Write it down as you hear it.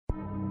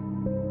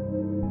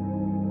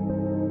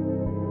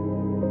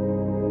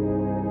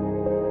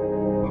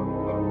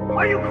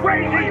Are you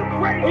crazy? Are you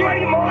crazy? You out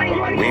of your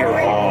mind? We're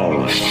all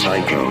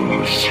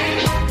psychos.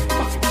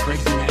 Fucking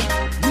crazy man.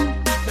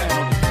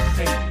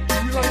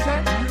 You realize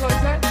that? You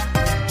realize that?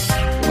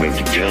 With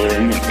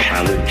Dylan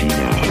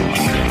Paladino.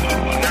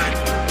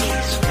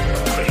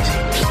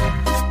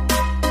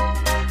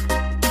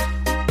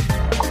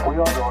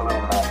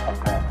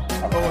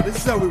 Oh, this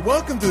is how we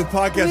welcome to the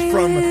podcast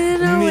from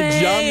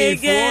Miami,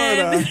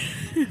 Florida.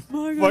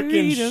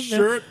 Fucking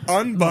shirt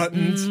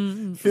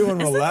unbuttoned, feeling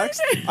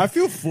relaxed. I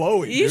feel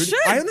flowy, You dude. should.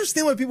 I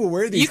understand why people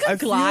wear these. You can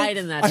glide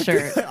in that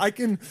shirt. I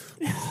can.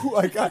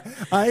 Like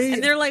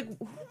And they're like, who's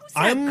that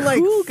I'm cool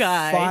like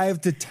guy?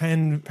 5 to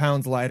 10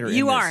 pounds lighter.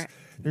 You in are. This.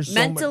 There's so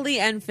Mentally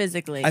and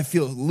physically. I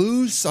feel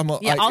loose. I'm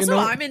Yeah, also,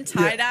 I'm in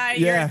tie-dye.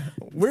 Yeah,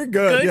 we're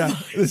good. Good Yeah,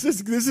 vibes.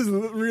 this is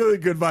really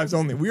good vibes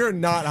only. We are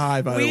not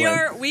high, by the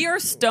way. we are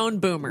stone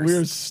boomers. We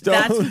are stone-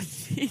 That's what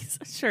these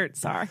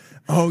shirts are.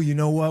 Oh, you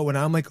know what? When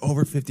I'm like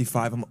over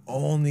 55, I'm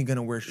only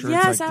gonna wear shirts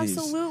Yes, like these.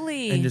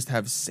 absolutely. And just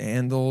have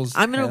sandals.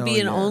 I'm gonna Hell be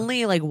in yeah.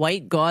 only like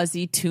white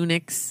gauzy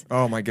tunics.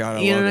 Oh my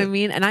god, You know love what it. I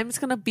mean? And I'm just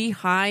gonna be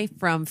high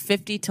from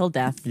 50 till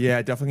death.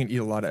 Yeah, definitely gonna eat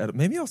a lot of edibles.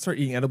 Maybe I'll start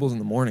eating edibles in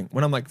the morning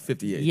when I'm like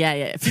 58.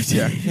 Yeah, 50.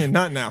 Yeah,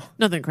 not now.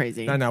 Nothing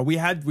crazy. Not now. We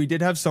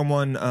did have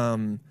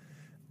someone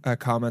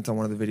comment on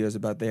one of the videos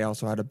about they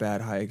also had a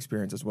bad high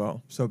experience as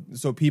well. So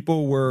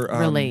people were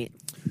Relate.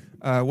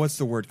 What's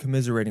the word?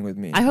 Commiserating with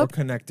me. I hope- or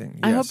connecting.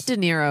 I hope yes. De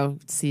Niro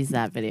sees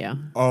that video.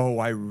 Oh,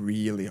 I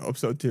really hope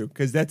so too,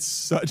 because that's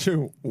such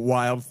a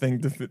wild thing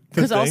to think.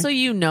 Because also,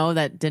 you know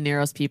that De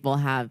Niro's people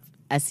have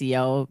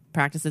SEO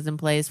practices in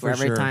place where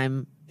For every sure.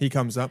 time He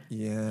comes up,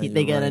 they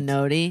they get a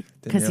notey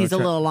because he's a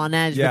little on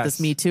edge with this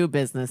Me Too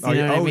business. You Oh, know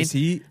yeah. what I Oh, mean? is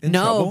he in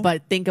no, trouble?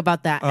 but think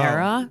about that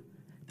era.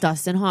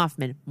 Dustin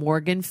Hoffman,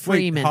 Morgan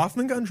Freeman. Wait,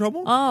 Hoffman got in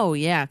trouble? Oh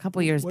yeah, a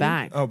couple years What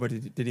back. Oh,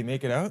 but did he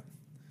make it out?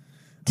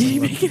 Did he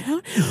make it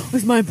out?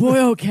 Was my boy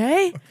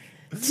okay?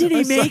 Did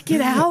he make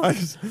it out?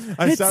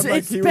 I sound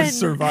like he was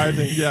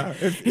surviving. Yeah,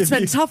 It's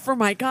been tough for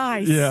my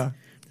guys. Yeah.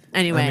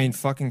 Anyway, I mean,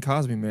 fucking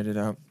Cosby made it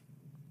out.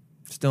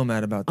 Still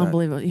mad about that.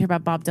 unbelievable. You hear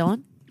about Bob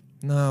Dylan?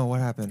 No, what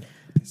happened?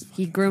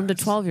 He groomed a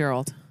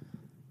 12-year-old.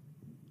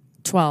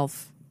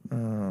 12. Oh,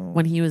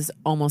 When he was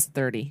almost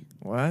 30.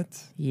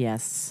 what?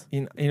 Yes.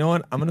 You know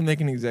what? I'm gonna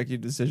make an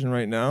executive decision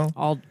right now.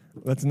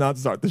 Let's not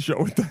start the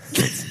show with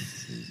that.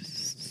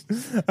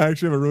 I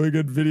actually have a really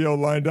good video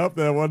lined up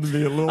that I wanted to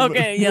be a little bit.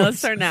 Okay, yeah, let's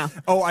start now.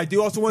 Oh, I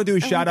do also want to do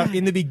a shout out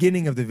in the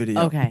beginning of the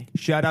video. Okay.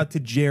 Shout out to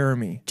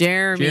Jeremy.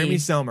 Jeremy.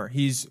 Selmer.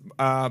 He's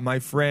my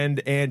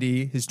friend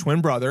Andy, his twin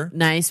brother.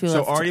 Nice. We So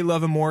love already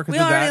love him more because We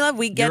of that. already love-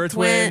 we get You're a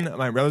twin. twin.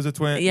 My brother's a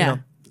twin. Yeah. You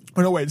know.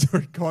 Oh no, wait.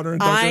 Sorry, Connor and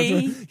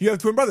Dustin. You have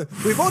twin brothers.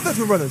 We both have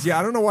twin brothers. Yeah,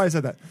 I don't know why I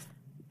said that.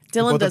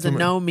 Dylan Both doesn't have twin-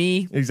 know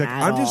me. Exactly.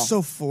 at I'm all. just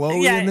so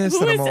flowy Yeah, in this who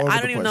that I'm is all it? over I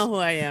the don't even place. know who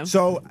I am.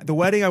 So the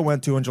wedding I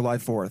went to on July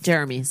 4th.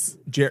 Jeremy's.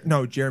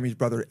 Jeremy's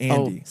brother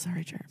Andy. Oh,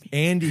 sorry, Jeremy.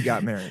 Andy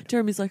got married.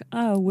 Jeremy's like,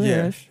 I wish.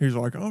 Yeah, he's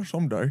like, oh,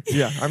 someday.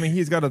 Yeah, I mean,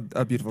 he's got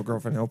a beautiful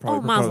girlfriend. He'll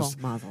probably propose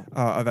mazel.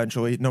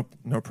 eventually. No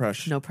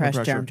pressure. No pressure,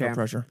 No Jerem.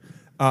 pressure.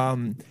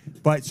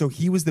 But so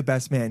he was the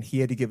best man. He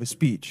had to give a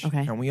speech.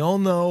 Okay. And we all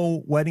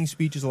know wedding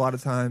speeches a lot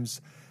of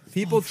times.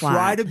 People Fall try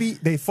flat. to be,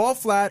 they fall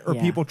flat, or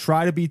Yeah. people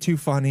try to be too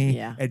funny.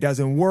 Yeah. It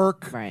doesn't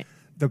work. Right.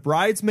 The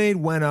bridesmaid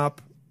went up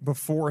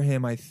before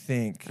him, I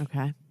think.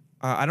 Okay.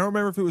 I don't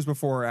remember if it was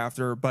before or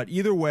after, but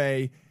either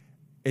way,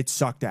 it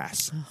sucked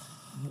ass.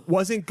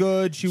 Wasn't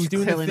good. She was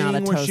doing the clearly not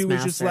thing a where she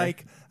was just Toastmaster.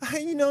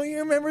 like, you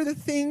remember the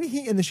thing?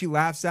 And then she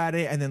laughs at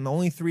it, and then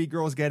only 3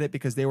 girls get it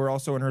because they were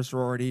also in her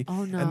sorority.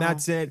 Oh, no. And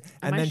that's it.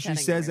 Am And I then she shedding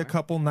says a everywhere?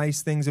 couple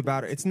nice things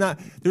about it. It's not,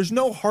 there's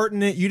no heart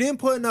in it. You didn't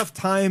put enough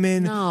time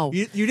in. No.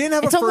 You didn't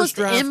have It's a first almost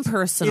draft.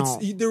 impersonal.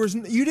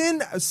 You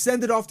didn't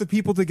send it off to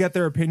people to get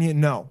their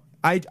opinion. No.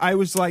 I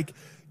was like,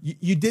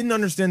 you didn't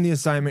understand the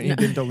assignment and you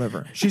didn't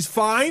deliver. She's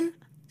fine.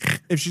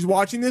 If she's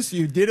watching this,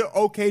 you did an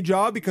okay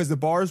job because the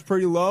bar is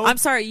pretty low. I'm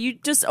sorry, you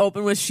just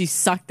opened with she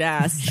sucked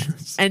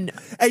ass. and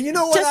you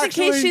know what? just in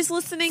actually, case she's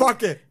listening.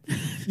 Fuck it.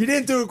 You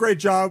didn't do a great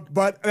job,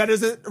 but that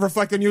doesn't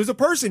reflect on you as a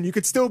person. You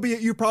could still be.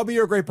 You probably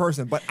are a great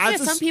person, but Yeah,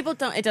 as a, some people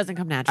don't. It doesn't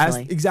come as,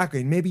 naturally.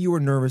 exactly. Maybe you were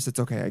nervous. It's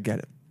okay. I get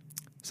it.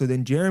 So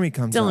then Jeremy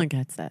comes Dylan up.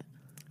 gets it.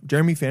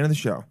 Jeremy, fan of the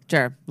show,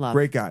 Sure, love.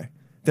 great guy.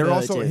 They're Good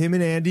also dude. him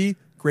and Andy.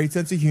 Great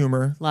sense of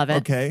humor. Love it.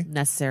 Okay.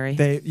 Necessary.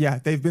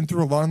 They've been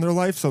through a lot in their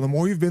life, so the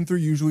more you've been through,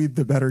 usually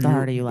the better The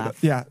harder you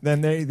laugh. Yeah,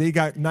 then they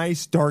got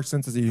nice dark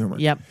senses of humor.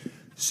 Yep.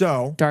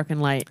 So Dark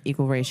and light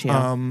equal ratio.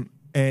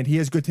 and he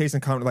has good taste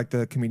in comedy, like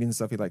the comedian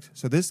stuff he likes.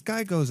 So this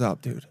guy goes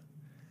up, dude,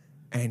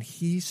 and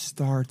he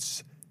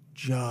starts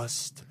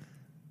just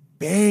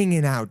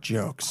banging out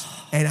jokes,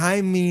 and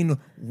I mean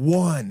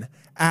one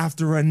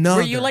after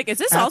another. Were you like, is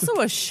this also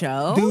a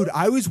show? Dude,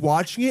 I was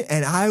watching it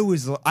and I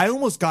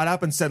almost got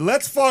up and said,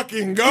 let's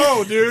fucking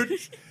go, dude.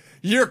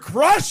 You're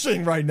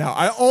crushing right now.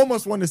 I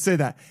almost wanted to say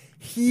that.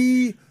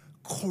 He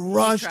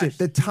crushed it. crushed.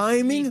 The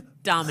timing, He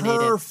dominated.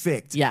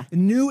 perfect. Yeah.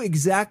 Knew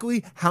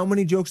exactly how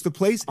many jokes to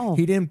place. Oh.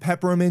 He didn't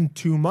pepper them in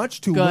too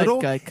much, too Good,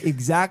 little. good.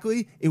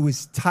 Exactly. It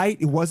was tight.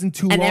 It wasn't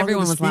too long. And of a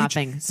everyone was speech.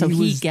 laughing, so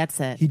he gets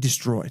it. He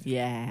destroyed.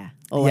 Yeah.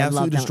 Oh, He I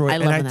absolutely love destroyed. I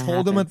And love I when that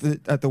told him happens.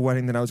 at the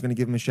wedding that I was going to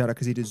give him a shout out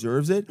because he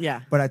deserves it.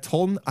 Yeah. But I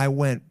told him, I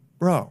went,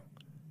 bro,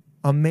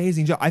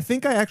 amazing job. I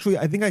think I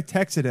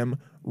texted him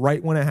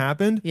right when it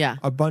happened. Yeah.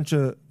 A bunch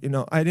of,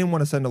 I didn't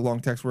want to send a long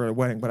text for a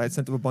wedding, but I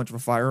sent him a bunch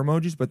of fire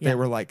emojis, but Yeah. they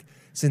were like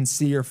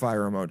sincere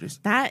fire emojis.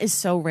 That is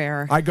so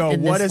rare. I go,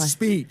 in what a this life.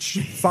 speech.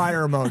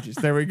 Fire emojis.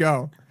 There we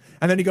go.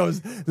 And then he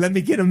goes, let me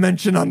get a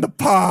mention on the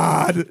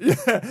pod.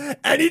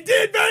 And he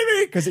did,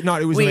 baby. Because it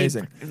was Wait.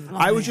 amazing. Oh,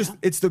 I was yeah.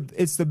 just,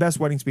 it's the best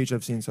wedding speech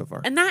I've seen so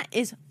far. And that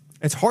is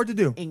It's hard to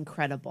do.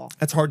 incredible.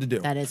 That's hard to do.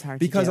 That is hard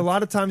to because do. a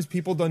lot of times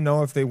people don't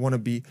know if they want to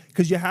be,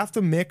 because you have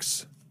to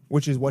mix,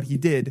 which is what he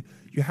did.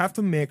 You have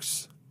to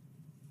mix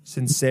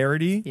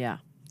sincerity Yeah.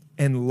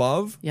 and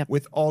love Yep.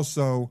 with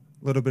also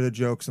a little bit of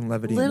jokes and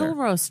levity in Little there.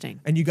 roasting.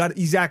 And you got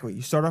exactly.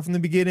 You start off in the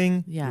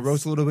beginning. Yes. You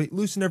roast a little bit,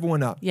 loosen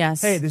everyone up.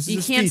 Yes. Hey, this is you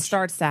a can't speech.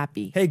 start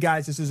sappy. Hey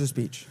guys, this is a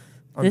speech.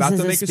 I'm This about is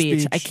to a make speech. a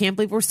speech. I can't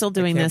believe we're still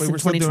doing Can't this believe in we're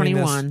still doing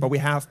 2021. this, but we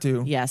have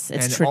to. Yes,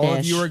 it's and all of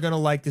tradish. you are going to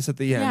like this at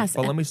the end. Yes,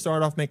 But let and- me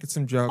start off making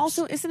some jokes.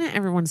 Also, isn't it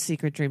everyone's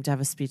secret dream to have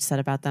a speech said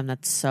about them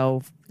that's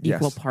so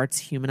equal Yes. parts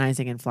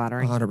humanizing and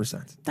flattering?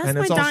 100%. That's and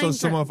my it's also dying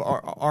some dream. of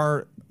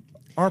our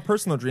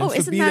personal dreams. Oh, to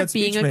isn't be that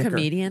being a speechmaker.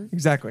 comedian?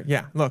 Exactly.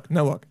 Yeah. Look.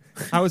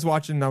 I was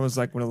watching and I was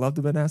like, would I love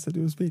to have been asked to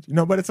do a speech?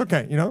 But it's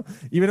okay.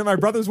 Even at my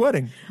brother's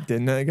wedding,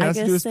 didn't get I asked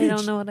to do a guess speech. they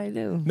don't know what I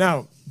do.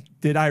 Now,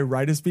 did I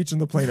write a speech on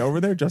the plane over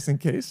there just in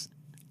case?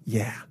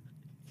 Yeah.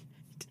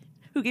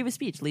 Who gave a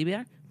speech? Lee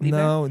Bear?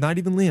 No, not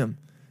even Liam.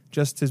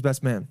 Just his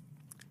best man.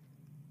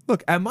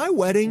 Look, at my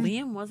wedding.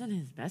 Liam wasn't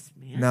his best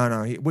man.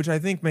 No, which I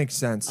think makes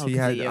sense. Oh, He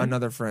 'cause had of you?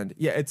 another friend.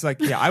 Yeah, it's like,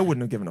 I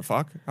wouldn't have given a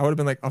fuck. I would have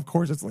been like, of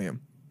course it's Liam.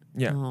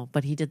 Yeah, Oh,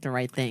 but he did the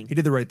right thing. he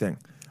did the right thing.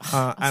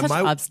 At Such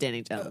my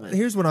upstanding gentleman.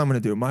 here's what I'm going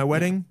to do. My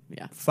wedding,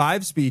 Yeah.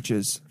 5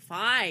 speeches,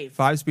 5.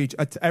 5 speech.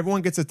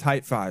 Everyone gets a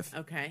tight 5.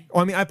 Okay. Oh,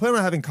 I mean, I plan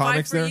on having 5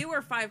 comics for there. you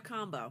or 5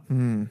 combo?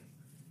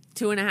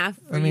 2.5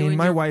 for I you mean, and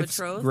my your wife's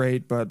betrothed?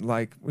 great, but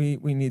like we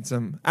need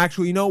some.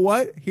 Actually, you know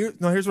what? Here's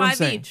what I'm 5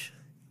 saying. each.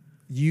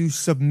 You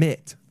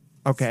submit.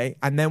 Okay,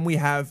 and then we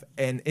have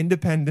an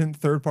independent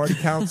third-party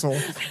council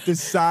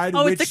decide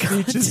Oh, which it's a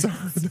speeches contest.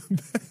 are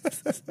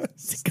the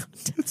best.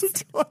 It's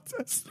a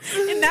contest.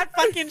 In that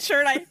fucking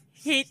shirt, I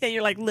hate that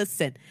you're like,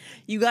 listen,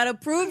 you got to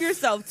prove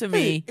yourself to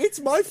me. It's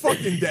my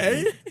fucking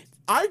day.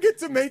 I get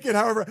to make it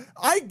however.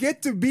 I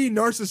get to be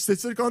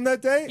narcissistic on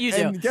that day. You do.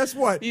 And guess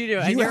what? You do,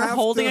 and you're have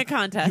holding a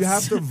contest. You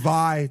have to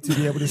vie to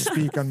be able to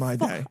speak on my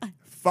day.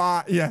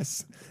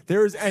 Yes.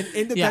 There's an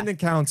independent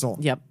council.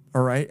 Yep.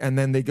 All right. And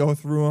then they go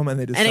through them and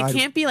they decide. And it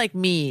can't be like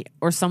me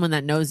or someone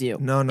that knows you.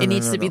 No, It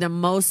needs to be no. the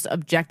most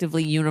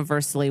objectively,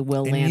 universally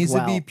will It land needs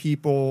well. to be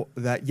people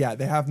that,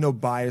 they have no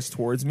bias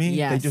towards me. They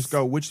Yes. just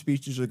go, which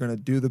speeches are going to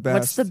do the best?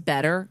 What's the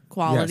better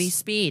quality Yes.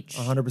 speech?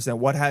 100%.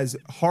 What has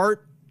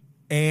heart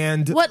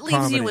and What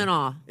leaves you comedy. in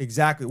awe?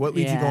 Exactly. What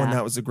leaves you going, Yeah.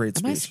 that was a great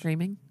Am I speech.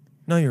 screaming?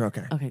 No, you're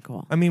okay. Okay,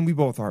 cool. I mean, we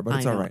both are, but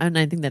it's I know. all right. And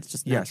I think that's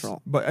just Yes,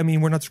 natural. but I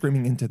mean, we're not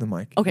screaming into the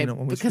mic. Okay,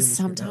 when we because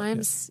scream, we scream out,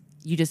 sometimes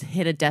you just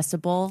hit a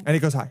decibel yes. And it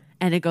goes high,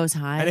 and it goes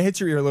high. and it hits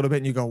your ear a little bit,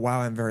 and you go, "Wow,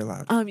 I'm very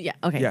loud." Yeah.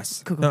 Okay.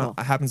 Yes. Cool. No,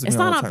 it happens to It's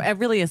me all not the on. time. It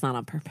really is not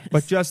on purpose.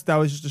 But that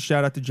was just a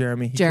shout out to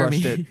Jeremy. He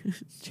Jeremy. crushed it.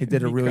 He did a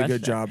Jeremy really crushed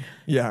good it. job.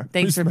 Yeah.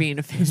 Thanks We for being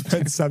a fan.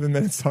 spent 7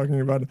 minutes talking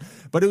about it,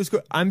 but it was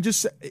good.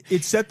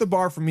 It set the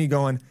bar for me.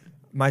 Going,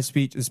 the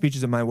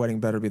speeches at my wedding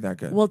better be that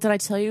good. Well, did I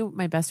tell you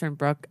my best friend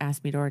Brooke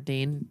asked me to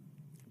ordain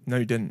No,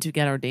 you didn't. to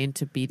get ordained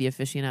to be the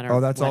officiant at our Oh,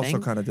 that's wedding?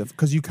 also kind of difficult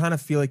because you kind of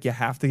feel like you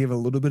have to give a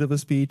little bit of a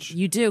speech.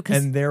 You do,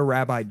 because And their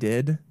rabbi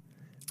did.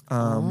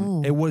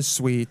 It was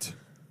sweet.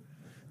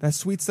 That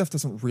sweet stuff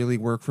doesn't really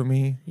work for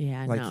me.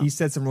 Yeah, like no. he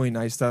said some really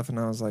nice stuff, and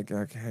I was like,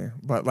 okay,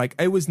 but like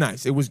it was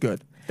nice. It was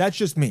good. That's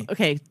just me.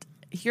 okay.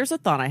 Here's a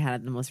thought I had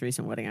at the most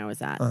recent wedding I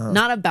was at. Uh-huh.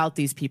 Not about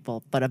these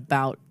people, but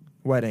about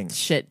Wedding.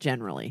 shit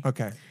generally.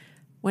 Okay.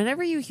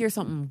 Whenever you hear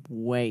something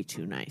way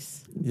too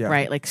nice, Yeah.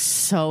 right, like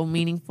so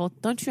meaningful,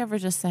 don't you ever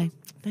just say,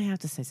 they have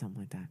to say something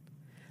like that?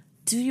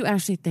 Do you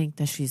actually think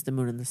that she's the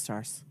moon and the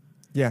stars?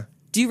 Yeah.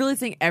 Do you really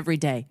think every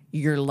day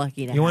you're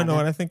lucky to You want have to know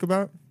it? what I think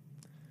about?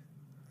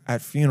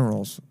 At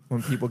funerals,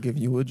 when people give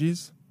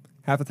eulogies,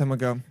 half the time I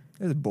go,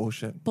 "This is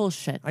bullshit."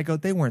 Bullshit. I go,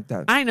 "They weren't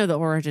that." I know the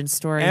origin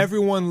story.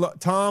 Everyone,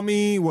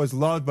 Tommy was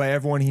loved by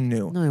everyone he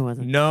knew. No, he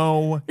wasn't.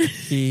 No,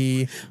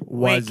 he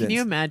wasn't. can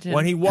you imagine?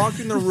 When he walked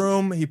in the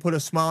room, he put a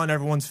smile on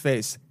everyone's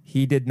face.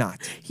 He did not.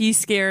 He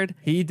scared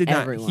He did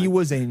everyone. not. He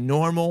was a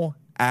normal,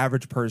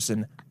 average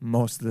person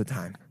most of the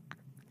time.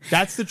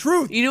 That's the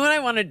truth. You know what I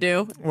want to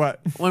do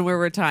What? when we're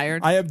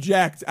retired? I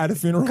object at a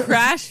funeral.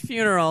 Crash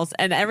funerals,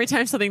 and every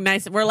time something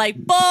nice, we're like,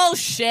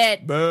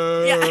 bullshit.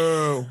 Boo.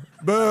 Yeah.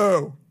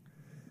 Boo.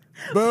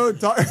 Boo.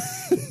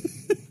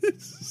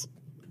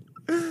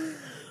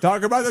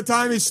 Talk about the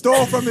time he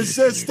stole from his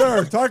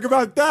sister. Talk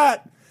about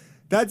that.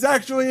 That's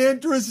actually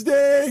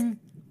interesting.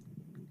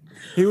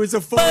 He was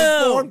a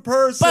fully formed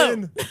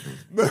person.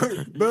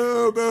 Boo,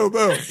 boo, boo,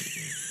 boo.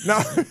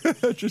 Now,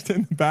 just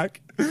in the back,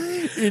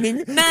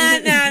 eating. No.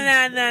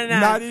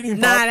 Not eating.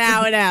 Not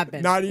how it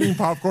happened. Not eating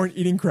popcorn,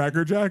 eating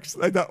Cracker Jacks,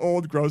 like that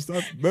old gross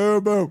stuff.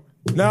 Boo, boo.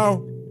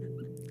 No,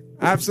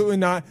 absolutely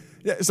not.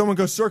 Yeah, someone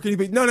goes, "Sir, can you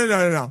be?" No.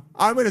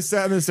 I'm gonna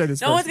say this. No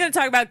first. one's going to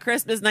talk about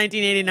Christmas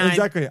 1989.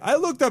 Exactly. I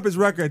looked up his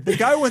record. The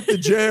guy went to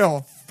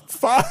jail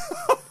five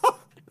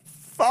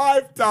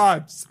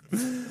times.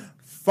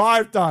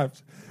 5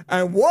 times.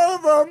 And one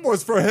of them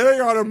was for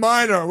hitting on a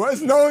minor. Was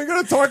no one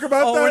going to talk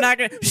about that? We're not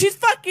going to. She's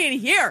fucking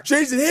here.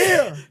 She's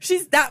here.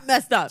 She's that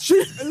messed up. She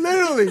was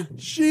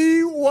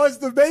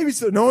the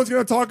babysitter. No one's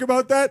going to talk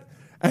about that?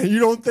 And you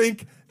don't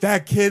think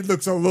that kid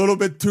looks a little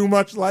bit too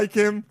much like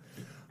him?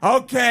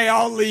 Okay,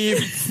 I'll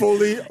leave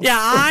fully. Yeah,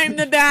 I'm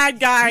the bad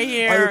guy I'm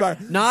here. the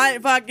bad-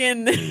 Not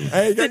fucking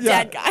Hey, the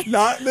yeah, dead guy.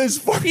 Not this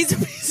fucking. He's a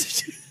piece of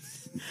shit.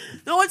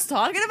 No one's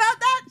talking about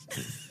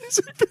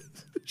that?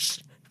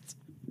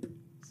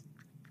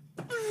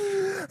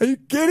 Are you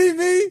kidding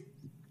me?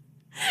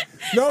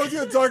 No one's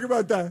going to talk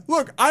about that.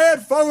 Look, I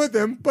had fun with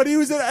him, but he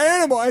was an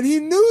animal, and he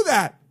knew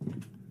that.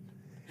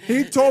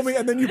 He told me,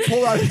 and then you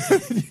pull out,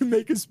 you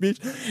make a speech.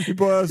 You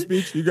pull out a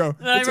speech, you go.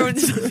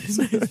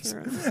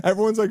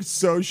 Everyone's like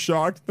so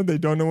shocked that they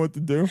don't know what to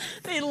do.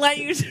 They let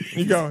you.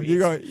 You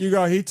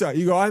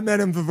go. I met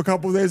him a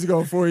couple of days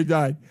ago before he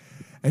died.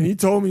 And he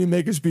told me to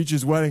make a speech at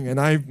his wedding, and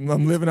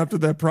I'm living up to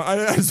that.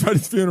 At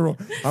his funeral,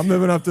 I'm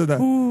living up to that.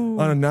 On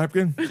a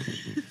napkin.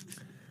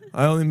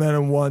 I only met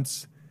him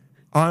once.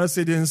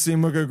 Honestly, didn't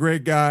seem like a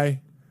great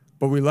guy,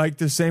 but we liked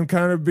the same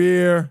kind of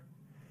beer,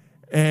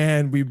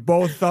 and we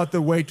both thought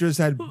the waitress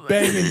had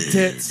banging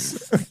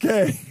tits.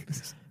 Okay.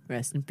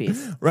 Rest in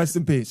peace. Rest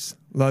in peace.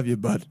 Love you,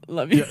 bud.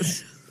 Love you.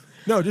 Yes.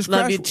 No, just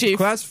Love you, Chief.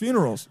 Crash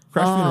funerals.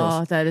 Crash funerals.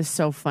 Oh, that is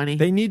so funny.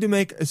 They need to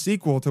make a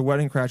sequel to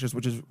Wedding Crashers,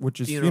 which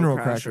is Funeral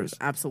Crashers.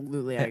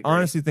 Absolutely, I I agree.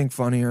 honestly think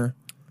funnier.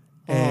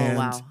 And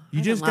wow. you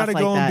I just haven't got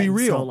to laughed go like and be that in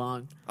real. so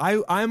long.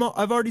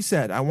 I've already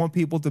said I want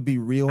people to be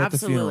real at the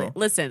Absolutely. funeral.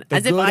 Listen, The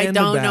as if good I and the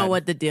don't know bad.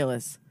 what the deal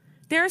is.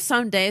 There are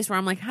some days where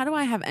I'm like, how do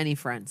I have any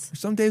friends?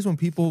 Some days when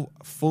people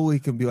fully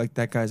can be like,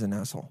 that guy's an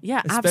asshole.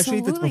 Yeah, especially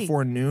if it's absolutely.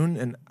 before noon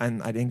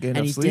and I didn't get And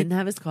enough he sleep. didn't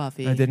have his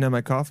coffee. I didn't have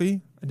my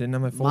coffee. I didn't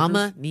have my Folgers.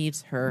 Mama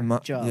needs her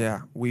job.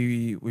 Yeah,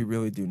 we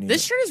really do need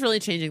This it. shirt is really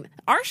changing.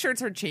 Our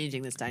shirts are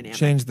changing this dynamic.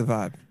 Change the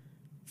vibe.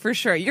 For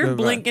sure. You're The vibe.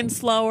 blinking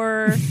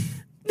slower.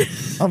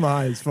 I'm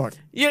high as fuck.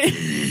 You-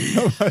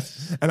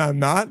 And I'm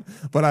not,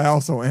 but I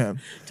also am.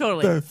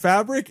 Totally. The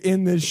fabric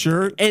in this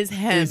shirt Is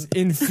hemp. is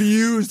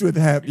infused with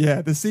hemp.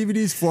 Yeah, the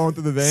CBD's flowing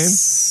through the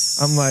veins.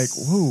 I'm like,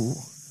 whoa.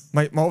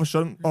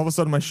 All of a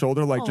sudden, my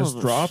shoulder All just of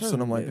a drops, and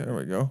sudden, I'm like, dude. there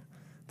we go.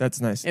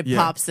 That's nice. It Yeah.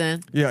 pops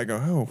in. Yeah, I go,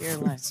 oh. You're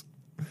like,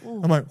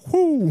 I'm like,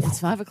 whoo. it's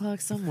 5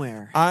 o'clock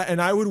somewhere.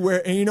 And I would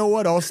wear, and you know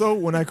what? Also,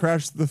 when I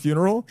crashed the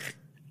funeral,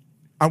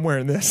 I'm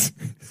wearing this.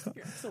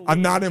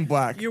 I'm not in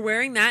black. You're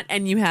wearing that,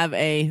 and you have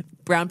a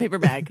brown paper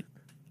bag.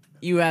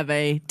 You have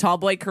a tall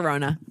boy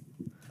Corona.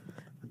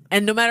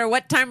 And no matter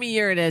what time of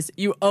year it is,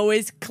 you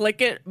always click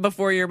it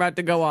before you're about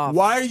to go off.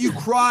 Why are you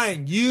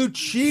crying? You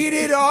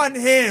cheated on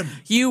him.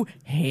 You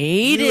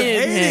hated, You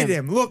hated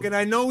him. Look, and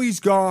I know he's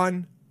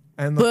gone.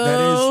 And look,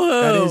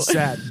 that Boo-hoo. is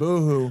sad.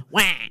 Boo-hoo.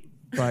 Wah.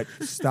 But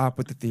stop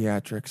with the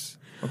theatrics,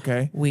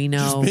 okay? We know.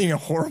 Just being a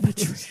horrible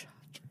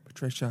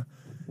Patricia.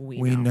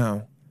 We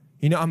know.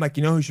 You know, I'm like,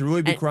 you know who should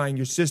really be And- crying?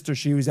 Your sister.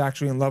 She was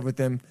actually in love with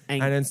him,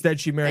 and, And- instead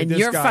she married And this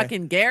you're guy.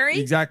 fucking Gary?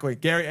 Exactly,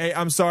 Gary. Hey,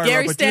 I'm sorry,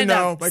 Gary, but stand you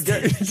know, up. but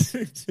Gary,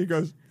 he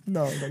goes,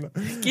 no.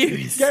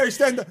 Gary, Gary,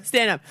 stand up.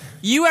 stand up.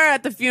 You are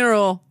at the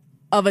funeral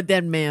of a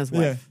dead man's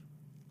wife. Yeah.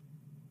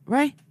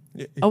 Right?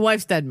 Yeah. A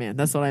wife's dead man.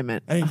 That's what I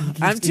meant. And he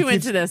keeps- I'm he too keeps-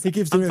 into this. He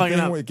keeps I'm doing a fucking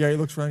thing up. where Gary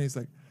looks around. He's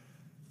like,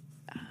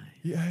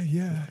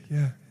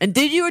 yeah. And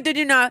did you or did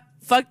you not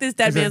fuck this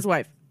dead Is it- man's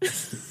wife?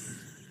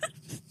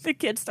 The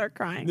kids start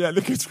crying. Yeah,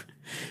 look at.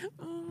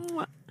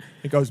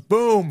 He goes,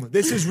 boom.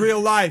 This is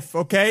real life,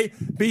 okay?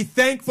 Be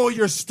thankful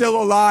you're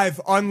still alive,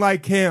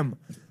 unlike him.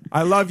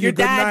 I love you. Your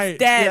Good dad's night.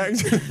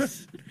 dead. Yeah.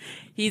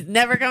 He's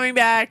never coming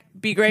back.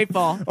 Be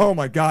grateful. Oh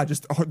my God,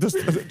 just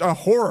a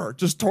horror,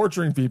 just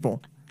torturing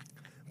people.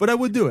 But I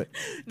would do it.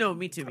 No,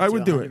 me too. I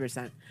would do it.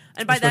 100%.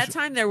 And by that Especially-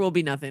 time, there will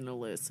be nothing to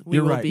lose. We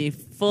You're will right. be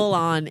full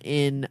on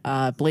in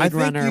Blade I think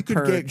Runner you could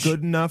Purge. get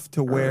good enough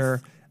to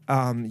where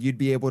you'd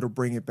be able to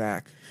bring it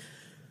back.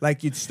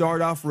 Like you'd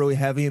start off really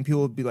heavy and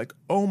people would be like,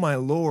 oh my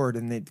Lord,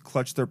 and they'd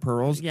clutch their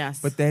pearls.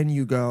 Yes. But then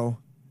you go,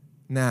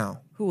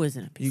 now. Who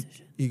isn't a piece of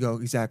shit? You go,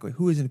 exactly.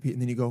 Who isn't a piece?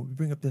 And then you go, you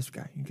bring up this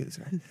guy. You get this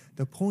guy.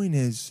 The point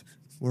is,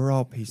 we're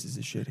all pieces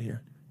of shit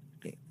here.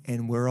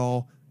 And we're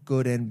all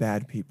good and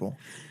bad people.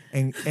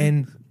 And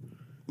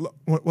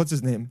what's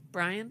his name?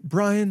 Brian?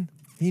 Brian.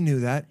 He knew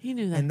that. He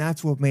knew that. And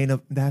that's what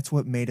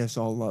made us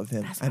all love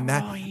him. That's and why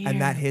that we're all here.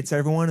 and that hits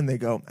everyone and they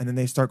go, and then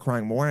they start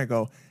crying more and I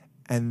go,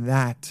 and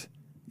that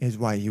is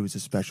why he was a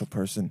special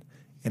person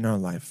in our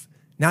life.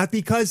 Not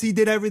because he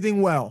did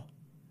everything well,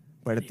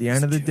 but at the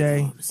end of the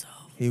day,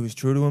 he was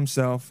true to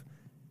himself,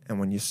 And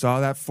when you saw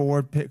that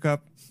Ford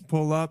pickup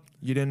pull up,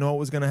 you didn't know what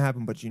was going to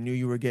happen, but you knew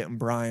you were getting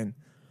Brian,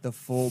 the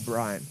full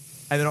Brian.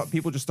 And then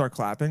people just start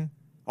clapping.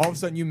 All of a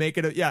sudden, you make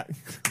it yeah.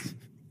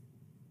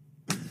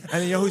 And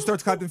then you know who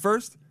starts clapping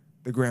first?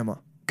 The grandma.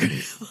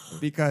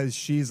 Because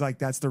she's like,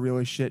 that's the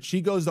realest shit.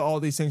 She goes to all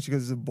these things. She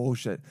goes, this is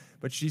bullshit.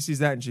 But she sees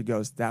that and she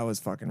goes, that was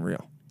fucking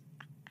real.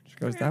 She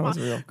goes, that was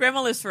real.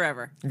 Grandma lives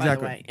forever, by the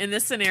Exactly. way. In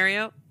this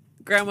scenario,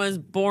 Grandma's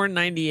born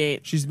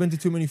 98. She's been to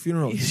too many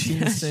funerals. She's seen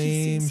Yeah, the she's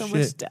same seen so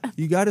much shit. death.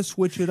 You got to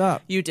switch it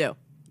up. You do.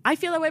 I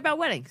feel that way about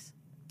weddings.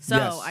 So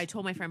Yes. I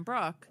told my friend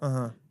Brooke,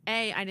 I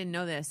didn't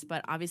know this,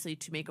 but obviously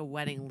to make a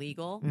wedding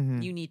legal,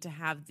 you need to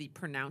have the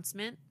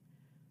pronouncement.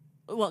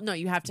 Well, no,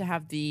 you have to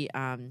have the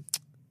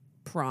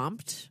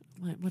prompt.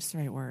 What's the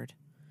right word?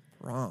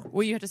 Wrong.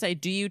 Well, you have to say,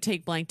 "Do you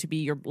take blank to be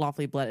your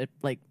lawfully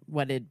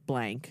wedded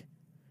blank?"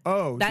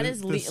 Oh, That the,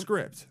 is the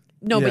script.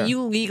 No, Yeah. but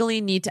you legally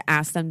need to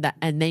ask them that,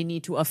 and they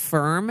need to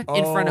affirm in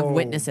front of Oh.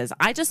 witnesses.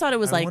 I just thought it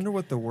was I like wonder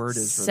what the word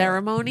is for that.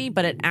 ceremony,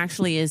 but it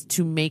actually is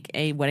to make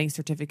a wedding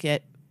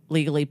certificate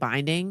legally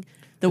binding.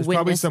 The There's probably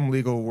witness. some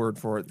legal word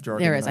for it.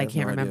 Jargon, There and is. I have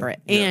can't no remember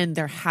idea. it. And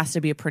there has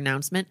to be a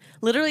pronouncement.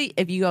 Literally,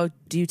 if you go,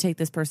 do you take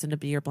this person to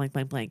be your blank,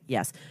 blank, blank?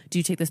 Yes. Do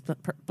you take this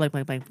blank,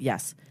 blank, blank?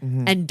 Yes.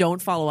 And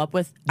don't follow up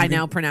with, I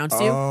now pronounce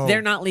you. Oh.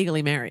 They're not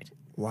legally married.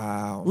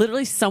 Wow.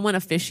 Literally, someone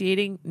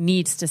officiating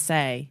needs to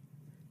say,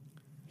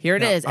 here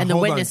it is. And the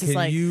Hold on. witness is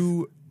like,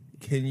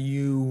 Can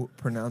you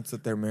pronounce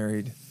that they're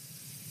married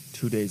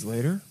 2 days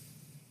later?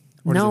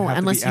 Or does it no, have to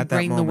unless be you at that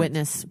bring the moment?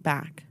 witness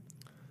back.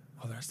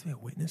 Oh, there has to be a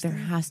witness There there?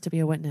 has to be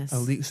a witness.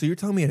 So you're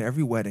telling me at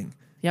every wedding,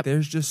 Yep.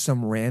 there's just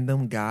some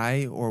random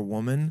guy or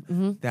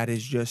woman that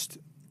is just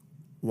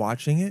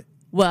watching it?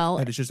 Well,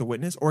 That is just a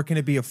witness? Or can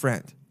it be a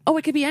friend?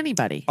 it could be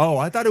anybody. Oh,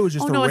 I thought it was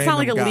just Oh, a no, it's not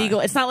like random a guy. legal,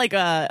 it's not like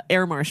a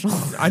air marshal.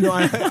 I know.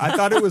 I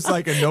thought it was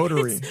like a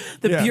notary.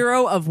 The Yeah.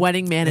 Bureau of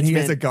Wedding And he Management.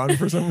 has a gun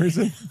for some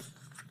reason.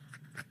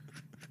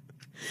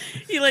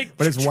 He like,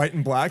 But it's white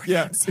and black.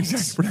 Yeah.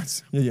 Exactly.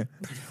 Yeah.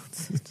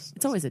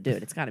 it's always a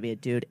dude. It's got to be a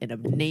dude in a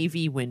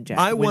navy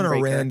windjacket. I want a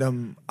windbreaker.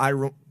 random.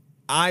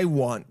 I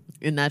want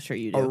And that's sure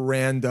you do. a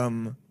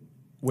random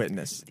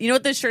witness. You know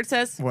what this shirt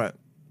says? What?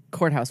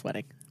 Courthouse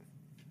wedding.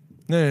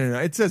 No.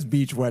 It says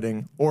beach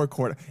wedding or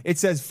court. It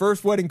says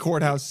first wedding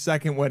courthouse,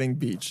 second wedding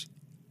beach.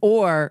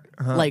 Or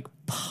like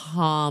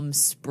Palm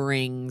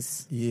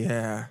Springs.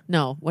 Yeah.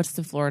 No, what's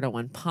the Florida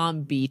one?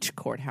 Palm Beach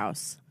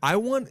Courthouse. I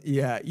want.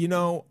 Yeah.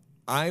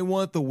 I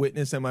want the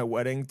witness at my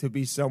wedding to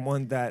be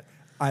someone that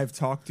I've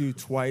talked to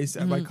twice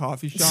at my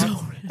coffee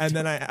shop, and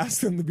then I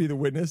ask them to be the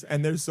witness,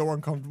 and they're so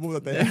uncomfortable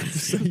that they have to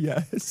say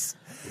yes,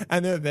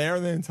 and they're there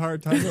the entire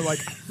time. They're like,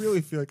 I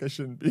really feel like I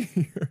shouldn't be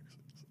here,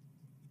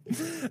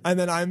 and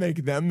then I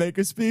make them make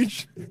a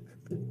speech,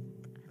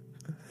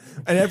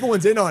 and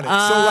everyone's in on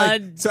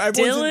it. So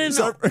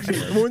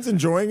everyone's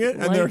enjoying it,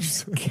 and they're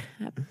just.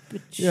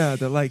 Yeah,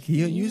 they're like,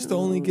 he used to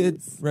only get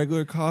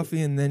regular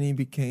coffee, and then he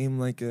became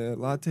like a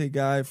latte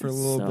guy for a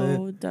little bit.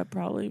 So that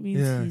probably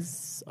means Yeah.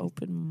 he's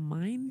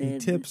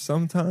open-minded. He tips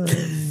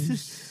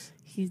sometimes.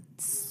 He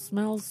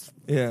smells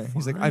Yeah,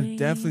 he's like, I've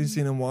definitely fine.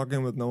 seen him walk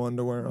in with no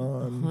underwear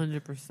on.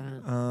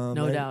 100%. Um,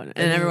 No and- doubt. And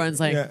and- everyone's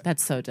like, yeah.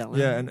 that's so Dylan.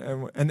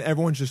 Yeah, and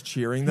everyone's just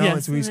cheering though, Yes.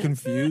 and so he's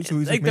confused. So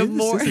he's like like, the maybe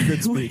more, this is a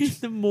good speech.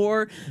 the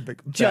more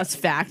Like, just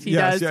fact he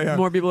Yes, does, yeah, yeah.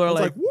 more people are It's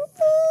like,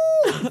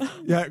 woo!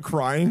 Yeah,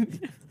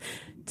 crying.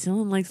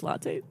 Dylan likes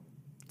latte.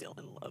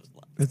 Dylan loves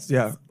latte. It's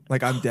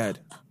like I'm dead.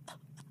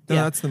 No,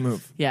 Yeah. that's the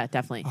move. Yeah,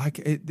 definitely.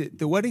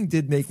 The wedding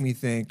did make me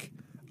think.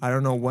 I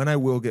don't know when I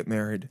will get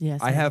married. Yes,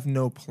 I have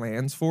no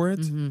plans for it,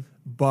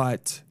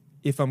 but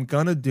if I'm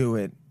gonna do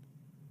it,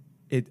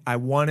 I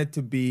want it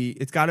to be.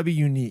 It's got to be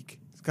unique.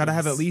 It's got to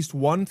have at least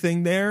one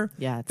thing there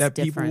Yeah, it's that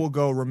people different. will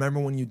go. Remember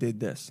when you did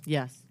this?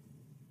 Yes.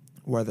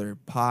 Whether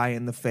pie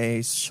in the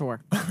face,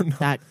 Sure.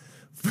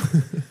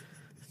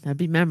 That'd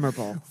be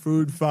memorable.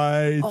 food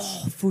fights,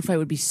 Oh, food fight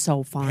would be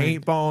so fun.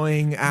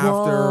 paintballing after,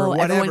 Whoa,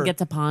 whatever. everyone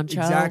gets a poncho.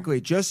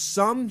 Exactly, just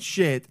some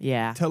shit.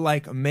 Yeah. To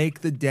like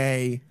make the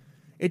day.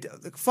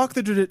 Fuck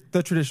the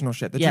traditional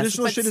shit. The Yes,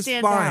 traditional but shit is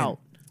stand fine. out.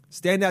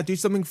 Stand out. Do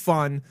something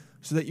fun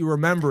so that you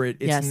remember it.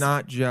 It's Yes.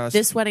 not just.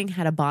 This wedding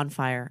had a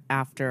bonfire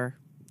after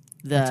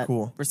the That's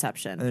cool.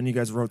 reception. And then you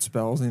guys wrote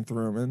spells and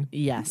threw them in.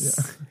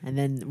 Yes. And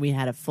then we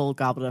had a full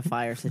goblet of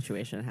fire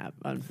situation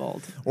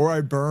unfold. Or I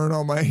burn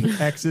all my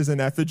exes in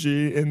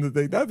effigy in the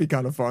thing. That'd be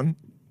kind of fun.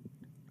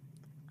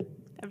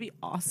 That'd be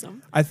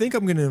awesome. I think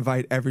I'm going to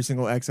invite every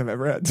single ex I've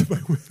ever had to my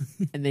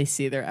wedding. And they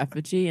see their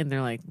effigy and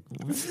they're like,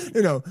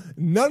 what?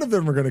 None of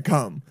them are going to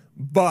come.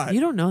 But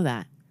You don't know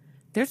that.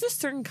 There's a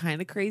certain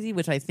kind of crazy,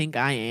 which I think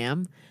I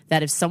am,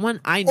 that if someone,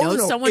 I know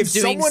no, someone's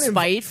if doing someone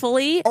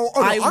spitefully, no,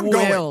 I I'm will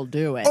going.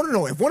 do it. Oh,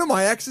 no. If one of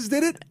my exes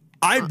did it,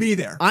 I'd be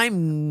there.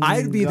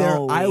 I'd be there.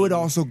 I would going.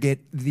 also get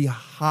the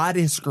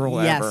hottest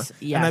girl Yes, ever.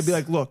 yes. And I'd be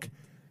like, look,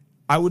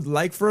 I would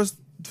like for us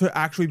to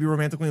actually be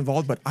romantically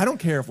involved, but I don't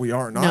care if we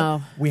are or not.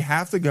 No. We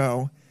have to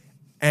go.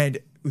 And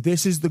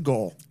this is the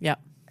goal. Yep.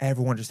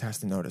 Everyone just has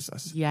to notice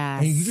us.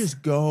 Yes. And you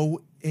just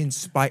go in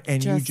spite,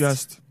 and you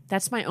just,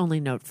 That's my only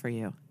note for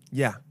you.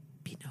 yeah.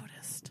 Be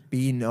noticed.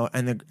 be no,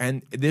 and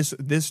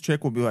this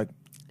chick will be like,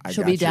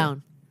 She'll be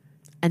down,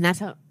 and that's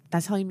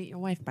how you meet your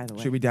wife. By the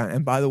way, She'll be down.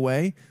 And by the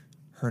way,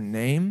 her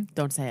name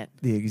don't say it.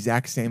 the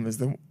exact same as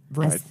the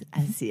bride.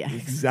 SCX.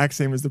 Exact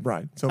same as the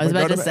bride. So I was if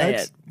about go to the say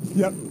ex-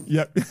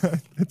 Yep.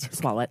 It's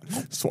Swallow it.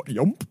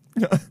 Yump.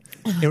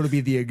 It would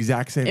be the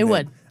exact same. It name.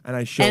 would. And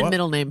I show And up.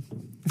 middle name.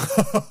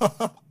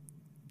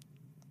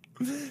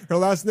 Her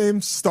last name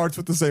starts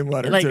with the same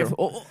letter Like, too.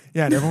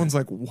 Yeah, and everyone's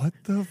like, "What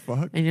the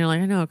fuck?" and you're like,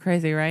 I know,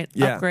 crazy, right?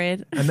 Yeah.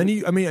 Upgrade. And then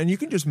you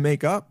can just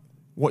make up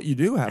what you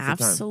do half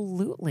the time.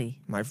 Absolutely.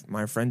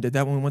 My friend did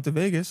that when we went to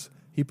Vegas.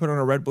 He put on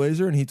a red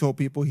blazer and he told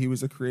people he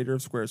was the creator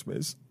of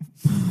Squarespace.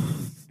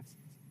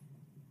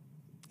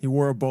 He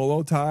wore a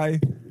bolo tie,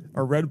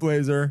 a red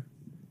blazer,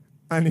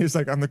 and he's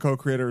like, "I'm the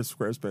co-creator of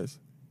Squarespace."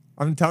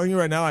 I'm telling you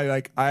right now,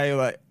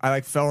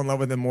 I fell in love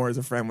with him more as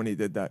a friend when he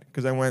did that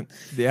because I went,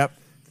 "Yep,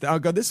 oh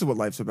god, this is what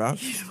life's about."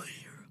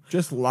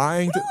 Just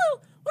lying What a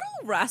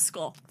little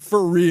rascal.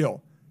 for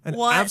real, an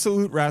What?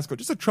 absolute rascal,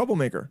 just a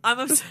troublemaker.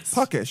 I'm just obsessed.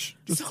 puckish,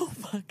 just So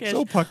puckish.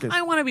 so puckish.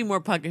 I want to be more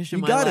puckish in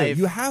You my got life. it.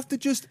 You have to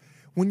just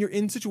when you're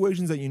in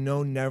situations that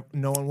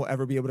no one will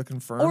ever be able to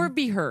confirm or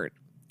be hurt.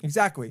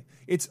 exactly.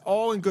 It's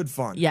all in good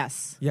fun.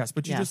 Yes. Yes,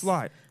 but you Yes. just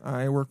lied.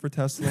 I work for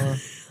Tesla.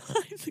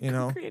 You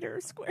know, Creator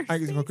of Squarespace. I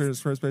can co-create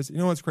Squarespace. You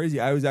know what's crazy?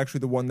 I was actually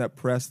the one that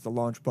pressed the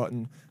launch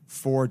button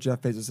for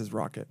Jeff Bezos'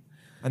 rocket,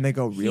 and they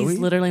go, "Really?" He's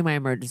literally my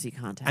emergency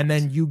contact. And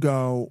then you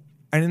go,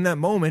 and in that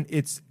moment,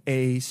 it's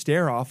a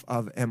stare off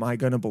of, "Am I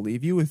going to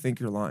believe you or think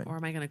you're lying?" or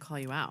am I going to call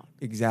you out?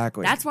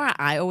 Exactly. That's why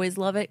I always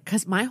love it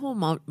because my whole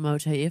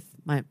motif.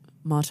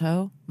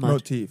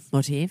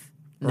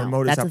 Or No,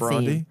 modus that's a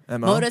operandi, theme. MO?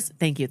 Modus.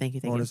 Thank you.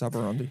 modus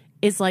operandi.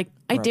 It's like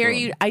I Or dare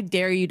operandi. you. I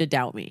dare you to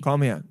doubt me. Call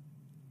me out.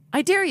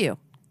 I dare you.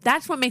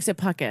 That's what makes it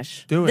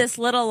puckish. Do it. This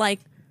little like,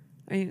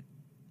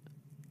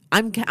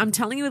 I'm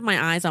telling you with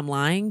my eyes I'm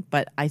lying,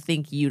 but I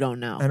think you don't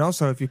know. And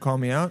also, if you call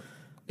me out,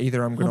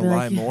 either I'm going to be lie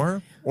like, yeah.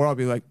 more, or I'll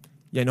be like,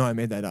 "Yeah, no, I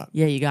made that up.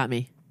 Yeah, you got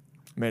me.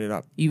 Made it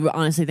up." You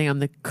honestly think I'm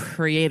the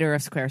creator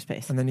of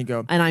Squarespace, And then you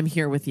go, and I'm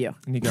here with you.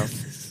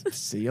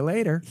 "See you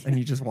later," and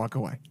you just walk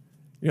away.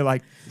 You're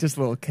like, just a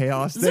little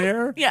chaos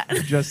there. Yeah.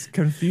 Just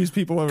confuse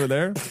people over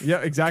there. Yeah,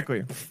 exactly.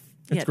 It's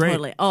Yeah, great.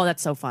 totally. Oh,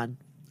 that's so fun.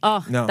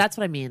 Oh, No. that's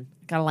what I mean.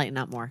 Gotta lighten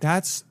up more.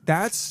 That's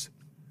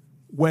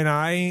when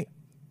I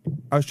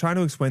was trying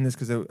to explain this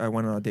because I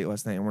went on a date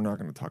last night, and we're not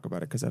going to talk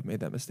about it because I've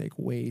made that mistake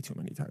way too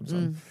many times.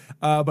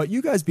 But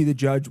you guys be the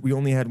judge. We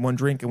only had one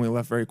drink and we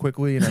left very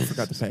quickly, and I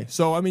forgot to pay.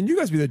 So I mean, you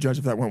guys be the judge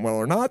if that went well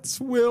or not.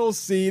 We'll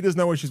see. There's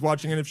no way she's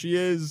watching, and if she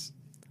is,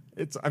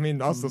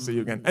 I'll still see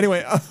you again.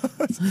 Anyway, I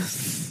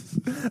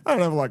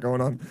don't have a lot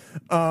going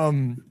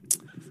on.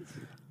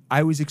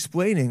 I was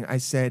explaining, I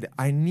said,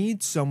 I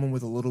need someone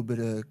with a little bit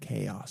of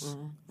chaos.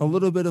 A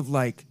little bit of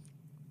like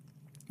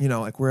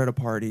we're at a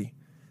party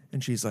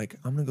and she's like,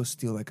 "I'm going to go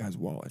steal that guy's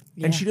wallet."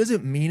 Yeah. And she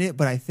doesn't mean it,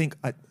 but I think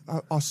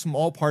a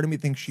small part of me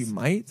thinks she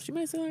might. She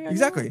might say like,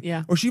 Exactly.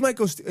 Yeah. Or she might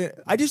go,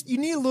 you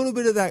need a little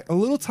bit of that, a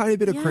little tiny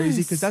bit of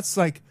crazy, because that's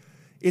like,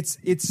 it's,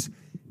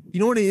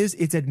 you know what it is?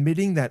 It's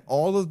admitting that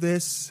all of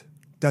this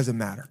doesn't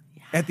matter.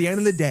 At the end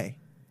of the day,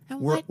 And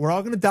we're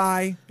all going to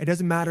die. It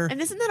doesn't matter.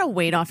 And isn't that a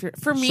weight off your?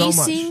 For me, So much.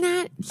 seeing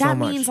that So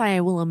much. means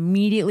I will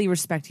immediately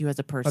respect you as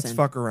a person. Let's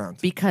fuck around.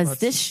 Because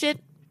this shit,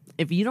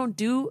 if you don't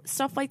do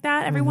stuff like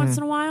that every once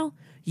in a while,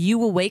 you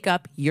will wake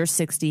up, you're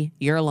 60,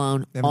 you're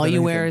alone, Haven't all done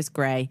you wear anything. is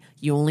gray,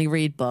 you only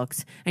read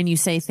books, and you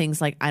say things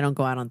like, "I don't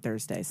go out on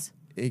Thursdays."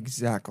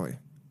 Exactly.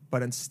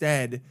 But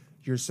instead,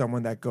 you're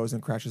someone that goes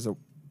and crashes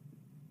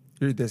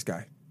you're this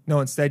guy. No,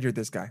 instead you're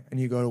this guy. And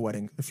you go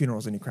to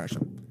funerals and you crash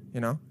them.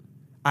 You know?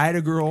 I had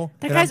a girl.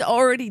 That guy's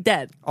already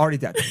dead. already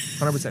dead.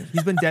 100%.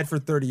 He's been dead for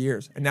 30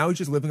 years. And now he's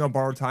just living on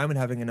borrowed time and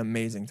having an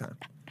amazing time.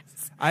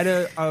 I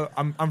had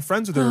I'm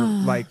friends with her.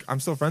 Like, I'm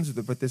still friends with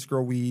her. But this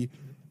girl, we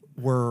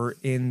were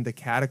in the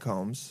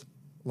catacombs,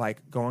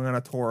 like going on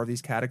a tour of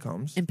these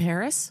catacombs. In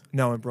Paris?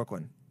 No, in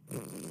Brooklyn.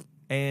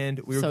 And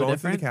we were So going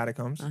different. through the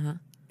catacombs,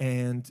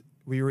 and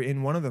we were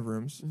in one of the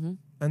rooms,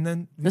 and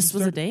then This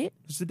was a date?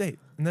 This was a date,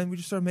 and then we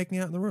just started making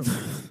out in the room,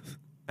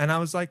 and I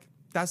was like,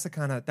 that's the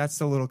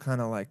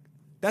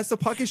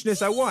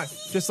puckishness I want.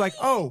 Just like,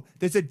 oh,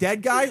 there's a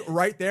dead guy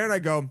right there, and I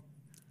go,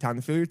 time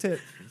to feel your tit.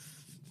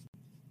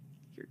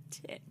 Your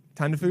tit.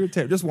 Time to feel your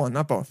tit. Just one,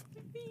 not both.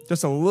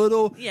 Just a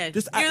little. Yeah,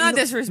 just you're not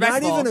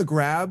disrespectful. Not even a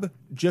grab,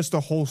 just a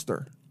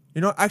holster.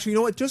 You know, actually, you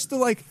know what? Just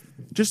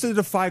to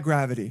defy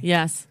gravity.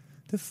 Yes.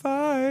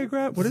 Defy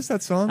gravity. What is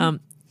that song?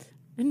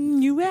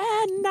 You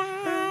and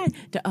I.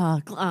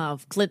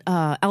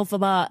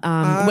 Alphaba.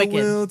 I Wicked.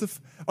 will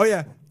oh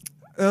yeah.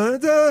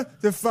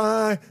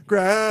 Defy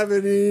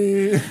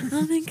gravity. I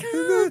think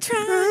I'll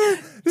try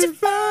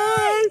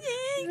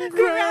defying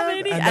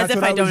gravity. And As that's if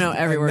what I don't was- know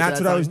every and word. That's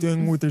of what that I was song.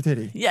 doing with her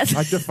titty. Yes.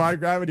 I defied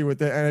gravity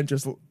with it, and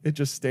it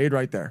just stayed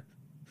right there.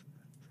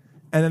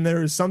 And then there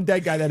was some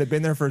dead guy that had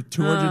been there for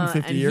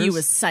 250 and years. he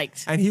was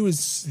psyched. And he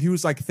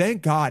was like,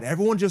 thank God.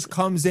 Everyone just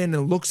comes in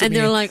and looks at And me.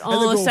 they're like, and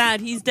oh, they go-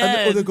 sad, he's and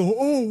dead. they go,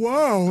 oh,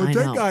 wow, a I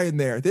dead know. guy in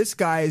there. This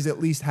guy is at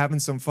least having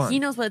some fun. He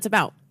knows what it's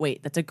about.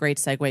 Wait, that's a great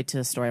segue to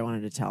the story I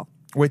wanted to tell.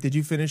 Wait, did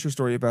you finish your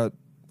story about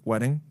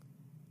wedding?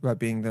 About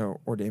being the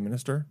ordained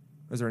minister?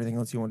 Is there anything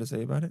else you want to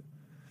say about it?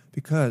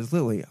 Because,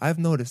 Lily, I've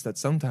noticed that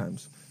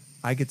sometimes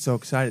I get so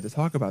excited to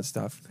talk about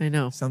stuff. I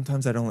know.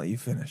 Sometimes I don't let you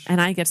finish.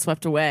 And I get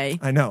swept away.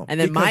 I know. And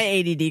then Because- my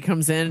ADD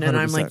comes in, and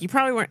I'm 100%. like, you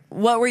probably weren't.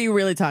 What were you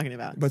really talking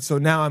about? But so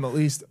now I'm at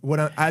least,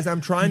 as I'm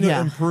trying to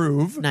Yeah.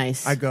 improve,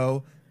 Nice. I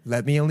go,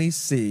 let me at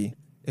least see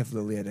if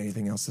Lily had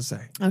anything else to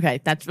say. Okay,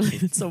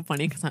 it's so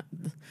funny because I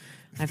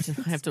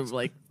have to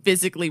like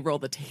physically roll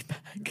the tape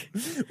back.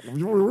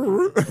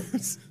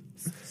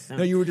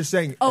 No, you were just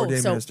saying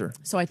ordained minister.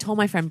 So I told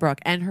my friend Brooke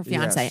and her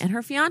fiance, Yes. and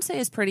her fiance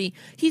is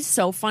he's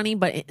so funny,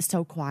 but it's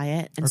so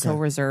quiet and so Okay.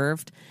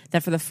 reserved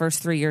that for the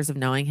first 3 years of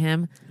knowing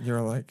him,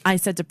 You're like, I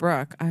said to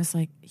Brooke, I was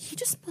like, he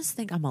just must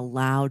think I'm a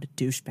loud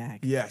douchebag.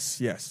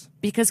 yes.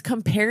 Because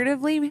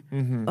comparatively,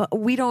 Mm-hmm.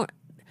 we don't,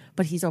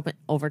 but he's open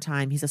over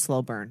time. He's a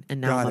slow burn, and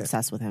now Got I'm it.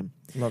 obsessed with him.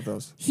 Love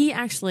those. He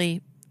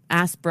actually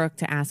asked Brooke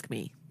to ask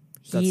me.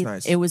 That's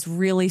nice. It was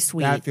really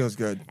sweet. That feels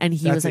good. And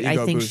he That's was like, an I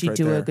ego think boost she'd right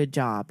do there. a good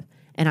job.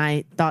 And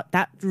I thought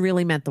that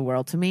really meant the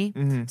world to me.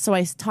 Mm-hmm. So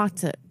I talked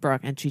to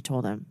Brooke, and she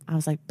told him, I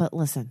was like, but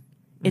listen,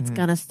 it's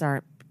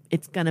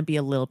Mm-hmm. going to be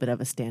a little bit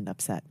of a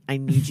stand-up set. I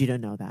need you to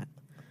know that.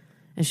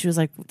 And she was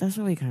like, that's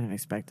what we kind of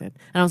expected.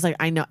 And I was like,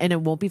 I know. And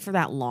it won't be for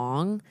that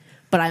long,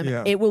 but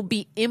Yeah. it will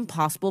be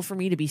impossible for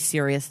me to be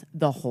serious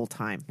the whole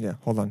time. Yeah,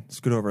 hold on.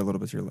 Scoot over a little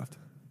bit to your left.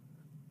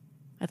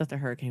 I thought the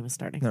hurricane was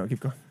starting. No, keep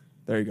going.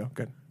 There you go.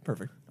 Good.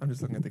 Perfect. I'm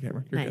just looking at the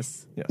camera. You're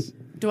Nice. good. Yes.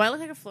 Do I look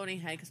like a floating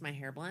head because my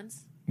hair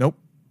blends? Nope.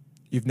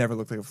 You've never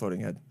looked like a floating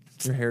head.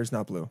 Your hair is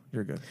not blue.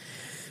 You're good.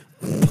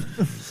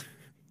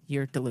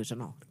 You're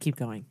delusional. Keep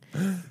going.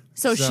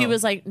 So she So-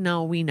 was like,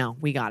 no, we know.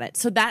 We got it.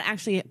 So that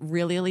actually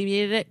really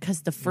alleviated it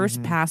because the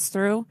first pass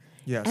through,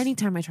 Yes.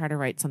 anytime I try to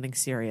write something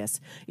serious,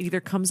 it either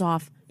comes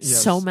off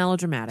Yes. so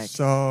melodramatic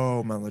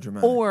So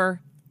melodramatic.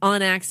 or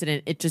on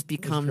accident, it just It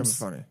becomes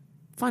funny.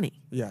 funny.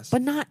 Yes.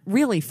 But not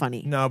really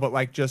funny. No, but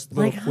like just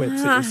little Like,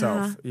 quips at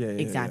yourself. Yeah,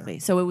 exactly. Yeah.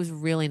 So it was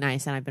really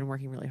nice, and I've been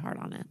working really hard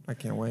on it. I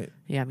can't wait.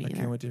 Yeah, me I either.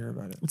 can't wait to hear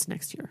about it. It's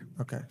next year.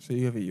 Okay, so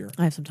you have a year.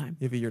 I have some time.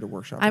 You have a year to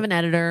workshop. I have it. an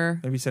editor.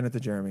 Maybe send it to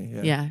Jeremy.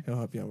 Yeah. Yeah. He'll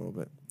help you out a little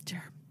bit.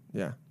 Germ,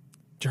 Yeah.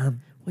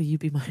 Germ. will you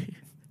be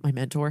my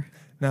mentor?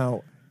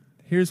 Now,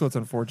 here's what's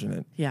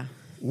unfortunate. Yeah.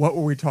 What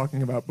were we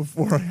talking about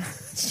before I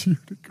asked you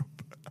to go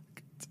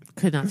back?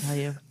 Could not tell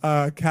you.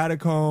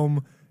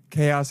 Catacomb,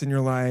 chaos in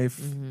your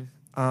life. Mm-hmm.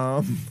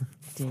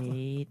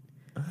 Date.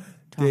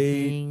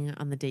 Talking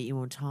on the date you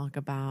won't talk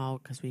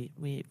about because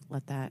we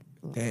let that.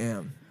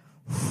 Damn.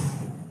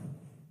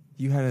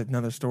 You had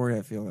another story,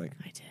 I feel like.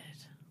 I did.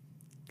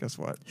 Guess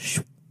what?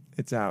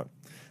 It's out.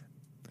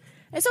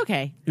 It's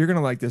okay. You're going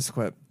to like this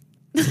clip.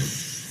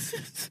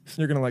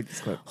 You're going to like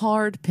this clip.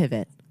 Hard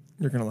pivot.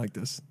 You're going to like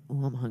this.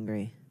 Oh, I'm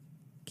hungry.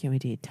 Can't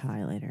wait to eat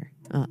Thai later.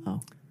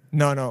 Uh-oh.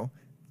 No.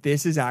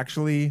 This is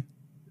actually...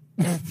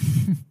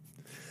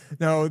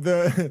 No,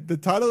 the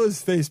title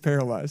is Face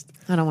Paralyzed.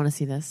 I don't want to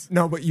see this.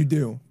 No, but you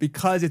do.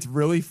 Because it's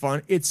really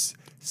fun. It's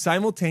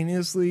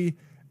simultaneously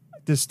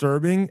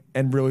disturbing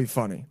and really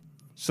funny.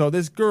 So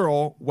this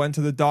girl went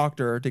to the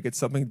doctor to get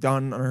something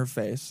done on her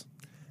face.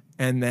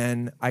 And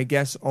then I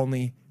guess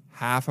only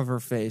half of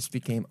her face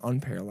became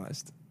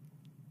unparalyzed.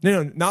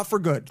 No, not for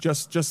good.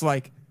 Just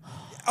like...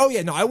 Oh,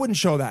 yeah, no, I wouldn't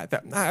show that.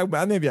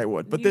 Maybe I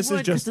would. But You this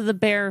would, is just... 'cause of the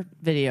bear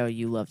video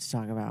you love to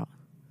talk about.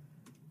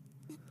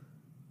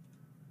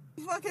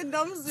 Fucking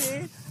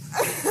Dumpsy.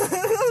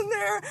 I'm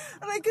there,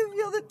 and I can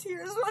feel the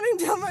tears running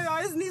down my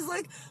eyes, and he's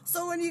like,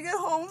 so when you get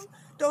home,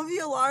 don't be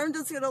alarmed,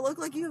 it's gonna look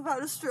like you've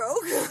had a stroke.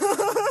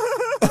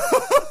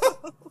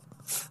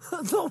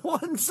 The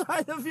one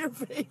side of your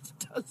face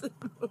doesn't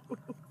move.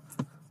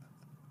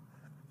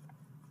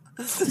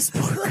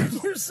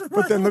 You're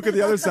But then look at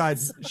the other side.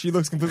 She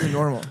looks completely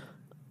normal.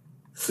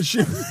 She...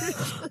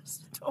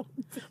 Don't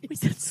be. Wait,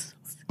 that's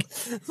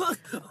Look,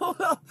 hold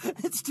up.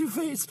 It's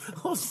Two-Face.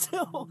 Hold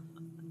still.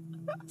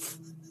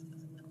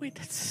 Wait,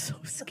 that's so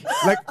scary.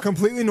 Like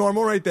completely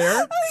normal right there.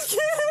 I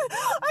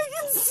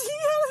can see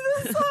out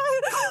of this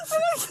side, and I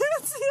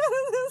can't see out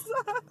of this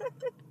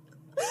side.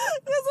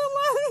 Because I'm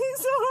laughing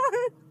so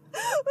hard.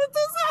 With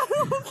the side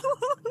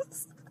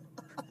closed.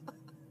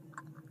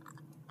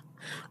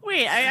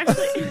 Wait, I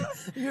actually.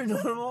 You're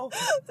normal.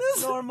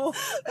 Normal.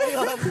 Hang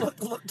on,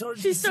 look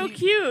towards She's the so seat.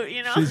 cute,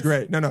 you know? She's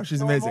great. No,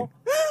 she's amazing.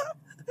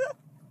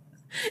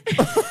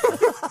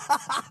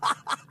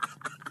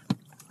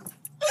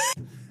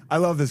 I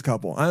love this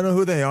couple. I don't know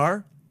who they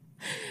are,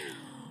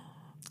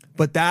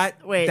 but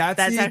that's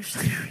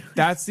actually.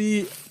 that's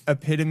the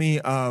epitome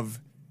of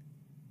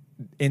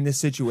in this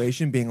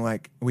situation being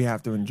like we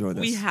have to enjoy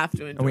this. We have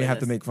to enjoy and we have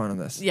to this. make fun of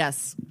this.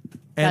 Yes.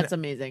 That's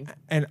amazing.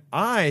 And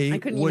I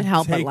couldn't would even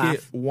help but take laugh.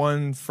 it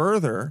one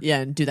further Yeah,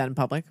 and do that in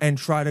public. and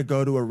try to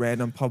go to a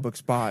random public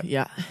spot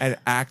Yeah. and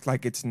act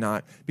like it's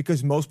not,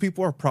 because most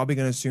people are probably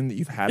going to assume that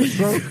you've had a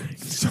stroke.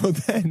 So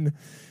then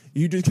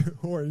you just,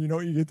 or you know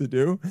what you get to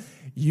do?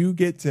 You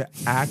get to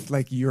act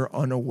like you're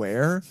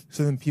unaware.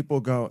 So then people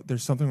go,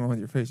 there's something wrong with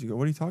your face. You go,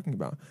 what are you talking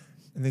about?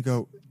 And they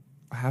go,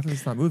 half of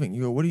it's not moving.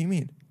 You go, what do you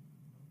mean?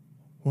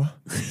 What?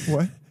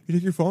 What? You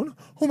take your phone?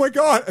 Oh my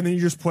God. And then you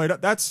just play it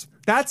up. That's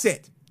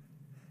it.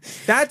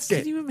 That's it.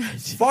 Can you imagine?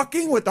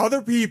 Fucking with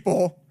other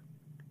people,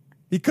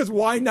 because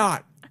why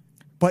not?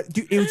 But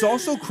dude, it was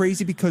also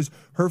crazy because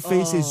her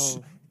face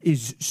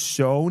is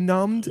so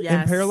numbed and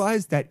Yes.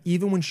 paralyzed that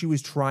even when she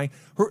was trying,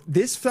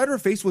 this side of her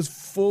face was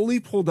fully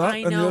pulled up. I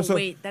and know. also,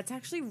 Wait, that's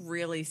actually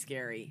really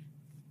scary.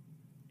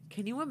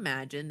 Can you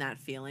imagine that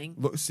feeling?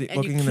 Look, see, and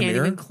looking you in the can't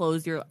mirror? even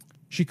close your.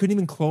 she couldn't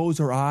even close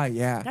her eye.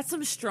 Yeah, That's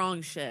some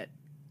strong shit.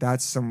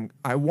 that's some.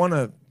 I want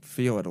to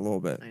feel it a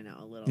little bit. I know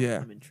a little. Yeah,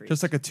 I'm intrigued.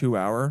 just like a 2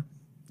 hour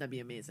That'd be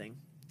amazing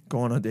go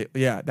on a date.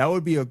 Yeah, that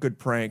would be a good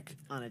prank.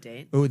 on a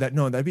date. Oh,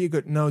 that'd be a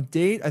good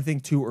date. I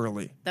think too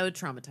early. That would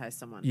traumatize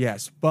someone.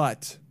 Yes,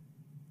 but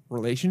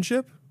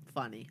relationship.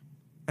 Funny.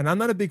 And I'm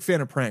not a big fan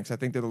of pranks. I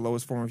think they're the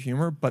lowest form of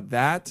humor, but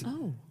that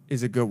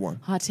is Oh, a good one.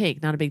 hot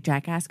take. Not a big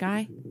Jackass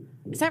guy.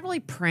 Is that really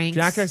pranks?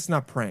 Jackass is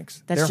not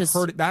pranks. That's just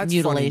that's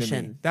mutilation.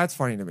 Funny to me. That's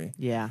funny to me.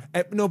 Yeah.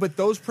 No, but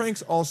those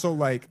pranks also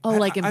like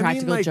Like I mean,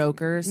 Impractical like,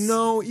 Jokers?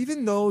 No,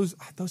 even those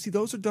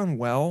those are done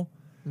well.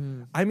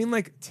 Hmm. I mean,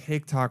 like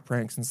TikTok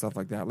pranks and stuff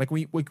like that. Like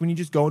when you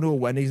just go into a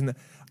Wendy's and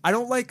I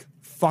don't like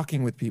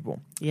fucking with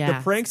people. Yeah.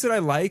 The pranks that I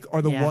like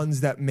are the Yeah.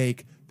 ones that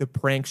make the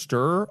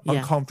prankster Yeah.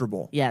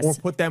 uncomfortable. Yes. Or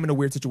put them in a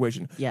weird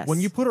situation. Yes. When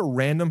you put a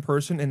random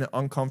person in an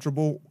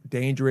uncomfortable,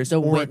 dangerous, The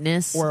or,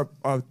 witness. or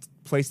a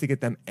place to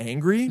get them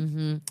angry,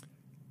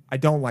 I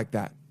don't like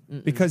that.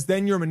 Because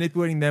then you're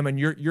manipulating them and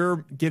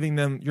you're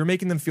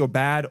making them feel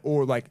bad,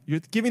 or like you're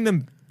giving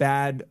them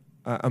bad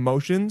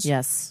emotions.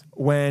 Yes.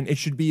 When it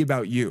should be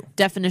about you.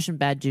 Definition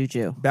bad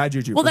juju. Bad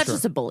juju. Well, for that's sure.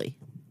 just a bully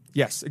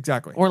Yes,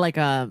 exactly. or like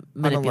a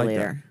I don't like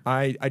manipulator.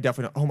 that. I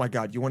definitely. Oh my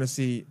God! You want to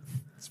see?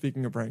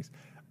 Speaking of pranks,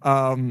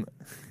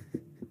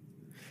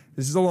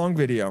 this is a long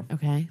video.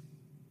 Okay.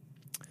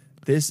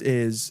 This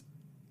is.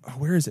 Oh,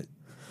 where is it?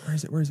 Where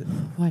is it? Where is it? Well,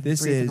 I haven't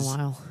This breathed in a is.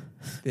 while.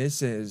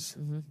 This is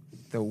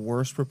the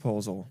worst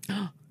proposal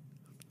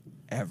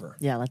ever.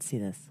 Yeah, let's see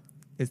this.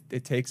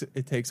 It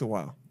takes a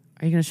while.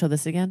 Are you going to show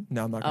this again?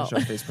 No, I'm not going Oh. to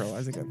show face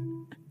paralyzed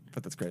again.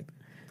 But that's great.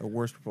 The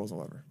worst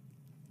proposal ever.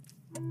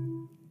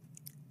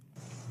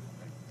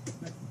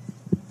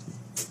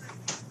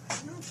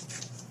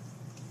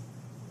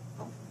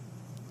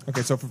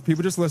 Okay, so for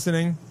people just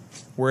listening,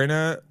 we're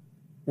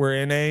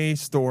in a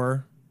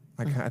store.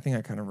 I think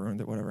I kind of ruined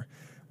it. Whatever.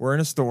 We're in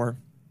a store,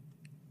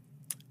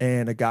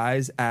 and a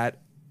guy's at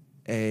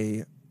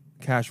a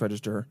cash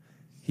register.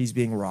 He's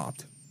being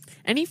robbed.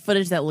 Any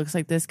footage that looks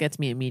like this gets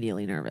me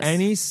immediately nervous.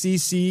 Any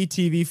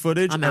CCTV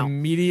footage, I'm out.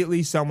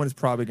 immediately someone is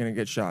probably going to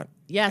get shot.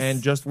 Yes.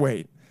 And just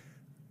wait.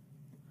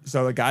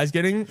 So the guy's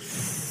getting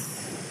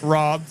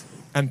robbed,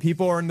 and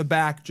people are in the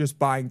back just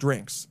buying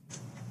drinks.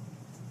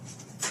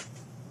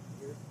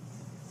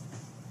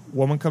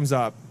 Woman comes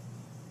up.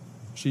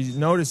 She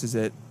notices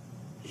it.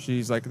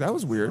 She's like, that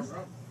was weird.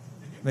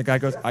 And the guy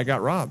goes, I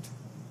got robbed.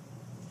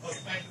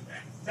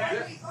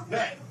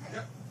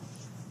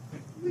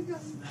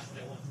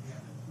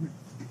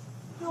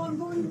 No, I'm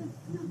going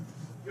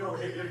to. Yo,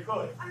 you're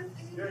good.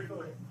 You're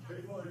good.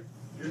 You're good.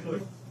 You're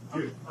good.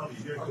 You,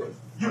 you're good.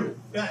 You,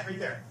 that right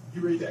there.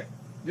 You right there.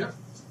 Yep.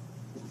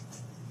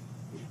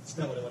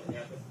 Still what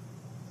happened.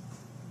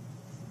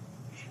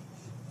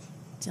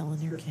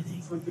 Dylan, you're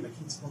kidding.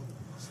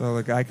 So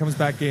the guy comes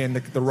back in.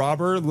 The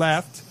robber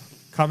left,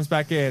 comes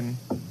back in.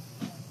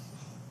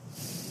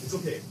 It's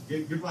okay.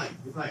 You're fine.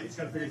 You're fine. You just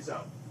gotta figure this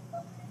out.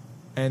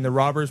 And the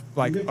robber's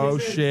like, oh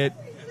shit,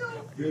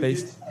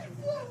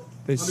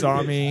 they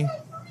saw me.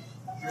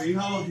 How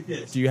old are your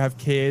kids? Do you have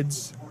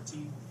kids?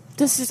 14.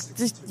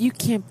 This you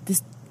can't. This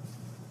Is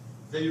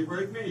that your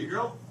boyfriend, your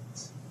girl?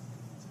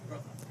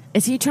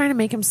 is he trying to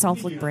make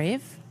himself look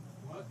brave?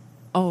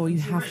 Oh, you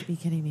have to be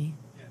kidding me.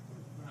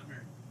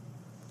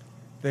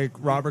 The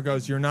robber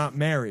goes, you're not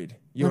married.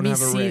 You Let don't me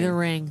have a see ring. the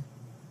ring.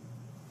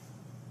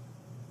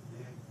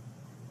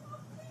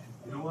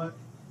 You know what?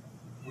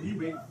 What are you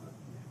waiting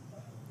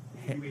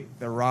for?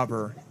 The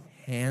robber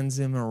hands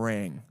him a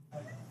ring.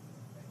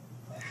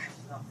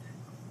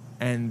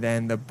 And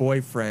then the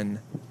boyfriend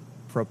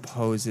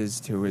proposes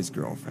to his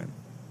girlfriend.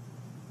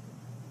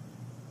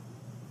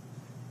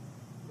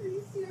 Are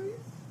you serious?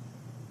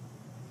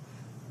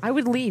 I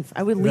would leave.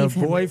 I would The leave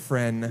him.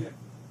 boyfriend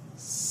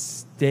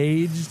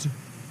staged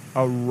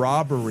a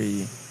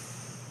robbery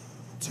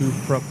to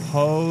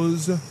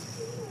propose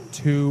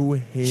to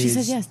his... She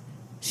says yes.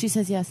 She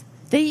says yes.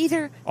 They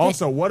either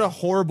Also, what a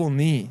horrible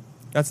knee.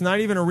 That's not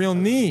even a real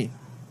knee.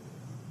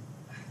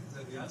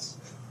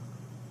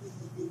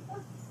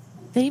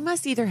 they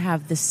must either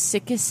have the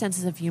sickest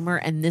senses of humor,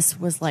 and this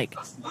was like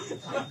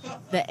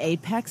the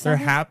apex. They're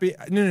of it. happy.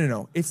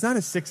 No. It's not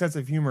a sick sense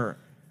of humor.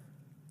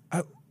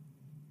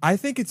 I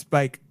think it's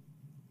like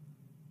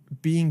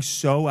being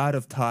so out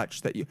of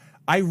touch that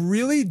I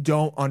really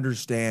don't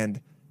understand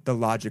the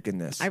logic in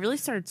this. I really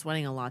started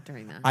sweating a lot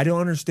during that. I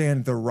don't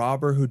understand the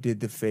robber who did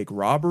the fake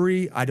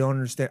robbery. I don't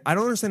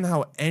understand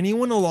how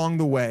anyone along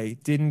the way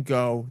didn't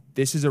go,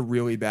 this is a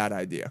really bad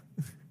idea.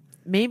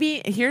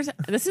 Maybe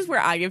this is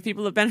where I give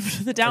people the benefit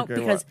of the doubt, Okay,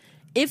 because what?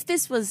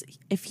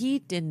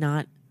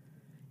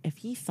 if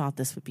he thought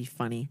this would be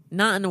funny,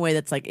 not in a way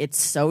that's like, it's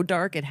so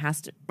dark, it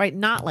has to, right?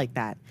 Not like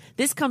that.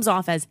 This comes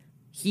off as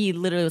he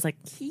literally was like,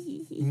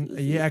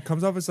 Yeah, it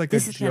comes off as like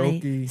this a is gonna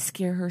jokey.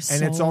 scare her so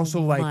And it's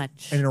also like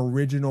much. an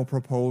original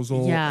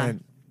proposal. Yeah.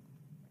 And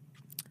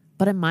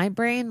But in my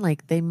brain,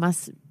 like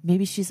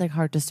maybe she's like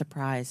hard to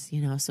surprise,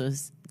 you know? So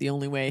it's the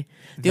only way.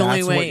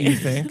 That's what you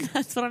think?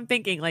 That's what I'm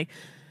thinking. Like,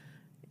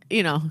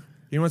 you know.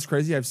 you know what's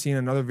crazy? I've seen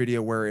another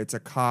video where it's a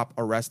cop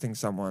arresting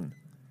someone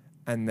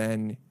and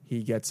then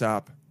he gets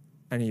up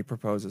and he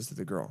proposes to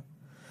the girl.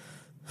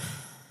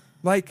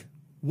 Like,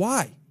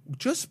 why?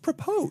 Just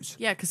propose.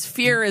 Yeah, because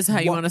fear is how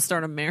you What- want to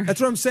start a marriage.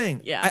 That's what I'm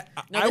saying. Yeah.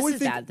 No, I this would is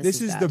think bad. This this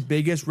is is the bad.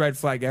 biggest red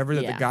flag ever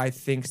that Yeah. the guy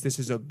thinks this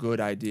is a good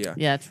idea.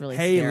 Yeah, it's really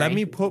Hey, scary. let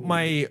me put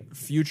my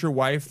future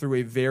wife through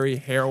a very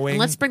harrowing. And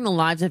let's bring the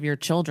lives of your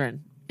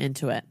children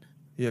into it.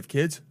 You have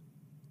kids?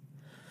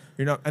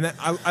 You know, and then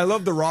I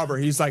love the robber.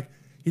 He's like,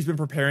 he's been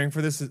preparing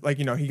for this. Like,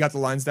 you know, he got the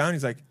lines down.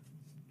 He's like,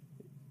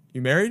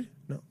 you married?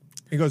 No.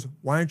 He goes,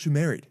 why aren't you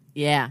married?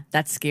 Yeah,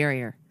 that's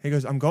scarier. He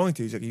goes, I'm going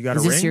to. He's like, you got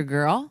Is a ring? this your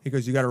girl? He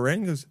goes, you got a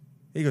ring?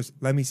 He goes,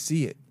 let me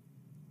see it.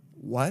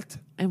 What?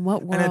 In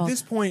what world? And at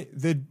this point,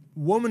 the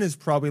woman is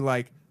probably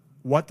like,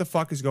 what the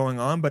fuck is going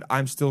on? But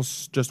I'm still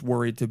just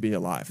worried to be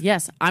alive.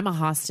 Yes, I'm a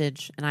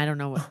hostage, and I don't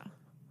know what.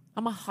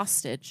 I'm a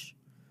hostage.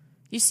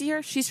 You see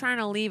her? She's trying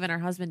to leave, and her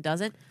husband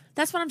doesn't.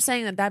 That's what I'm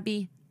saying. That'd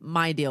be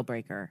my deal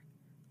breaker.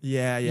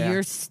 Yeah.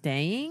 You're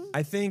staying.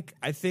 I think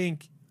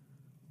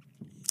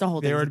It's a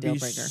whole there thing's a would deal be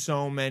breaker.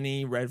 so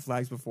many red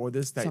flags before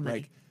this that So many.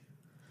 like.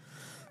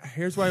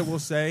 Here's what I will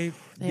say: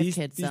 They have these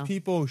kids, these though.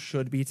 people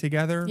should be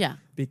together. Yeah.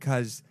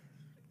 because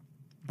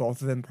both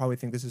of them probably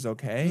think this is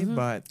okay. Mm-hmm.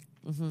 But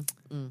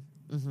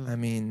I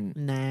mean,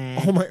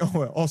 Nah. oh my!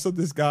 Oh, also,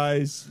 this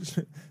guy's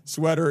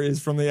sweater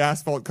is from the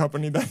asphalt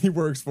company that he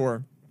works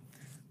for.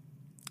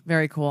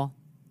 Very cool.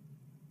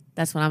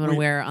 That's what I'm going to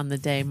Wait. wear on the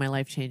day my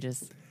life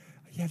changes.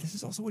 Yeah, this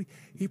is also what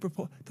he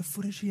proposed. The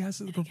footage he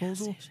has of the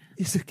proposal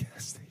is a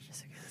gas station.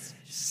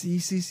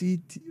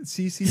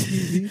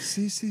 CCTV.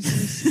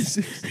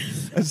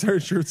 I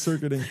started short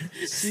circuiting.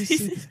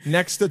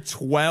 Next to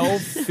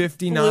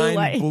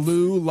 1259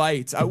 blue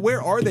lights.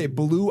 Where are they?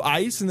 Blue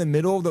ice in the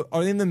middle of the.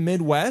 Are they in the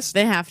Midwest?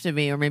 They have to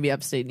be, or maybe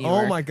upstate New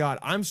York. Oh my God!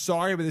 I'm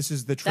sorry, but this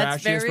is the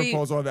That's trashiest very-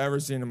 proposal I've ever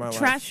seen in my life.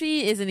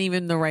 Trashy isn't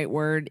even the right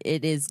word.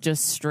 It is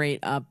just straight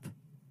up,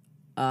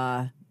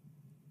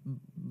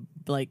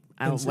 like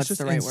It's what's just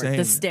the right word? insane.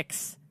 The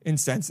sticks.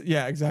 Insensitive.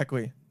 Yeah,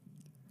 exactly.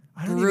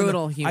 I don't even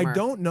Brutal know- humor. I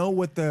don't know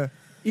what the.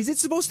 Is it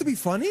supposed to be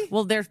funny?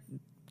 Well, they're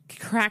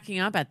cracking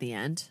up at the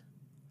end.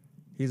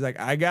 He's like,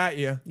 I got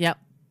you. Yep.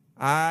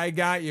 I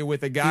got you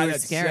with a guy You were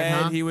that scared, said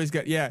huh? he was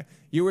good. Yeah,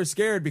 you were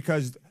scared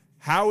because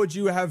how would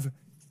you have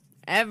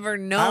Ever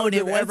how known would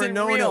you it have ever wasn't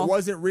known real? it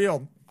wasn't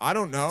real? I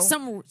don't know.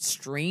 Some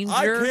stranger.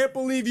 I can't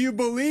believe you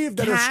believed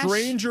that Cash- a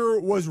stranger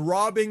was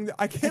robbing.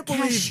 I can't the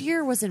believe.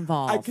 cashier was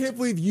involved. I can't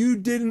believe you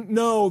didn't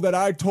know that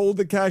I told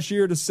the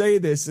cashier to say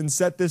this and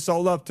set this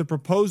all up to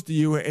propose to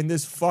you in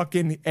this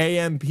fucking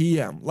AM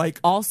PM.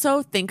 Like,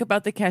 Also, think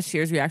about the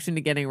cashier's reaction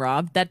to getting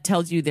robbed. That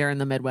tells you they're in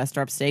the Midwest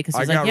or upstate because I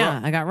he's got like, yeah,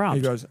 robbed. I got robbed.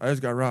 He goes, I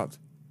just got robbed.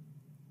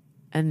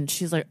 And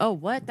she's like, oh,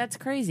 what? That's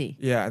crazy.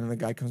 Yeah, and then the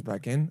guy comes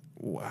back in.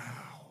 Wow.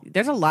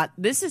 There's a lot.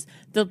 This is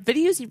the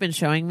videos you've been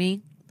showing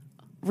me.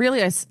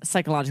 Really, a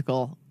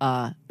psychological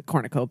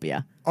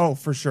cornucopia. Oh,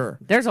 for sure.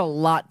 There's a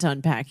lot to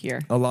unpack here.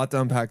 A lot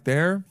to unpack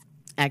there.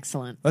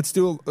 Excellent. Let's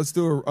do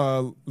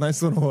a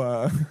nice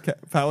little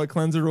palate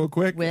cleanser real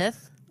quick.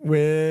 With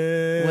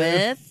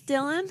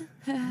Dylan?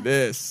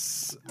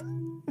 this.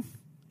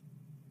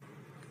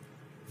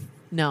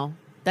 No,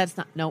 that's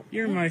not. No.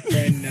 You're my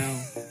friend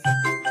now.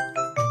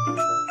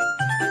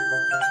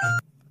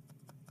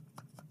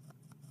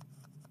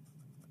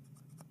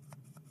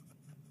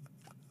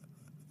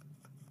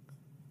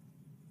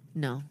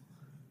 No.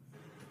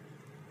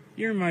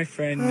 You're my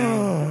friend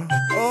now.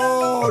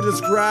 Oh,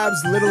 just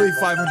grabs literally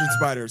 500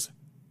 spiders.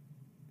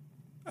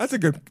 That's a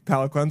good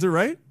palate cleanser,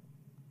 right?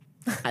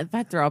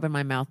 I'd throw up in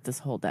my mouth this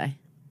whole day.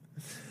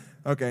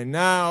 Okay,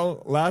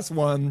 now last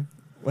one.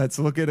 Let's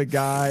look at a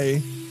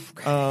guy.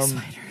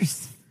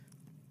 Spiders.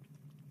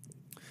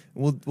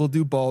 We'll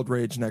do bald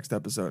rage next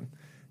episode.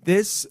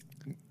 This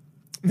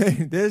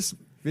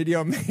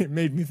video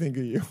made me think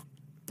of you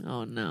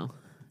Oh, no.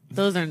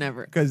 Those are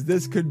never. because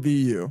this could be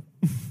you.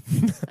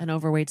 An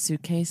overweight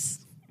suitcase.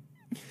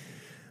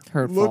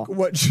 Hurtful. Look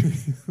what she.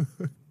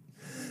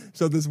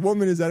 So this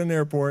woman is at an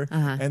airport,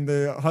 and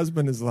the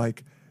husband is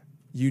like,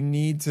 "You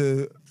need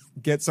to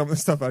get some of the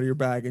stuff out of your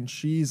bag," and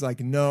she's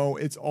like, "No,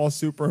 it's all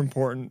super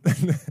important."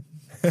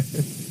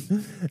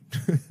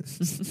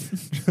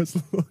 Just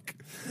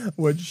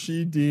what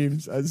she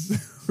deems as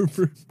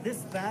super. This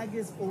bag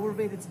is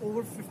overweight. It's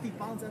over 50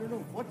 pounds. I don't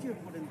know what you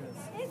put in this.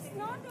 It's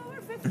not over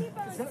 50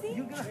 pounds. See,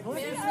 You're gonna hurt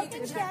see, yourself. I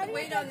can carry it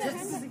weight on on the this.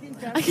 Just hand.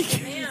 because you can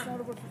carry it, it's not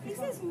over 50 This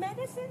pounds. is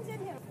medicines in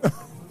here.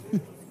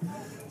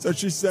 So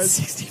she says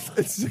 65.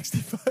 it's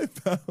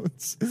 65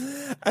 pounds,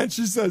 and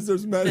she says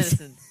there's medicine.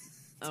 Medicine.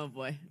 Oh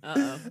boy.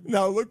 Uh-oh.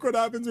 Now look what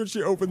happens when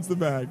she opens the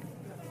bag.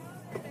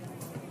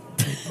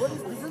 What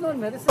is, this is not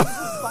medicine. This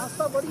is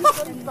pasta. What are you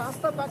carrying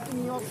pasta back to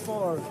New York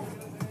for?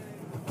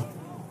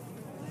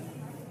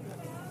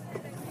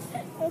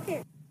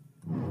 Okay.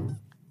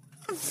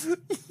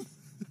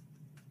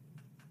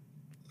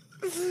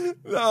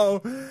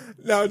 No.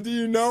 Now, do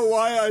you know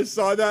why I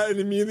saw that and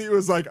immediately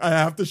was like, I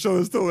have to show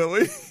this to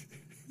Lily?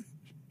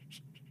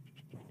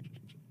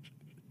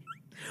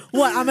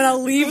 What? I'm gonna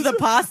leave the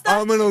pasta?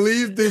 I'm going to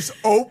leave this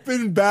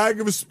open bag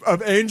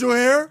of angel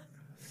hair,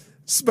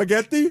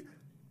 spaghetti.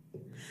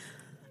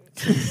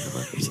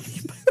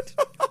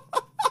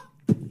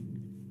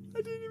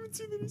 I didn't even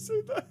see that he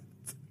said that.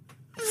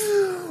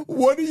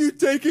 What are you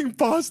taking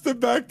pasta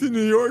back to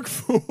New York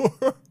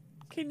for?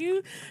 Can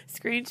you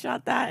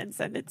screenshot that and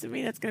send it to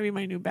me? That's gonna be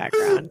my new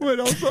background. Wait,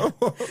 also,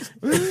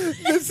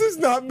 this is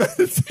not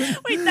medicine.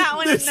 Wait, that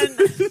one, This and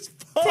then is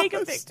take a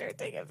pasta. picture.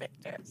 Take a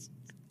picture.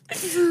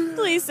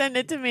 Please send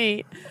it to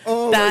me.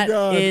 Oh That my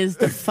God. is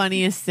the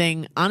funniest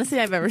thing, honestly,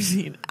 I've ever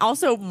seen.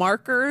 Also,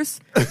 markers.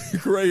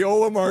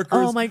 Crayola markers.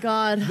 Oh my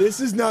God.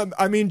 This is not.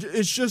 I mean,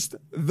 it's just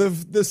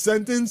the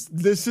sentence.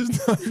 This is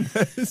not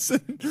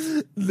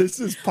medicine. This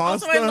is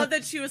pasta. Also, I love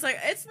that she was like,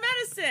 "It's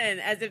medicine,"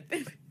 as if.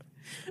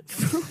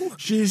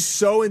 She's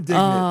so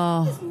indignant.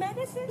 Oh, It's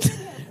medicines in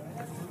here.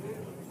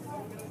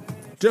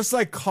 Just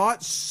like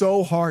caught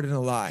so hard in a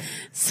lie.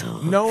 so.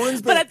 No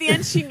one's But been. at the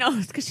end, she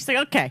knows because she's like,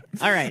 "Okay,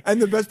 all right." And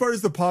the best part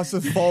is the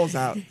pasta falls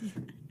out.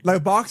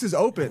 Like box is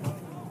open.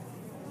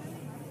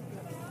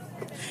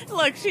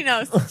 Look, she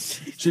knows.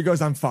 She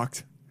goes, "I'm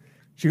fucked."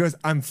 She goes,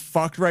 "I'm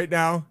fucked right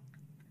now.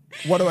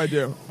 What do I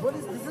do?" What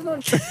is this? Is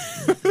not.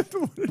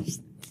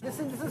 This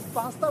is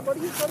pasta. What are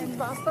you carrying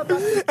pasta back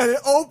to And it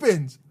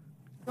opens.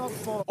 New York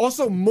for?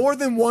 Also, more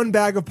than one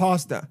bag of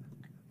pasta.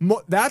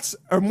 More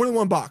than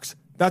one box.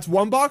 That's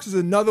one box.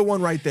 There's another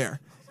one right there.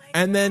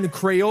 And then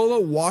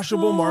Crayola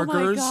washable Oh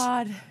markers.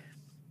 my God.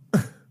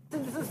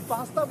 This is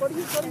pasta. What are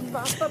you carrying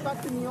pasta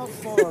back to New York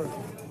for?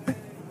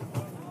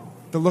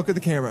 The look at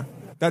the camera.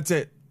 That's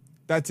it.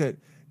 That's it.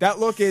 That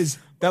look is.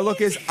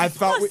 I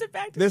thought. Toss it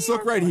back to This New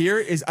look York right here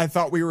is. I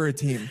thought we were a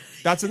team.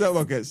 That's what that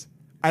look is.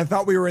 I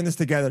thought we were in this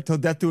together till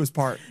death do us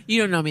part.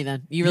 You don't know me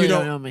then. You really You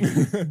don't know me.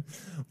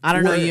 I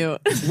don't know you.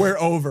 We're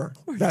over.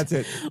 That's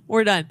it.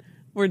 We're done.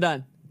 We're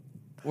done.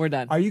 We're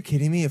done. Are you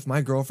kidding me? If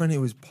my girlfriend, it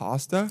was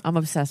pasta. I'm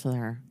obsessed with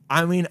her.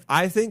 I mean,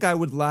 I think I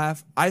would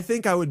laugh. I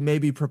think I would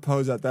maybe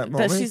propose at that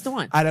moment. she's the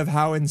one. Out of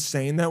how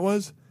insane that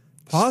was.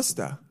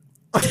 Pasta.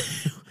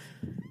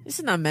 This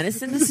is not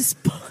medicine. This is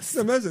pasta.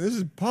 Imagine this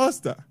is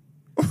pasta.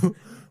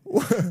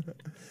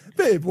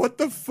 Babe, what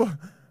the fuck?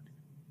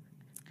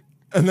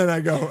 And then I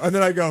go.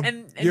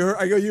 And-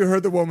 you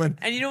heard the woman.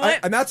 And you know what?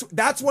 And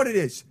that's what it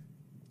is.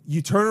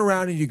 You turn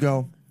around and you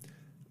go,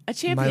 A my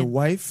champion.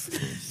 wife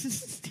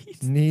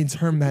needs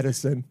her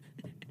medicine.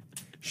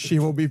 She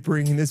will be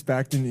bringing this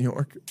back to New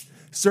York.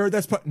 Sir,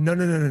 that's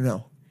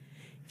no.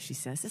 She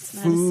says it's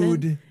medicine.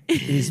 Food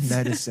is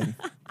medicine.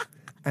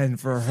 And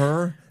for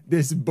her,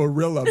 this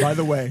Barilla, by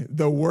the way,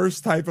 the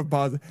worst type of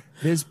pasta,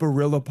 this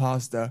Barilla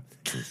pasta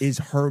is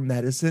her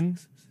medicine.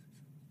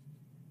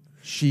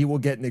 She will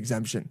get an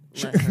exemption.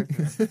 Let her.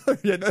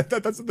 Yeah,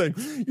 that's the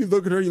thing. You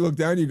look at her, you look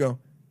down, you go,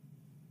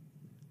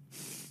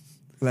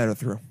 let her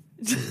through.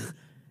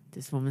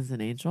 This woman's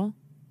an angel.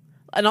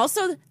 And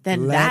also,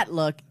 then that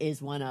look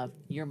is one of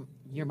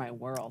you're my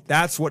world.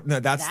 That's what. No,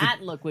 that's That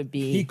look would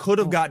be. he could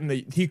have gotten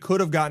a. He could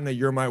have gotten a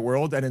 "You're my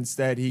world," and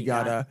instead he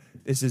got got a.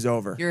 This is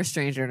over. You're a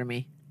stranger to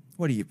me.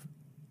 What are you?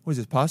 What is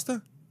this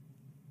pasta?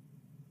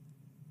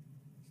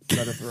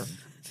 Let her through.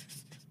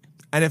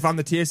 And if I'm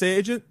the TSA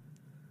agent,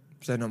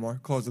 say no more.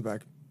 Close the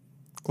bag.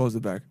 Close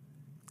the bag.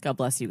 God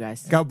bless you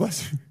guys. God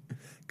bless you.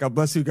 God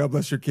bless you. God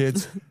bless your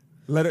kids.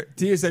 Let it.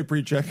 TSA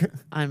pre-check.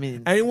 I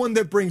mean, Anyone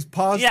that brings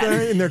pasta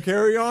Yeah. in their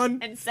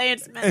carry-on and say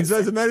it's medicine. and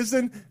says it's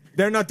medicine,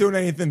 they're not doing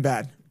anything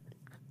bad.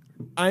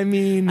 I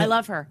mean, I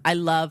love her. I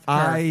love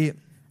her.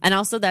 And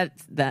also that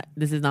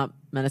this is not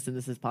medicine.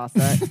 This is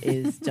pasta.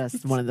 Is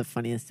just one of the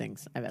funniest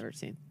things I've ever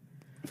seen.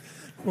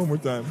 One more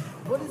time.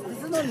 What is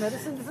this? Is not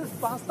medicine. This is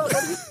pasta. What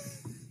are you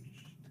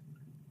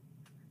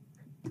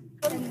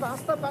carrying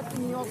pasta back to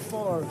New York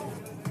for?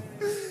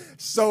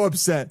 So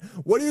upset.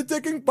 What are you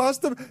taking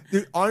pasta?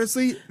 Dude,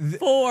 honestly,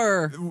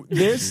 Four.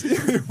 this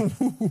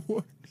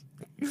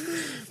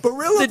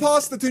Barilla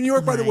pasta to New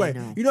York, by the I way.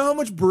 know. You know how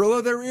much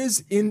Barilla there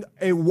is in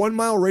a 1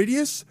 mile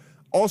radius?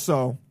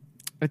 Also,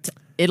 It's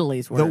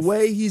Italy's worth. the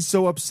way he's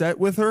so upset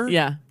with her,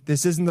 Yeah.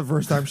 this isn't the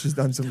first time she's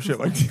done some shit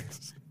like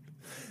this.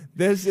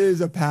 This is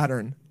a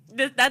pattern.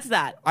 That's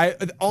that.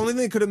 The only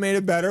thing that could have made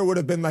it better would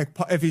have been like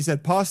if he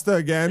said pasta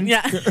again.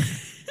 Yeah.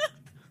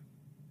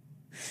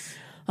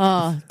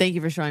 Oh, thank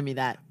you for showing me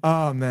that.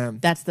 Oh man,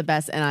 That's the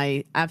best, and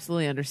I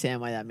absolutely understand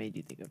why that made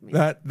you think of me.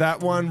 that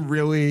one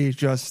really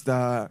just.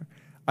 I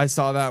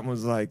saw that and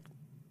was like,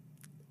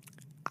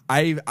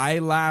 I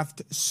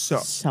laughed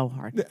So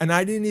hard. and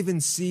I didn't even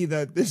see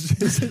that this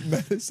isn't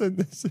medicine.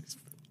 This is.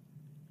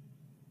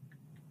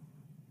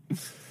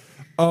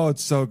 Oh,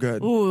 it's so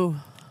good. Ooh,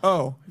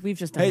 Oh, we've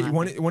just done hey, that.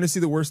 you want to see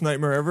the worst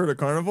nightmare ever at a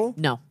carnival?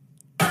 No.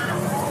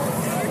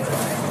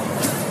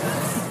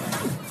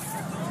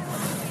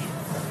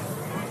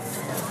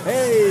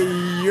 Hey,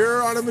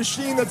 you're on a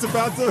machine that's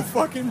about to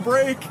fucking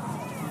break.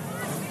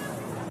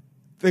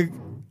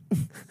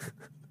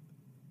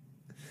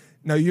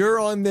 Now you're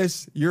on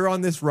this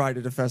ride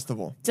at a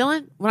festival.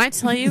 Dylan, when I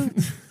tell you,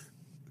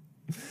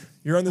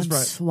 You're on this I'm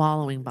ride.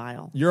 swallowing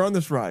bile. You're on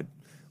this ride.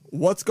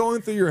 What's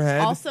going through your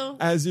head Also-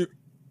 as you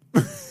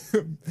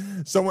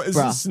someone this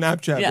Bruh. is a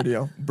Snapchat Yeah.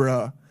 video.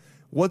 Bruh.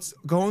 What's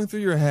going through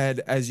your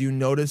head as you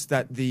notice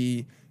that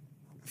the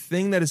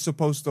thing that is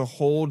supposed to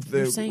hold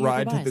You're the saying your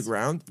ride to the goodbyes.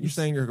 ground, you're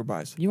saying your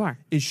goodbyes. You are.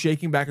 Is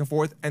shaking back and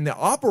forth, and the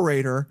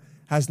operator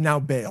has now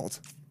bailed.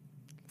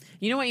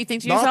 You know what you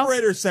think to The yourself?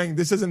 operator is saying,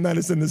 "This isn't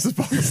medicine. This is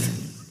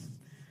poison."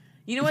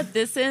 You know what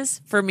this is?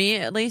 For me,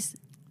 at least,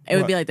 it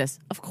would What? be like this.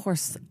 Of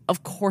course,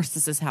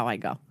 this is how I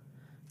go.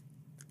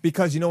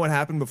 Because you know what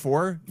happened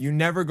before? You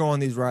never go on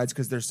these rides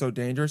because they're so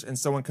dangerous, and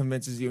someone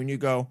convinces you, and you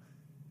go,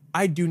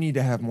 "I do need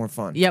to have more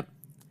fun." Yep.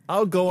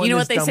 I'll go on. You know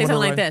this what they dumb say? little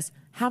Something like ride. this.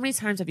 How many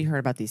times have you heard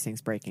about these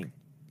things breaking?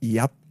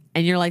 Yep.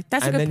 And you're like,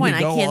 that's a And good then point. you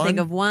I go can't think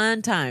on, of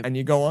one time. And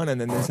you go on,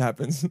 and then this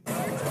happens.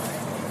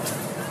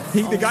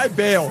 The guy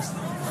bails.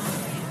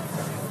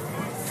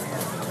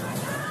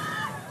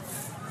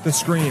 The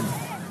scream.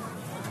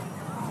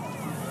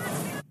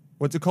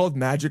 What's it called?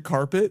 Magic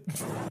carpet?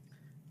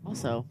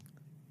 Also,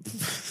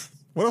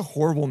 What a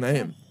horrible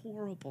name.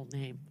 horrible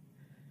name.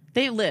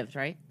 They lived,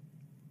 right?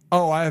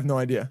 Oh, I have no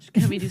idea.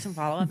 Can we do some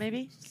follow up,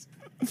 maybe?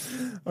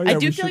 Oh, yeah, I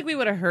do we feel like we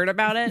would have heard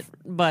about it,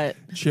 but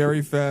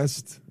Cherry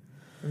Fest.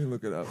 Let me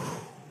look it up.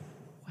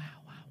 wow.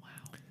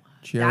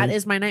 Cherry. That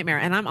is my nightmare.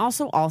 And I'm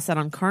also all set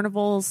on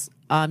carnivals,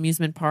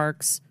 amusement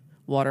parks,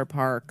 water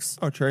parks.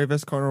 Oh, Cherry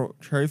Fest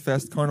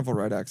Carnival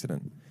ride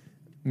accident.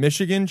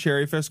 Michigan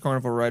Cherry Fest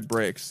Carnival ride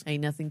breaks.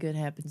 Ain't nothing good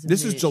happens. In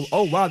This is Mich.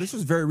 oh wow, this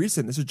was very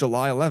recent. This is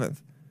July 11th.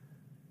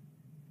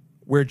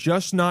 We're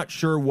just not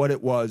sure what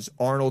it was,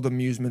 Arnold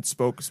Amusement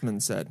spokesman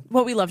said.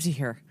 What we love to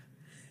hear.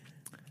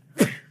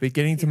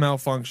 Beginning to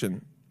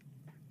malfunction.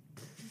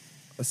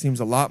 It seems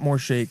a lot more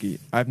shaky.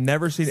 I've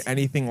never seen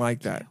anything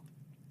like that.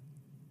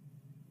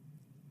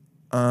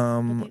 They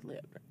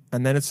lived.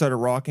 And then it started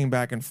rocking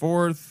back and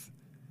forth.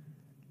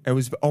 It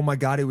was, oh my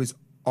God, it was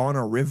on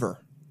a river.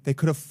 They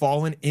could have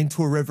fallen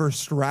into a river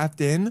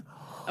strapped in.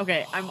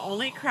 Okay, I'm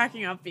only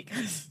cracking up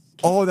because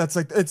Oh, that's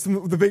like, it's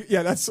the big,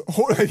 yeah, that's,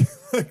 like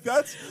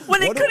that's.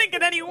 when it what a- couldn't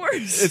get any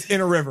worse. It's in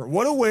a river.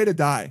 What a way to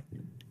die.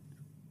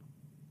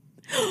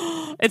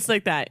 It's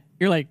like that.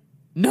 You're like,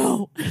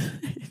 no.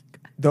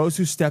 Those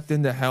who stepped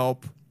in to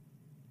help,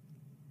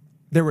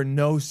 there were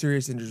no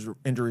serious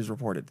injuries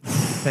reported.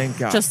 Thank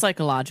God. Just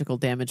psychological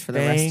damage for the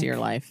rest of Thank your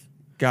life.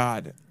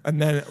 God.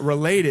 And then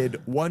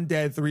related, 1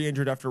 dead, 3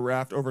 injured after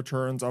raft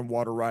overturns on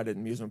water ride at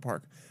amusement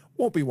park.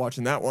 Won't be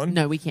watching that one.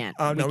 No, we can't.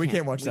 No, we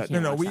can't watch that.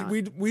 No, we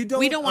don't.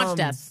 We don't watch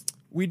death.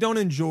 We don't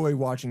enjoy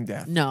watching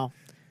death. No.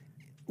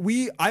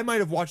 I might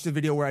have watched a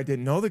video where I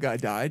didn't know the guy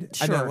died, and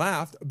Sure. I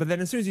laughed. But then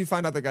as soon as you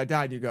find out the guy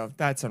died, you go,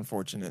 "That's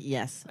unfortunate."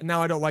 Yes.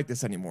 Now I don't like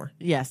this anymore.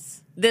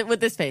 Yes. With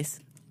this face.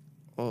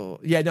 Oh,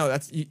 yeah. No,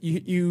 that's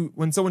you.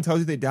 When someone tells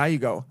you they die, you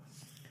go,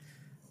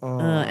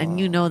 And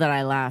you know that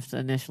I laughed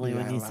initially Yeah,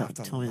 when I you laughed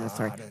a told me that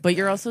story. lot at But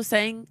you're also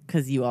saying,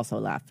 because you also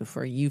laughed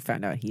before you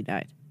found out he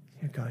died.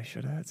 "You guys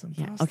should have had some."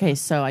 Yeah. pasta." Okay,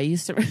 so I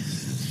used to.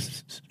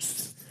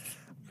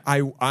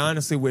 I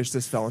honestly wish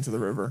this fell into the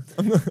river.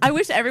 I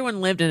wish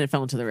everyone lived and it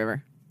fell into the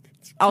river.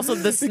 Also,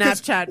 the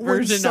Snapchat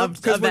version of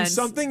because when events.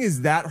 something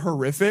is that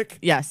horrific,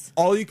 Yes.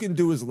 all you can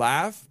do is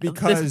laugh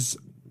because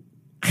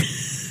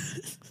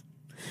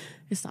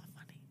It's not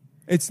funny.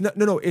 it's not.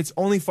 No, it's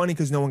only funny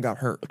because no one got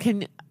hurt.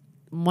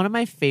 One of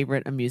my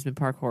favorite amusement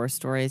park horror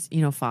stories,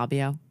 you know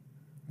Fabio?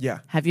 Yeah.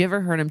 Have you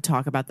ever heard him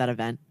talk about that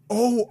event?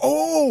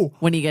 Oh.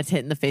 When he gets hit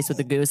in the face with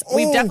the goose.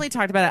 We've Oh. definitely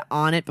talked about it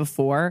on it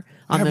before.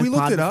 On Have the we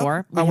looked pod it up?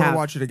 before. I We want to have.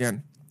 watch it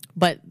again.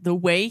 But the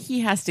way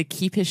he has to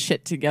keep his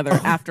shit together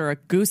after a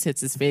goose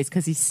hits his face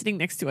because he's sitting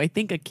next to, I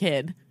think, a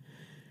kid.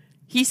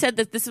 He said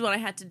that this is what I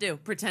had to do.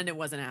 Pretend it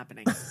wasn't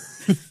happening.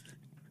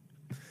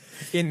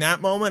 In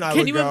that moment, I Can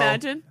would you go,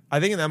 imagine?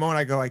 I think in that moment,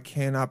 I go, I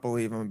cannot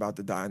believe I'm about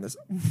to die in this.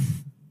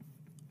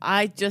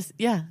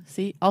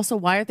 See? Also,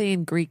 why are they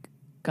in Greek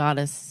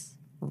goddess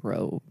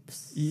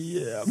robes?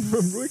 Yeah, I'm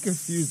really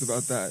confused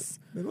about that.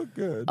 They look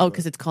good. Oh,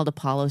 because it's called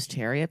Apollo's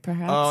Chariot,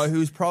 perhaps? Oh,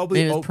 who's probably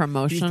Maybe it was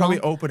promotional? He's probably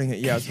opening it.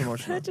 Yeah, it's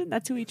promotional. Imagine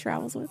that's who he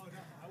travels with.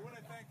 I want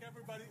to thank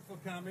everybody for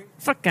coming.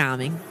 For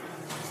coming.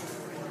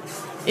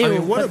 Ew, I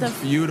mean, what but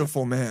a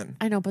beautiful man.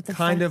 I know, but the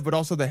kind fact- of, but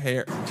also the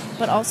hair.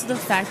 But also the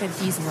fact that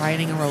he's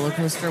riding a roller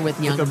coaster with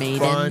young With a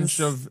maidens bunch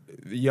of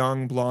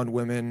young blonde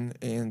women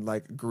in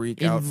like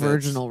Greek in outfits.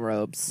 virginal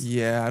robes.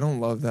 Yeah, I don't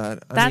love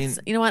that. I That's mean,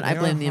 you know what? I they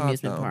blame are the hot,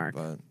 amusement though, park.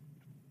 But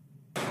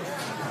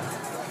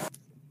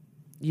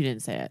You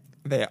didn't say it.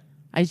 they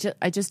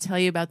I just tell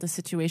you about the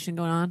situation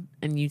going on,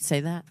 and you say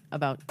that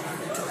about.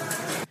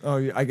 Oh,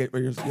 yeah, I get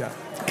what you're. Yeah.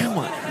 Come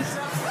on.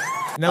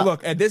 Now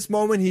look, at this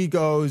moment he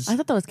goes. I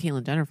thought that was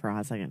Caitlyn Jenner for a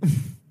hot second,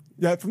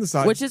 Yeah, from the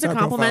side, which is a side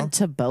compliment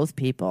profile. to both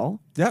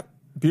people, Yep,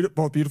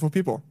 both beautiful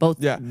people. both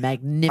Yeah.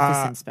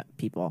 magnificent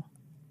people.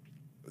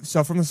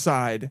 So from the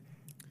side,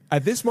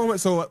 at this moment,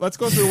 so let's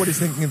go through what he's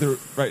thinking through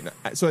right now.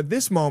 So at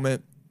this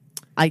moment,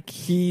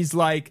 he's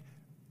like,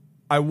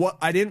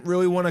 I didn't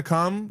really want to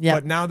come, Yep.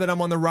 but now that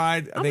I'm on the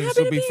ride, I I'm think this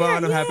happy will to be be fun.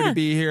 here, I'm happy yeah. to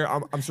be here.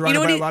 I'm surrounded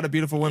what by he- a lot of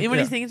beautiful women. You know what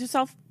Yeah. he's thinking to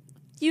himself?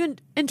 You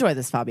enjoy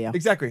this, Fabio.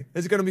 Exactly.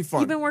 It's going to be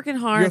fun. You've been working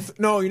hard.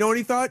 No, you know what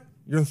he thought?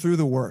 You're through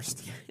the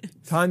worst.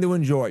 Time to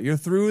enjoy. You're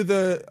through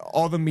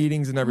all the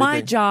meetings and everything.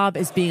 My job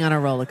is being on a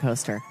roller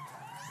coaster,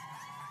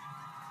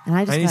 and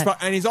I just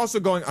And he's also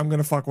going, I'm going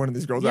to fuck one of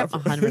these girls yep,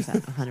 after.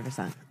 100%,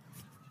 100%.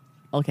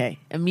 Okay,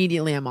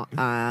 immediately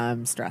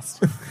I'm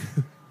stressed.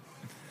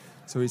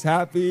 So he's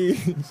happy.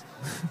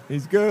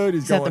 He's good.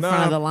 He's He's at going the front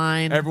up. of the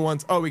line.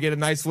 We get a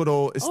nice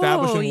little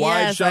establishing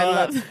wide yes, I shot.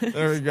 love that.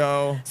 There we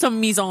go.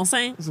 Some mise en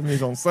scène. Some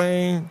mise en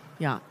scène.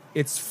 Yeah,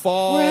 It's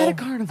fall. we're at a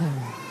carnival.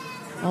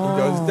 He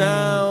goes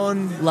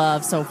down.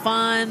 Love, so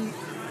fun.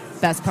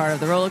 Best part of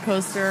the roller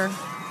coaster.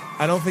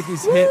 I don't think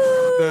he's hit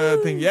the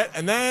thing yet.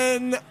 And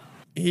then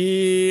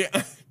he...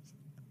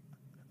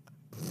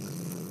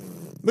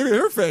 Look at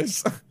her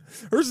face.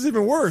 Hers is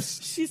even worse.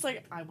 She's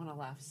like, I want to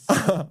laugh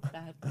so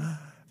bad.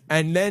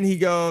 And then he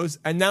goes,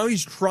 and now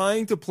he's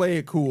trying to play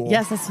it cool.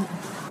 Yes, that's.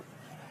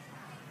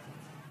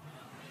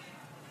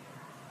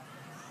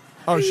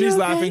 Oh, you she's okay?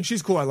 laughing.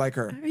 She's cool. I like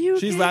her. Are you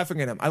She's okay?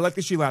 laughing at him. I like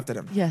that she laughed at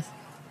him. Yes.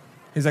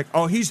 He's like,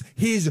 oh, he's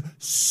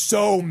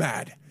so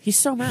mad. He's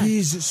so mad.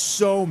 He's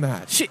so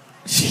mad.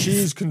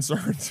 She's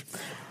concerned.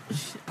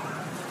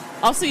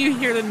 Also, you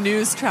hear the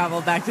news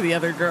travel back to the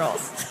other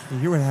girls. You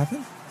hear what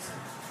happened?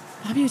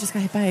 Fabio just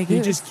got hit by a He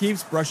goose. just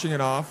keeps brushing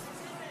it off.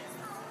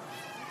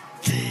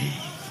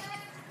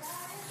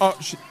 Oh,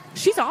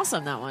 she's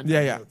awesome, that one.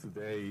 Yeah.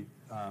 Today,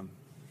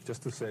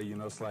 just to say,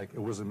 it's like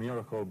it was a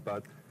miracle,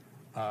 but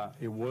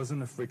it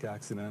wasn't a freak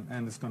accident,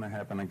 and it's going to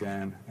happen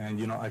again.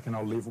 And, I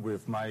cannot live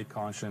with my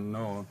conscience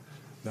know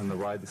that the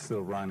ride is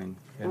still running.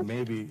 And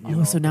maybe,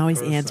 so now a he's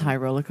person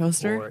anti-roller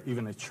coaster? or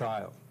even a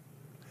child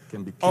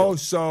can be Oh,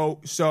 killed.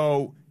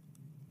 so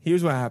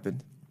here's what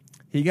happened.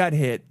 He got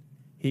hit.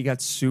 He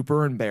got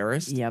super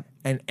embarrassed. Yep.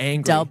 And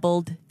angry.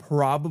 Doubled.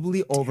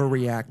 Probably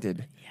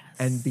overreacted. Yes.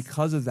 And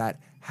because of that,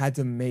 had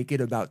to make it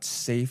about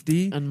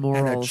safety And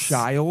morals. and a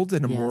child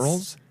and Yes.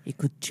 morals. He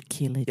could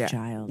kill a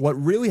child. What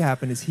really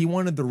happened is he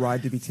wanted the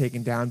ride to be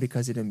taken down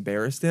because it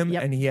embarrassed him,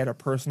 Yep. and he had a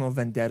personal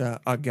vendetta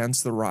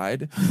against the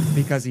ride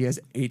because he has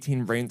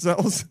 18 brain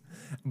cells.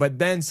 But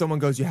then someone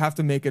goes, you have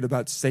to make it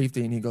about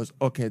safety, and he goes,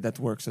 okay, that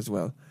works as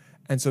well.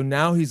 And so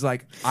now he's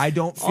like, I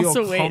don't feel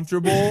Also, wait.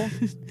 comfortable.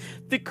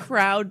 The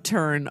crowd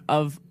turn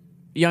of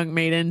young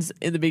maidens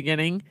in the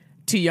beginning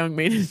to young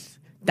maidens.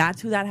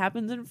 That's who that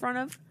happens in front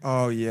of?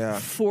 Oh, yeah.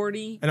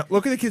 40. And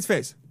look at the kid's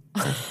face.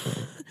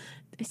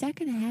 Is that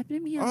going to happen to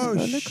me on Oh, the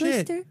roller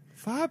shit. coaster?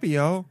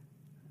 Fabio.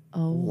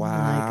 Oh, Wow.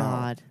 my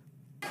God.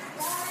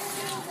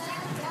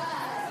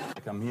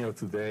 I'm here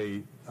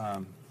today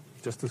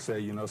just to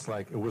say, it's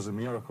like it was a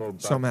miracle.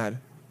 But, So mad.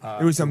 uh,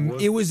 It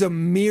was a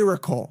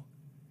miracle.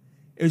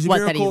 It was a What,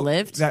 that he miracle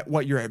lived? That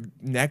what, your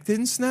neck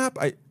didn't snap?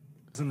 It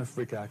wasn't a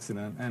freak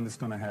accident, and it's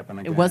going to happen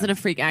again. It wasn't a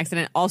freak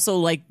accident. Also,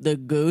 like, the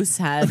goose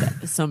had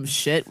some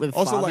shit with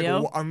Also,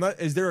 Fabio. like,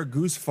 is there a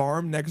goose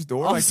farm next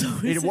door? Also,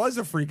 Like, is it it- was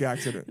a freak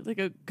accident. like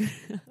a.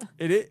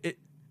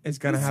 It's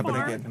gonna Goose happen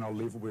farm? I again. cannot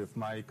live with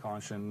my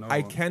conscience. No.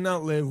 I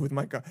cannot live with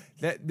my God.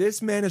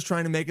 This man is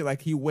trying to make it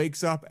like he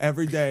wakes up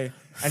every day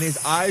and his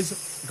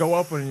eyes go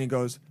up and he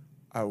goes,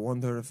 I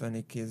wonder if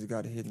any kids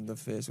got hit in the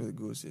face with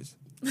gooses.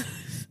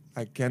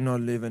 I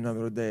cannot live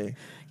another day.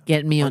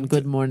 Get me on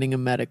Good Morning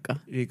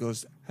America. He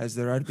goes, has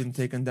the ride been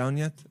taken down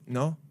yet?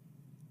 No?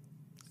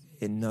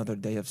 Another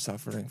day of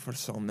suffering for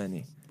so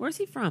many. Where's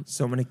he from?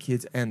 So many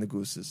kids and the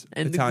gooses.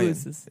 And the Italian.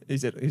 gooses.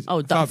 He's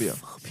Oh, Fabio.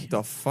 Fabio.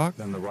 The fuck?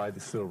 Then the ride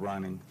is still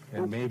running,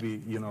 and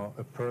maybe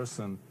a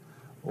person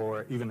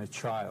or even a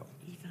child.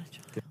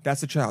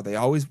 That's a child. They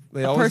always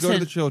go to person-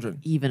 the children.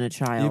 Even a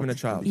child. Even a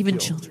child. Even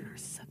Killed. children are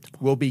susceptible.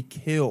 Will be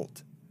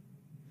killed.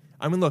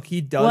 I mean, look, he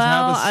does Well,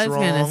 have a I was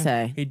strong. gonna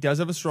say. He does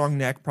have a strong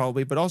neck,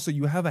 probably, but also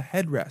you have a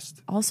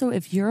headrest. Also,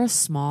 if you're a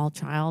small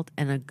child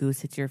and a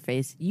goose hits your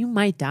face, you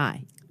might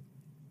die.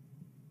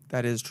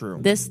 That is true.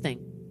 This thing.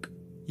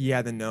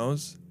 Yeah, the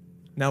nose.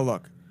 Now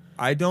look,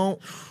 I don't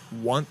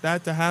want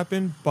that to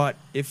happen, but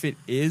if it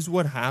is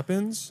what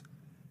happens,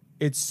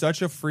 it's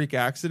such a freak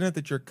accident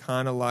that you're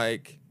kind of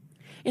like,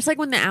 It's like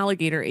when the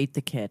alligator ate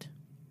the kid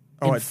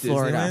oh, in at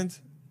Florida. Disneyland.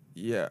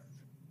 Yeah,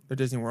 Or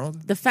Disney World?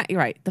 You're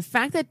right. The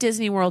fact that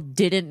Disney World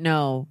didn't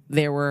know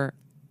there were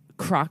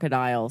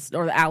crocodiles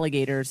or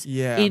alligators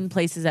Yeah. in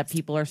places that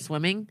people are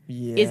swimming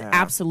is Yeah.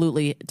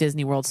 absolutely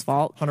Disney World's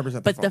fault.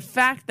 100% But the the fault.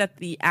 fact that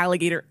the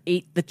alligator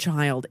ate the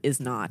child is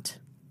not.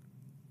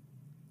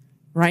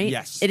 Right?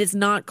 Yes. It is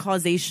not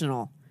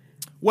causational.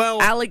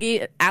 Well,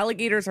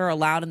 Alligators are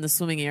allowed in the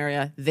swimming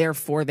area,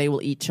 therefore they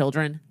will eat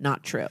children.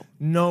 Not true.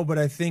 no, but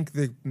I think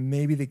that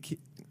maybe the kid.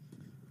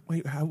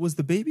 Wait, was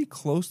the baby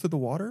close to the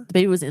water? The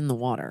baby was in the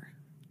water.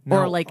 No.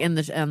 Or like in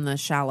the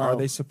shallow. Are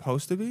they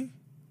supposed to be?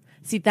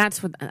 See,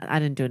 that's what I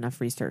didn't do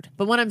enough research.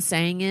 But what I'm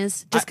saying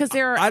is, just because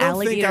there are I don't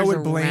alligators think I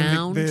would blame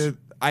around,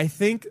 I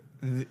think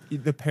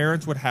the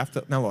parents would have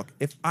to. Now, look,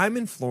 if I'm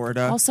in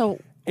Florida, also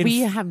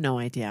we have no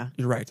idea.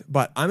 you're right,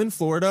 but I'm in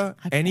Florida.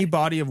 Any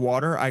body of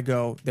water, I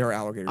go, there are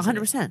alligators. in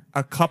it. 100%.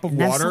 A cup of And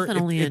that's water,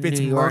 something only if in it's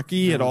New York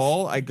murky at knows.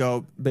 all, I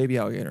go, baby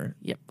alligator.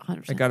 Yep,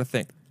 100%. I got to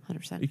think.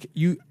 100%.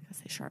 You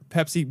Stay sharp.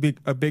 Pepsi,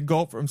 a big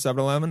gulp from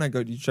 7-Eleven. I go,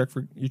 you check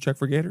for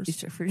gators,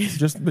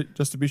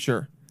 just to be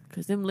sure.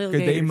 Because them little 'Cause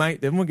gators,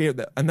 they will get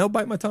and they'll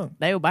bite my tongue.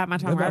 they will bite my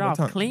tongue They'll right bite my off,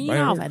 tongue. clean Bite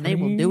it off, and they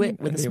will do it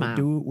with a They will smile.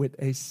 do it with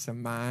a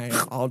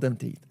smile, all them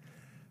teeth.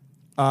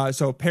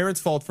 So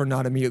parents' fault for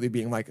not immediately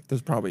being like,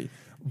 there's probably,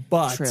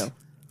 but True.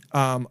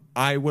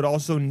 I would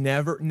also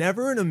never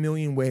in a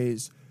million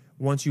ways.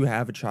 Once you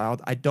have a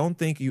child, I don't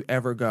think you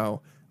ever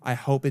go, I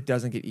hope it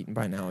doesn't get eaten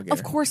by an alligator.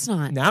 Of course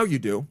not. Now you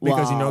do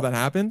because you know Well, that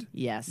happened.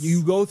 yes.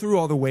 You go through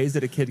all the ways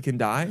that a kid can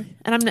die.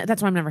 And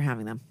that's why I'm never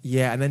having them.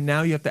 Yeah, and then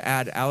now you have to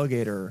add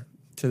alligator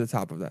to the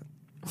top of that.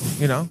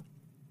 You know,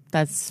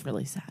 That's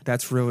really sad.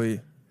 that's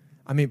really.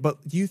 I mean, but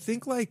do you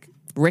think like?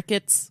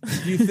 Rickets.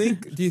 Do you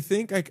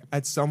think like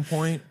at some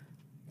point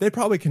they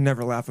probably can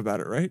never laugh about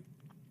it, right?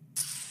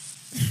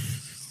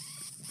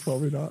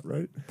 Probably not,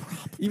 right?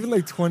 Even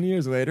like 20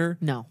 years later,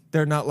 No.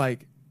 they're not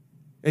like.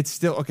 It's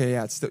still okay.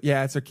 Yeah, it's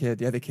their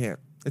kid. Yeah, they can't.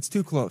 It's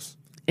too close.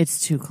 It's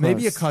too close.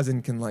 Maybe a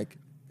cousin can like.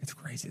 It's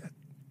crazy that.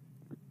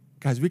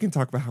 Guys, we can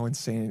talk about how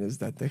insane it is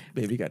that the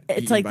baby got.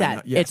 It's eaten like by that.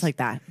 an- yes. It's like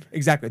that.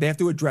 Exactly. They have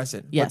to address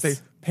it. Yes.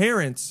 But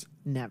parents,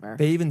 Never.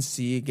 they even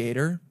see a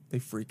gator, they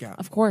freak out.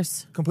 Of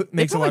course. Makes a lot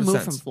They of probably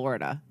move sense. from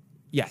Florida.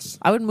 Yes.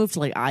 I would move to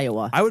like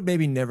Iowa. I would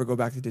maybe never go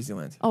back to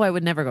Disneyland. I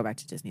would never go back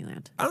to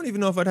Disneyland. I don't even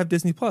know if I'd have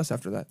Disney Plus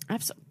after that.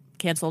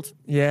 Canceled.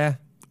 Yeah.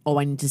 Oh,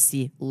 I need to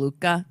see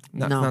Luca.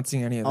 Not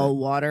seeing any of Oh, it.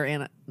 water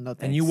and no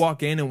thanks. And you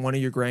walk in and one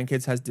of your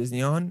grandkids has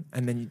Disney on,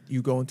 and then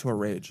you go into a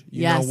rage.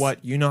 You Yes. know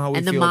what? You know how we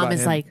and the feel mom about is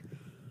him. like,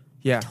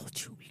 yeah,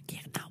 told you we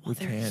can't not while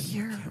we they're can't.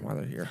 here. We can't while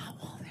they're here.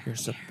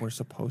 We're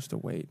supposed to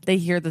wait. They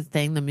hear the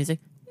thing, the music.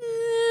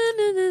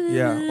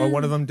 Yeah. Or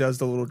one of them does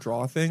the little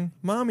draw thing.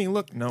 Mommy,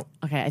 look. No.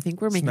 Okay, I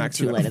think we're making Smacks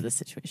too it light up. of this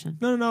situation.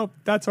 No.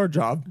 That's our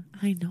job.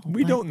 I know.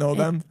 We but don't know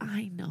them.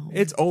 I know.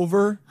 It's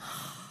over.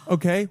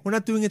 Okay? We're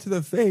not doing it to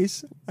the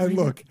face. And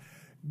look,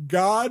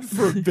 God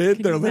forbid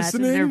Can they're you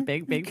imagine listening.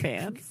 They're big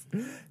fans.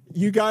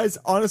 You guys,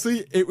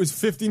 honestly, it was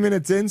 50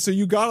 minutes in, so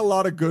you got a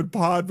lot of good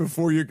pod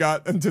before you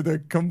got into the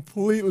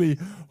completely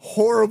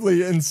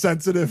horribly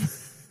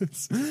insensitive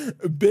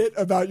bit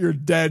about your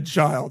dead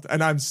child.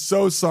 And I'm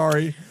so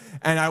sorry.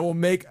 And I will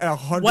make a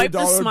 $100 Wipe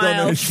the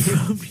smile donation.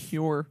 from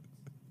your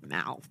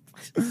mouth.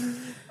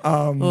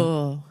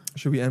 Oh,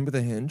 Should we end with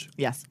a hinge?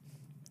 yes.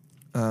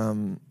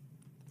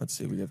 Let's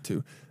see, we have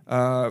two.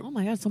 Oh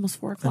my God, it's almost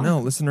 4 I o'clock. know, a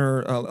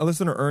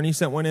listener Ernie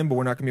sent one in, but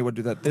we're not going to be able to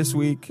do that this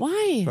week.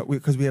 Why? But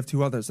because we have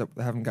two others that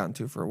I haven't gotten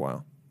to for a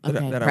while. That,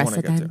 Okay, that I want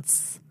to get to.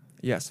 precedents.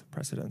 Yes,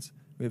 precedents.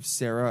 We have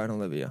Sarah and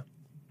Olivia.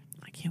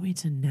 I can't wait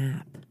to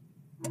nap.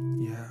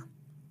 Yeah.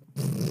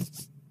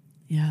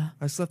 Yeah.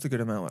 I slept a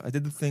good amount. I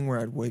did the thing where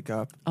I'd wake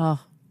up Oh,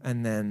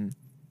 and then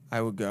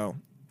I would go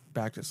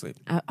back to sleep.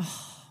 Back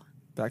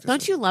to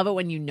don't sleep. you love it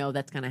when you know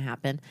that's going to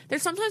happen?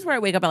 There's sometimes where I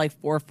wake up at like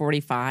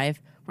 4:45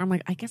 where I'm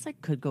like, I guess I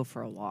could go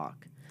for a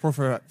walk.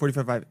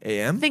 4:45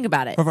 a.m.? Think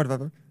about it.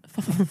 4:45.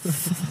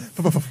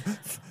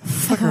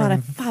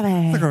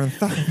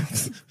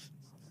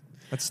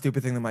 That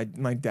stupid thing that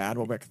my dad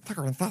will be like,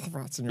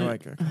 and you're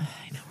like, I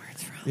know where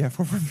it's from. yeah,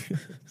 4:45.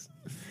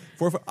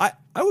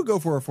 I would go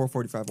for a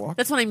 4:45 walk.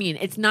 That's what I mean.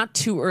 It's not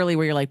too early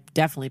where you're like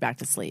definitely back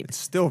to sleep. It's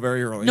still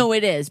very early. No,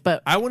 it is,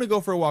 but I want to go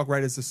for a walk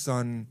right as the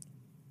sun.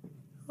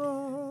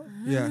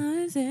 Yeah.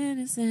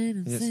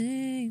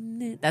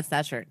 That's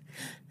that shirt.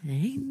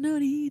 Ain't no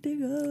need to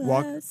go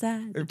Walk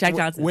outside. Jack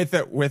Johnson. with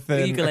an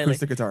Ukulele.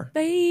 acoustic guitar.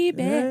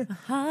 Baby, Yeah. I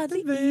hardly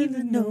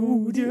even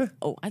know you.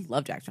 Oh, I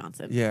love Jack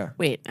Johnson. Yeah.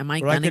 Wait, am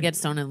I Well, I gonna could- get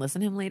stoned and listen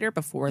to him later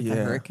before the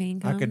hurricane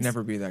comes? I could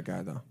never be that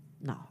guy though.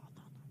 No,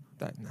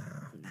 That nah.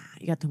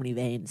 you got too many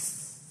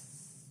veins.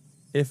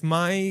 If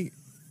I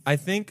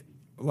think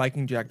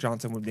liking Jack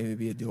Johnson would maybe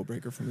be a deal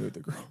breaker for me with the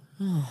girl.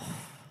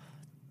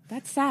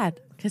 That's sad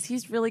because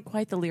he's really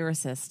quite the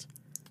lyricist.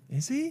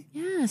 Is he?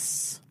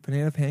 Yes.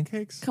 Banana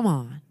pancakes? Come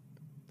on.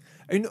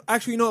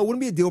 Actually, it wouldn't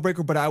be a deal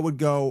breaker, but I would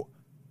go.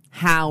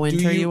 How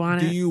into you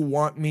want do it? you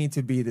want me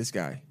to be this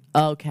guy?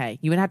 Okay,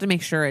 you would have to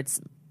make sure it's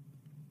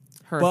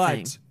her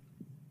thing. But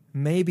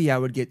maybe I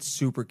would get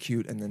super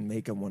cute and then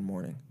make him one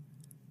morning.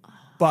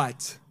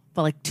 But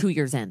But like 2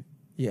 years in.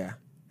 yeah,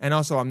 And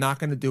also, I'm not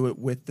going to do it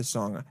with the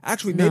song.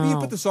 Actually, maybe you No.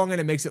 put the song in,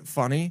 it makes it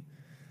funny.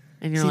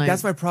 And you're See, like,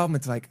 that's my problem.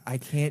 It's like I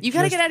can't. You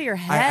gotta just- get out of your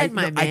head,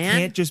 my I man.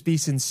 can't just be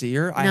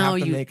sincere. I no,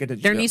 have to make it a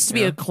there joke, needs to be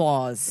you a know?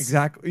 clause.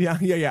 Exactly.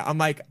 Yeah. I'm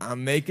like,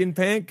 I'm making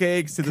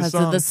pancakes to the 'Cause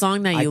of song. the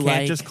song that I you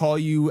can't like. just call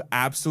you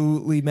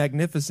absolutely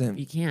magnificent.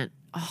 You can't.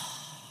 Oh,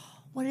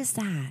 what is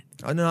that?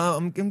 Oh, no,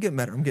 I'm getting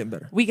better. I'm getting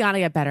better We gotta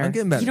get better. I'm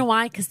getting better. You know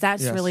why? Because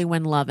that's Yes. really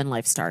when love and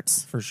life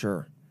starts. for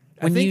sure.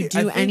 When you I do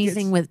think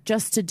anything it's- with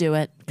just to do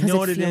it because know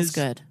what it it feels is?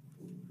 good.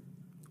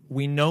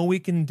 we know we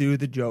can do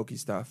the jokey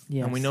stuff, and we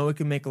Yes. Mm-hmm. know we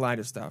can make light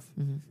of stuff,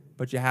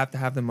 but you have to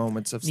have the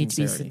moments of Need to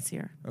be sincerity.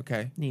 sincere.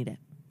 Okay, Need it.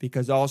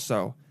 because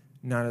also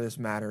none of this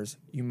matters.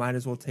 You might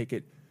as well take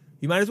it.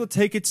 You might as well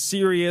take it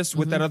serious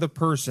with Mm-hmm. that other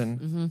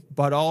person,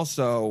 but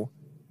also,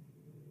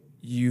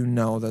 you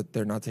know that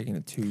they're not taking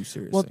it too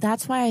seriously. Well,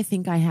 that's why I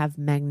think I have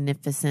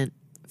magnificent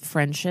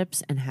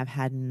friendships and have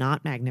had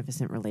not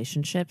magnificent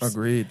relationships.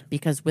 Agreed.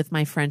 Because with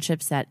my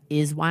friendships, that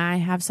is why I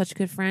have such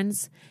good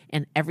friends.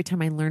 And every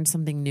time I learn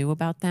something new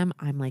about them,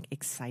 I'm like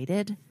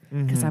excited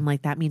because I'm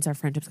like, that means our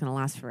friendship's going to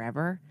last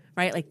forever.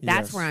 Right? Like,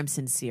 that's Yes. where I'm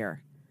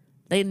sincere.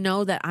 They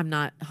know that I'm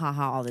not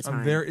haha all the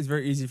time. It's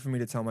very easy for me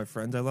to tell my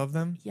friends I love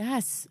them.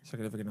 Yes.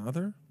 Significant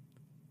other,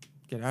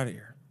 get out of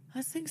here.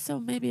 I think so.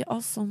 Maybe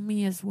also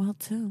me as well,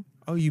 too.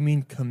 Oh, you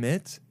mean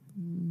commit?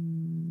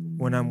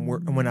 When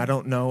I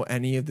don't know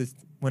any of this,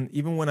 when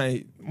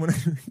I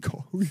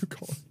call, who you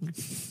calling?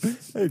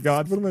 Hey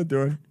God, what am I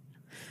doing?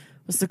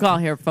 What's the call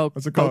here, folks?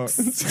 What's the call?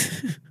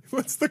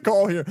 What's the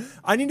call here?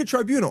 I need a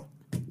tribunal.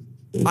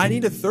 I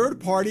need a third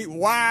party.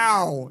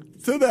 Wow,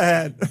 to the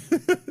head.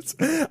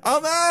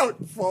 I'm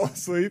out. Fall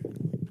asleep.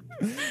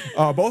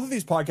 Both of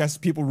these podcasts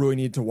people really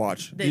need to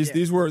watch. They do.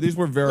 These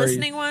were very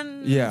Listening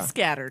one, Yeah.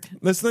 scattered.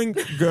 listening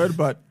good,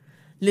 but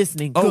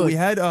Listening, oh, good. we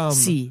had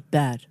See,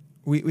 bad.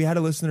 we had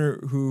a listener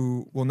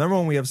who, well, number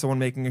one, we have someone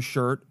making a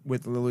shirt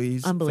with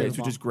Lily's face, Unbelievable.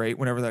 which is great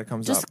whenever that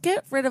comes Just up.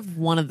 get rid of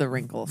one of the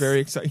wrinkles. Very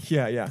exciting.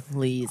 Yeah.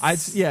 Please.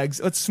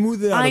 Let's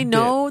smooth it out. I a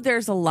know bit.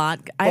 there's a lot.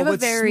 I But have a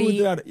let's smooth very.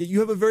 it out. You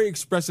have a very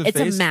expressive It's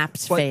a face.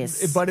 mapped but,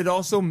 face. But it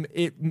also,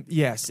 it looks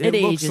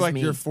ages like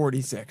me. you're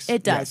 46.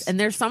 It does. Yes. And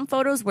there's some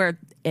photos where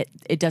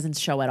it doesn't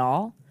show at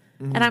all.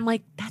 Mm-hmm. And I'm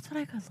like, that's what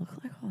I could look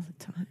like all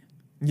the time.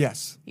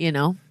 Yes. You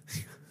know?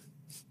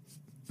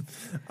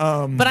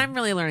 But I'm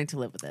really learning to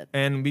live with it.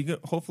 And we could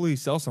hopefully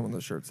sell some of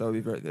those shirts. That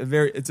would be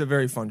it's a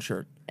very fun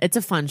shirt. It's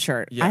a fun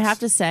shirt. I Yes. have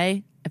to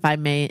say, if I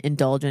may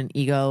indulge in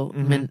ego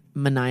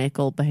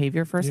maniacal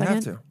behavior for a You second,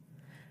 have to.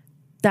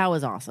 that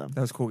was awesome.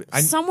 That was cool.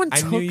 Someone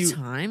I took knew you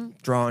time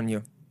drawing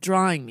you.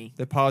 drawing me.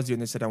 They paused you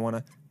and they said, I want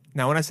to.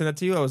 Now, when I said that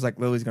to you, I was like,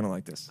 Lily's going to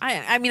like this.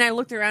 I mean, I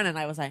looked around and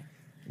I was like,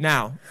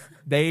 Now,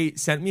 they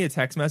sent me a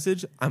text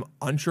message. I'm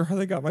unsure how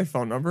they got my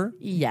phone number.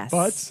 yes.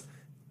 But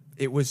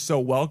it was so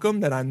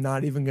welcome that I'm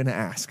not even going to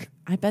ask.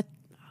 I bet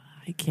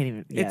I can't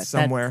even. Yeah, It's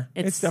somewhere.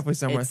 that- It's definitely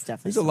somewhere. It's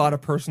definitely There's a lot of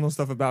personal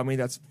stuff about me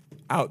that's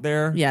out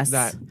there. Yes.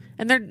 That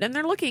and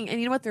they're looking, and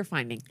you know what they're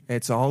finding,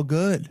 it's all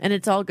good. and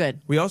it's all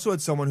good. We also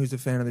had someone who's a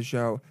fan of the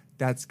show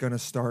that's going to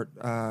start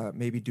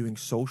maybe doing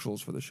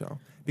socials for the show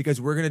because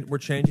we're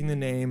changing the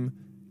name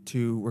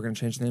to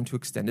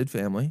Extended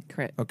Family.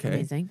 Correct. Okay.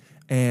 Amazing.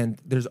 And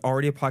there's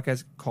already a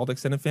podcast called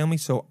Extended Family,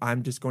 so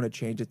I'm just going to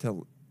change it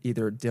to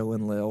either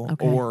Dylan Lil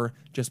Okay. or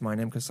just my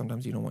name because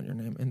sometimes you don't want your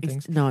name in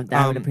things. No,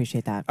 I would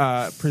appreciate that.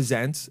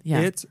 Presents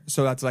Yeah. it,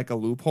 so that's like a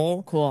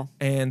loophole. Cool.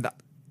 And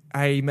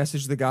I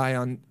messaged the guy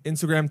on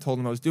Instagram, told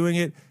him I was doing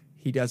it.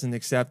 He doesn't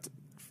accept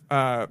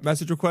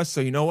message requests,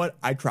 so you know what?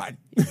 I tried.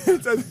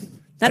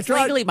 That's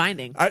legally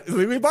binding.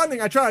 Legally binding.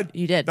 I tried.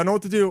 You did. Don't know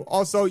what to do.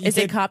 Also, Is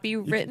it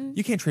copywritten?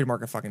 You can't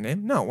trademark a fucking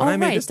name. No. When Oh, I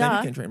made right, this name, you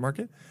duh. can't trademark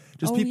it.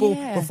 Just Oh, people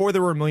yeah. before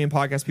there were a million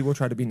podcasts, people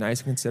tried to be nice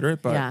and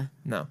considerate, but Yeah.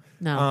 no.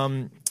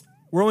 No.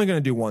 We're only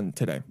gonna do one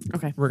today.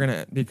 Okay. We're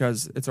gonna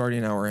because it's already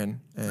an hour in,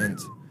 and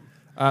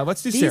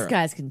let's do These Sarah.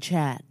 guys can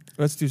chat.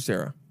 Let's do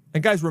Sarah.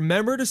 And guys,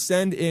 remember to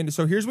send in.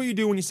 So here's what you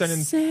do when you send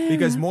in, Sarah.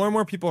 because more and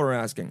more people are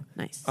asking.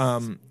 Nice.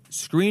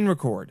 Screen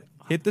record.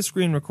 Hit the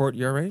screen record.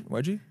 You all right,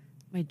 Wedgie?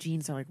 My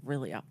jeans are like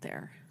really up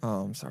there.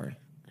 Oh, I'm sorry.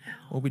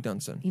 We'll be done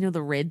soon. You know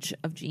the ridge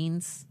of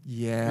jeans?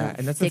 Yeah, The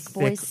and that's thick a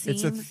boy thick.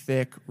 It's a seam?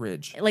 thick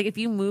ridge. Like if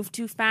you move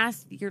too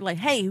fast, you're like,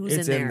 hey, who's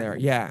It's in there?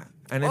 Yeah,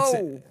 and it's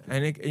Oh.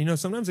 and it,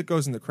 sometimes it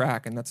goes in the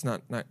crack, and that's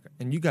not.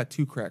 And you got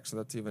two cracks, so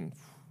that's even.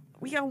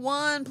 We got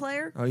one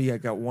player. Oh yeah, I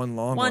got one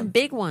long One one.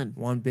 big one.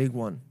 One big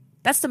one.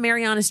 That's the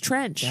Marianas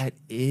Trench. That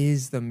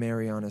is the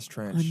Marianas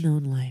Trench.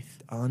 Unknown life.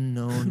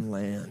 Unknown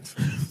land.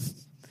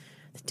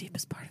 The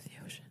deepest part of the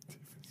ocean.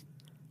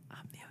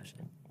 I'm the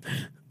ocean.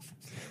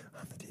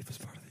 On the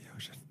deepest part of the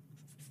ocean.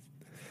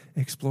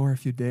 Explore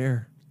if you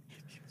dare.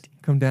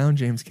 Come down,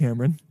 James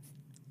Cameron.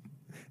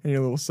 And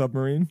your little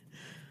submarine.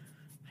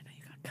 I know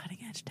you got cutting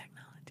edge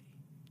technology.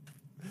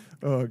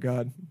 Oh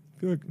God. I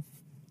feel like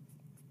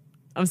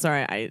I'm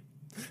sorry. I'm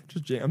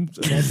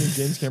imagining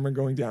James Cameron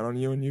going down on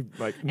you, and you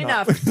like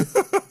not.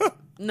 enough.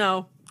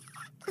 No,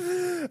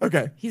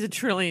 Okay. he's 1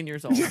 trillion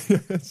years old.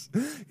 Yes.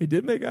 He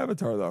did make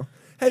Avatar though.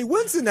 Hey,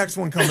 when's the next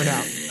one coming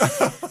out?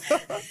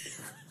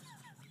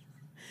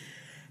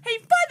 Hey,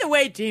 by the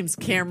way, James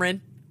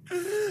Cameron.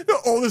 The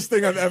oldest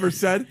thing I've ever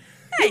said.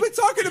 Hey. We've been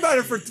talking about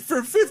it for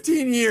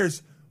 15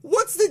 years.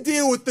 What's the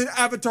deal with the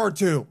Avatar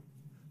 2?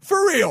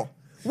 For real.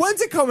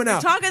 When's it coming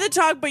out? Talking the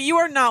talk, but you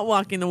are not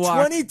walking the walk.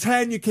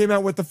 2010, you came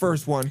out with the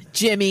first one.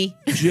 Jimmy.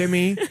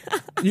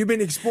 You've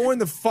been exploring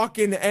the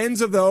fucking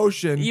ends of the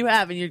ocean. You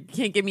have, and you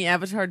can't give me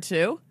Avatar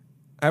 2?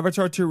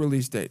 Avatar 2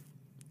 release date.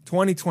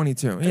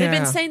 2022. They've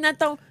been saying that,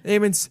 though?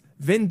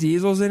 Vin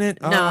Diesel's in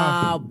it.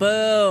 No,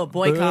 boo.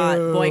 Boycott.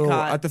 Boo.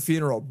 Boycott. At the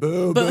funeral.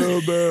 Boo,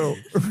 boo, boo.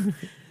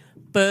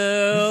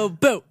 Boo,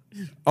 boo.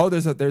 Oh,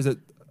 there's an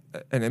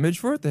image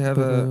for it? They have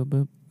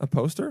a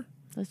poster?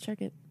 Let's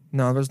check it.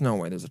 No, there's no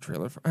way there's a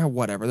trailer for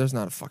whatever. There's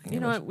not a fucking You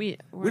image. know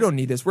what? We don't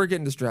need this. We're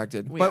getting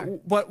distracted. We But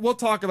are. we'll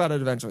talk about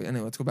it eventually.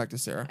 Anyway, let's go back to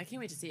Sarah. I can't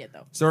wait to see it,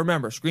 though. So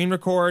remember, screen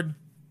record,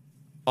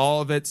 all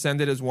of it,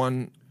 send it as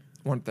one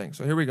thing.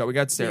 So here we go. We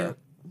got Sarah.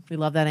 We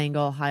love that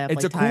angle, high up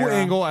It's like a cool Tyra.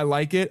 angle. I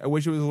like it. I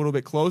wish it was a little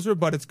bit closer,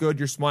 but it's good.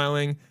 You're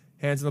smiling,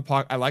 hands in the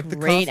pocket. I like the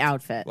Great cuff.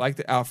 outfit. Like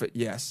the outfit,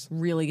 yes.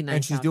 Really nice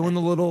And she's outfit. doing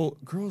the little,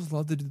 girls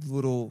love to do the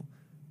little,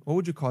 what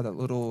would you call that?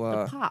 Little,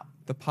 The pop.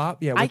 The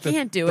pop? Yeah. I with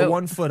can't do the it.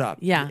 1 foot up.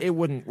 Yeah. It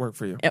wouldn't work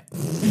for you. Yep.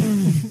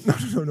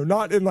 No,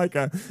 not in like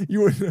a,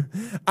 you would,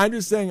 I'm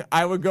just saying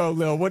I would go,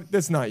 Lil, what,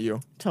 that's not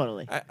you.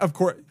 Totally. Of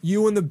course,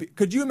 you on the,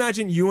 could you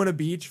imagine you on a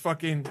beach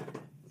fucking,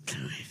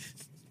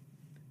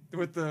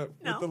 with the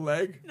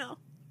leg? No.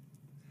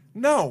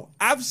 No,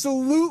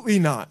 absolutely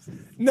not.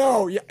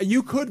 No,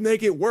 you could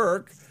make it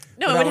work.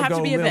 No, but it I would have to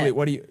go, be a Lily, bit.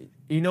 what do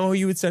you know who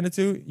you would send it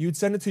to? You would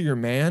send it to your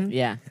man.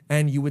 Yeah.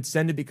 And you would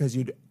send it because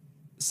you'd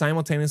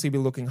simultaneously be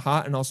looking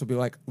hot and also be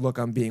like, look,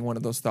 I'm being one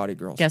of those thoughty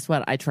girls. Guess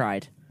what? I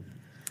tried.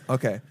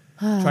 Okay.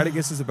 Try to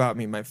guess this about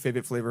me, my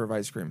favorite flavor of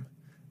ice cream.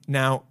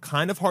 Now,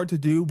 kind of hard to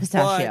do,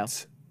 Pistachio.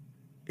 but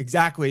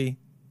exactly,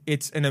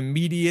 it's an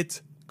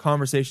immediate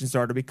conversation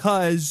starter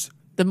because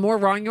The more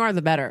wrong you are,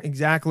 the better.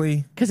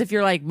 exactly Because if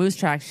you're like Moose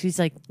Track, she's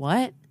like,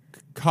 what?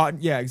 cotton.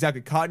 Yeah,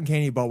 exactly. Cotton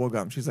candy bubble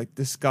gum. She's like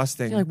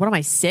disgusting. You're like, what am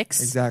I,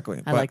 6? Exactly.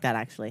 I But- like that,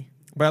 actually.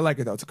 But I like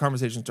it though. It's a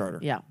conversation starter.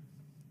 Yeah.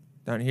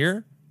 Down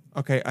here,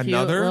 okay, Cute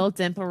another little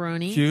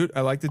dimple-rooney. cute.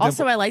 I like the. Also,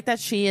 dimple. I like that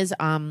she is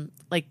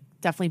like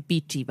definitely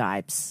beachy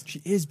vibes.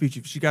 She is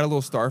beachy. She got a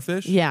little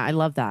starfish. Yeah, I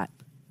love that.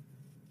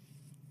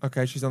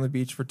 Okay, she's on the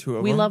beach for 2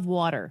 of We them. love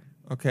water.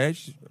 Okay,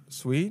 she's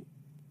sweet.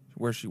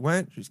 Where she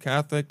went, she's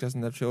Catholic,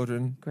 doesn't have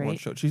children. Great.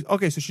 wants she's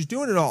okay. So she's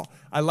doing it all.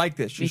 I like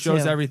this. She Me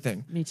shows too.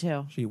 everything. Me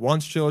too. She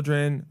wants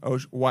children. Oh,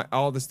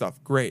 all this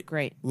stuff. Great.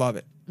 Great. Love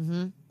it.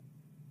 Mm-hmm.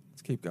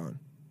 Let's keep going.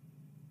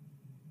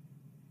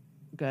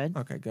 Good.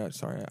 Okay, good.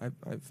 Sorry, I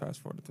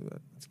fast forwarded through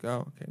that. Let's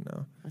go. Okay,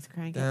 no. Let's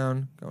crank it.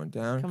 Down, going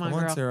down. Come on,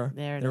 girl. Sarah.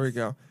 There it we is.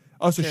 go.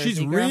 Oh, so she's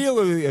Jersey girl.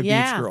 really a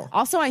Yeah. beach girl.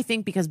 Also, I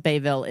think because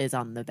Bayville is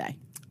on the bay.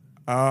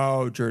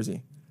 Oh,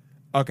 Jersey.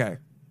 Okay.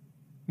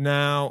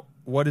 Now,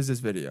 what is this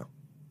video?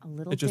 A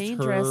little It's just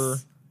dangerous. her.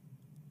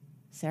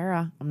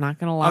 Sarah, I'm not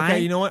gonna lie. Okay,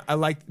 you know what? I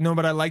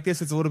like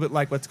this. It's a little bit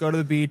like, let's go to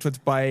the beach, let's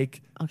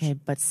bike. Okay,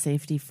 but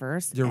safety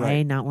first. You're A,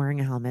 right. not wearing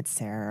a helmet,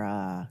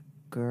 Sarah.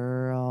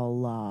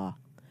 Girl.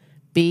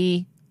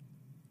 B,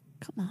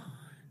 come on.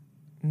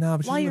 No,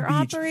 but she's While on the you're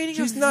beach. operating a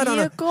she's not on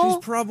a. vehicle?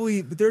 She's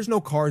probably. But there's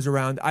no cars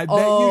around. I bet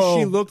Oh.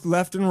 you she looked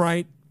left and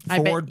right, I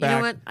bet. forward, You back.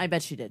 know what? I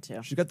bet she did too.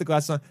 She's got the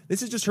glasses on.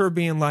 This is just her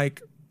being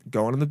like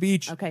going on the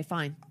beach. Okay,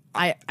 fine.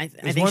 I There's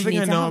think one she thing I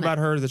needs a know helmet. about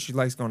her is that she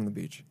likes going to the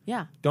beach.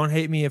 Yeah, Don't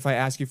hate me if I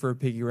ask you for a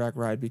piggy rack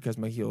ride because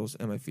my heels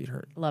and my feet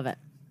hurt. love it.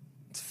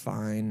 It's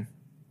fine.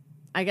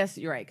 I guess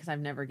you're right because I've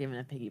never given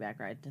a piggyback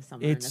ride to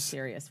someone in a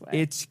serious way.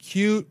 It's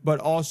cute, but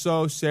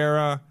also,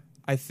 Sarah,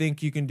 I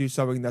think you can do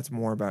something that's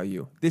more about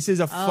you. This is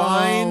a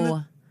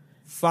fine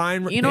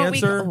You know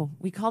answer. what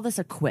we call this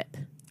a quip,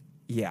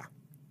 Yeah.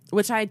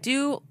 which I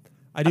do.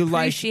 I do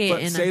like, Appreciate but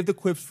in a- save the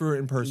quips for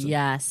in person.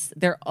 Yes,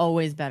 they're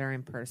always better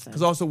in person.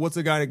 Because also, what's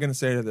the guy going to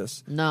say to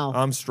this? No.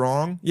 I'm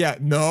strong. Yeah,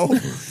 no.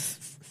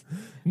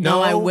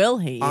 No, I will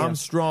hate you. I'm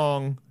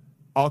strong.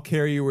 I'll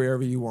carry you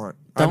wherever you want.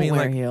 Don't I mean,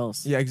 wear like,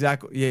 heels. Yeah,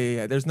 exactly.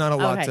 Yeah. There's not a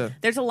lot Okay, to.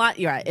 there's a lot.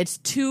 You're right. It's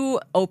too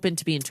open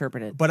to be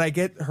interpreted. But I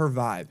get her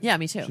vibe. Yeah,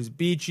 me too. She's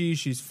beachy.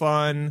 She's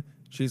fun.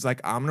 She's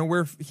like, I'm gonna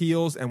wear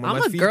heels, and when I'm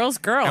my a feet, girl's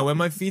girl. And when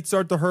my feet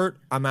start to hurt,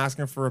 I'm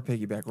asking for a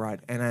piggyback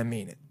ride, and I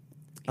mean it.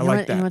 I You know like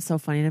what, that. You know what's so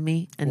funny to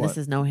me? And What? this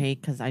is no hate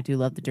because I do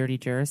love the Dirty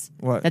Jers.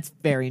 What? That's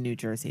very New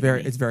Jersey. to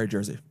Very, me. it's very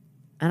Jersey.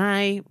 And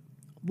I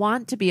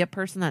want to be a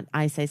person that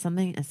I say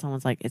something and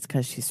someone's like, it's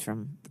because she's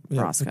from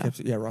Yeah, Roscoe.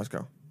 Poughkeepsie. Yeah,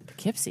 Roscoe.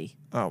 Poughkeepsie.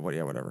 Oh, well,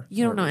 yeah, whatever.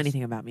 You don't know Whatever it is.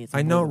 anything about me. It's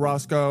I know unbelievable.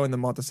 Roscoe and the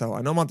Monticello.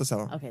 I know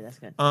Monticello. Okay, that's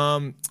good.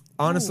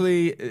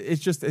 Honestly,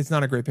 it's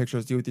not a great picture.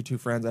 It's you with your two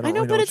friends. I don't I know,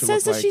 really but what it she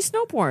says looked that like. she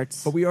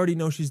snowboards. But we already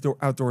know she's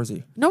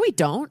outdoorsy. No, we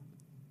don't.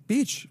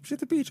 Beach. She's at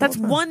the beach. all That's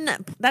the time. one.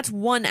 That's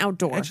one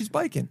outdoor. And she's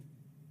biking.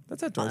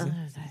 That's outdoorsy.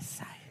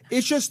 That's-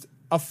 It's just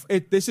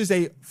this is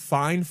a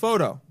fine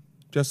photo,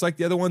 just like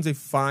the other one's a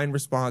fine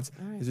response.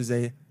 This is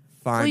a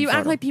fine. well, you photo.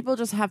 act like people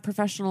just have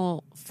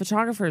professional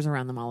photographers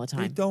around them all the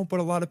They time. don't, but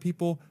a lot of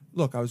people.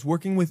 Look, I was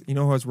working with. You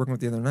know who I was working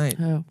with the other night?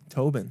 Who?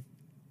 Tobin.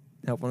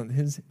 helping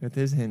with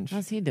his hinge.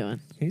 How's he doing?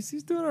 He's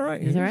doing all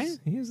right. He's all right?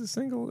 He's a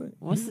single.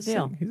 What's the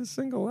deal? He's a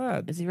single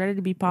lad. Is he ready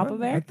to be Papa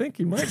Bear? I think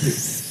he might be.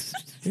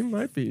 He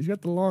might be. He's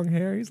got the long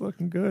hair. He's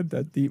looking good.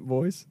 That deep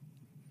voice.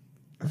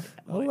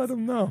 I'll let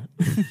him know.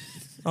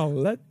 I'll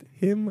let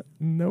him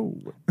know.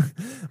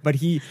 But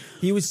he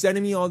was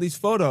sending me all these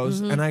photos,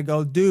 and I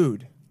go,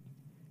 dude,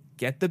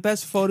 get the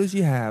best photos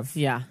you have.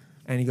 Yeah.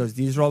 And he goes,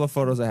 these are all the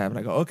photos I have. And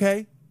I go,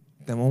 okay,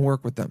 then we'll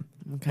work with them.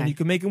 Okay. And you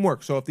can make them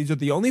work. So if these are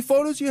the only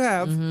photos you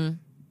have,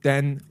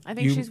 then I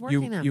think she's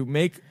working them. you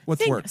make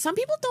what's work. Some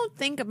people don't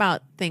think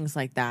about things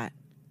like that,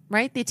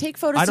 right? They take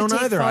photos. I don't to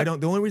take either. I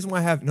don't. The only reason why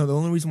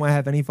I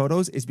have any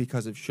photos is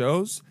because of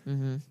shows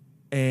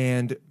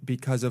and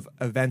because of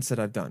events that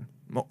I've done.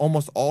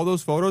 Almost all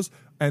those photos,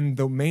 and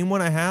the main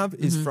one I have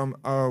is from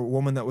a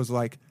woman that was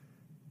like,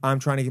 "I'm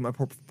trying to get my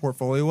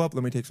portfolio up.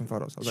 Let me take some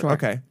photos." I was like,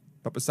 "Okay,"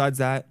 but besides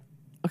that,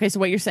 okay.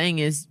 So what you're saying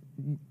is,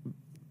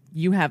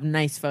 you have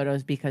nice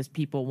photos because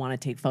people want to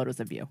take photos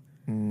of you.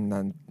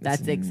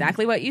 That's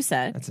exactly what you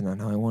said. That's not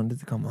how I wanted it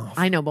to come off.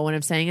 I know, but what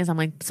I'm saying is, I'm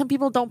like, some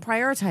people don't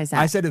prioritize that.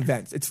 I said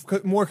events. It's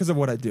more because of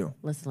what I do.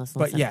 Listen.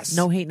 But yes.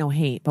 No hate, no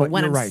hate. But what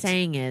you're I'm right.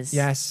 saying is,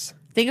 Yes.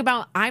 think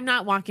about, I'm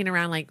not walking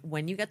around like,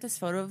 when you get this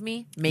photo of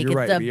me, make You're it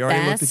right. the We already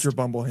best looked at your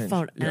Bumble hinge.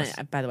 photo. Yes.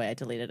 And by the way, I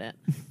deleted it.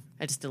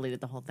 I just deleted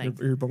the whole thing.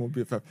 Your Bumble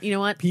BFF. You know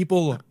what?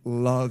 People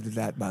loved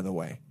that, by the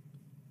way.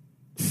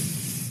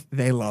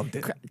 They loved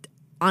it.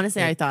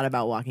 Honestly, I thought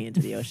about walking into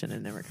the ocean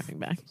and never coming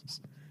back.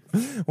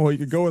 Well, you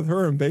could go with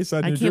her in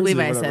Bayside, New I Jersey. can't believe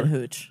or I said whatever.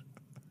 hooch.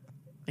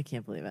 I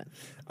can't believe it.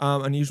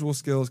 Unusual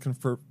skills,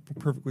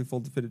 perfectly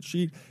folded fitted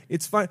sheet.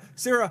 It's fine.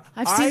 Sarah,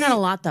 I've seen that a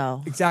lot,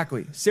 though.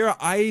 Exactly. Sarah,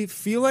 I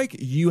feel like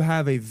you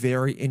have a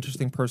very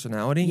interesting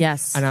personality.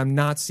 Yes. And I'm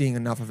not seeing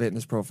enough of it in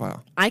this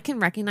profile. I can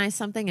recognize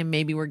something, and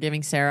maybe we're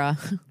giving Sarah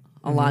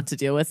a lot to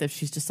deal with if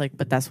she's just like,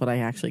 but that's what I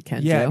actually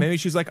can Yeah, do. maybe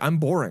she's like, I'm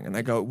boring. And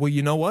I go, well,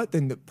 you know what?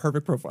 Then the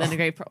perfect profile. Then a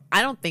great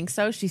I don't think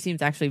so. She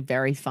seems actually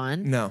very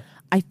fun. No.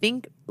 I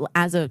think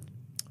as a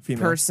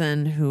Female.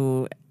 person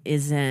who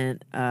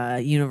isn't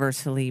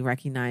universally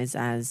recognized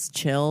as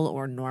chill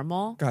or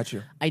normal, Got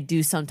you. I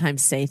do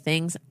sometimes say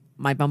things.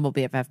 My Bumble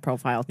BFF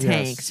profile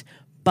tanked,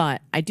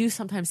 but I do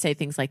sometimes say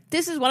things like,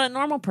 "This is what a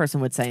normal person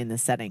would say in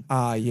this setting."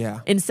 Yeah.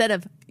 Instead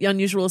of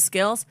unusual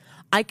skills,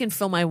 I can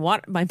fill my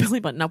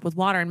belly button up with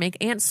water and make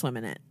ants swim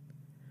in it,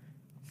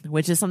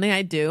 which is something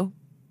I do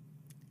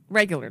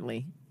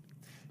regularly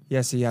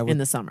Yeah, see, I would, in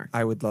the summer.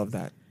 I would love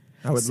that.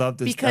 I would love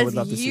to. I Because would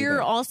love to see you're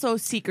that. also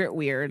secret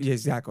weird, Yeah,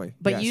 exactly.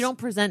 but Yes. you don't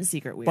present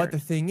secret weird. But the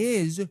thing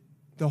is,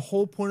 the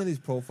whole point of these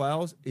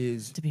profiles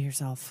is to be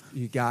yourself.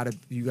 you gotta.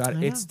 know.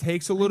 It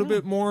takes a little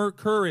bit more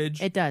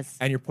courage. It does.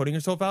 And you're putting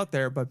yourself out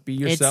there, but be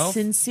yourself. It's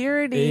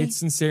sincerity. It's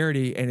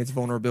sincerity and it's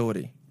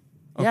vulnerability.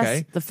 Yes,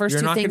 Okay, the first you're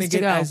two not things gonna to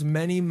get go. as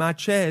many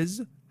matches.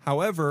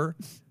 However,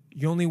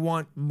 you only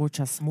want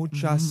muchas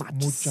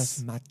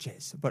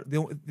matches. But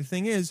the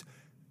thing is,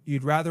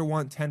 you'd rather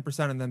want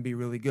 10% and then be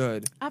really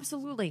good.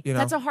 Absolutely. You know?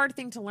 That's a hard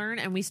thing to learn.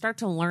 And we start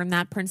to learn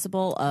that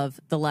principle of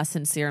the less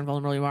sincere and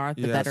vulnerable you are,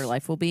 the Yes. better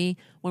life will be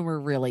when we're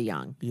really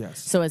young. Yes.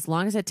 So as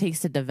long as it takes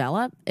to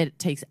develop, it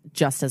takes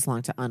just as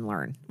long to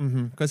unlearn.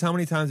 Because how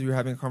many times are you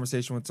having a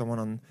conversation with someone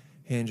on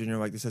Hinge and you're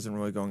like, this isn't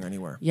really going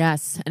anywhere?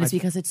 Yes. And it's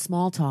because it's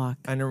small talk.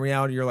 And in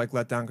reality, you're like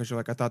let down because you're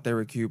like, I thought they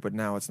were cute, but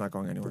now it's not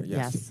going anywhere.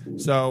 Yes.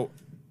 Yes. So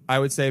I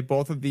would say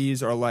both of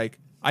these are like,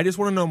 I just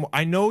want to know more.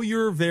 I know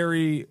you're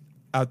very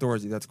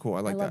outdoorsy. That's cool. I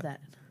like I love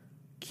that.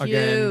 Cute.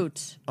 Again,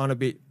 on a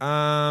beat.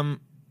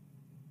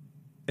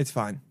 It's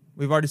fine.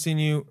 We've already seen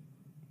you.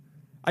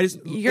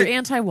 You're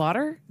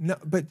anti-water? No,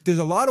 but there's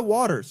a lot of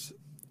waters.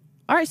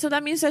 All right, so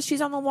that means that she's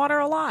on the water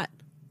a lot.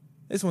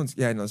 This one's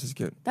this is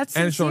cute. That's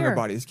and it's showing her sincere.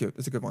 body. It's cute.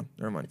 It's a good one.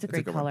 Never mind. It's a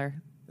great good color.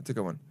 One. It's a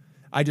good one.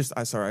 I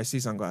see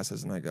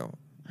sunglasses and I go.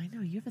 I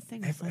know, you have a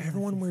thing with sunglasses.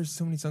 Everyone wears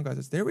so many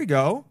sunglasses. There we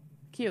go.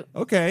 Cute.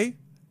 Okay.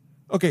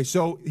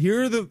 So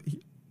here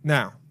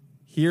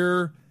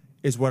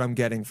is what I'm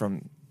getting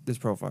from this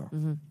profile.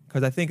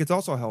 Because I think it's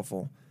also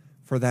helpful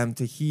for them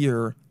to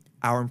hear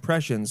our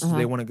impressions. So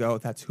they want to go,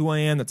 that's who I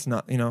am. That's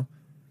not,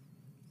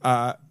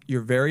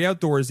 you're very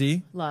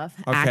outdoorsy. Love.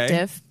 Okay.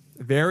 Active.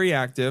 Very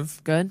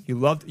active. Good.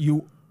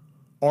 You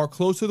are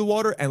close to the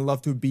water and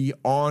love to be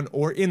on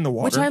or in the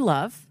water. Which I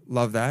love.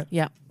 Love that.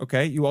 Yeah.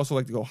 Okay. You also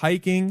like to go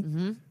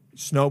hiking,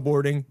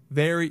 snowboarding.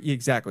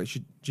 Exactly.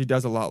 She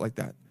does a lot like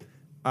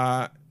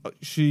that.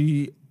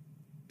 She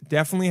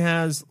definitely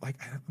has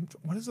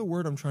what is the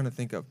word I'm trying to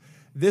think of?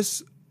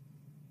 This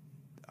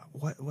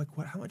what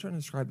how am I trying to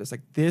describe this?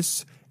 Like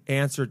this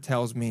answer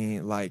tells me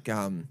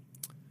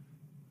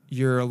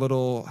you're a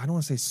little, I don't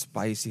want to say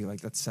spicy, like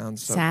that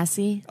sounds so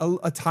sassy.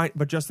 A tiny,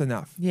 but just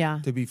enough. Yeah.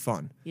 To be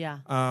fun. Yeah.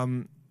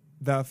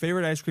 The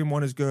favorite ice cream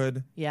one is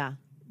good. Yeah.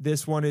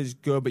 This one is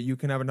good, but you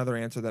can have another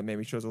answer that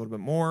maybe shows a little bit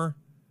more.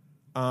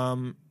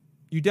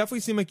 You definitely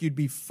seem like you'd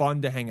be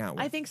fun to hang out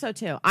with. I think so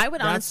too. I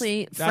would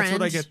honestly friend. That's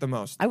what I get the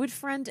most. I would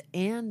friend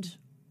and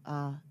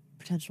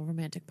potential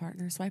romantic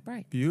partner swipe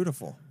right.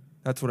 Beautiful.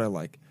 That's what I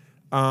like.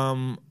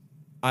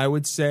 I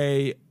would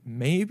say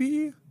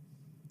maybe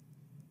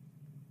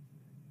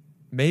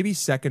maybe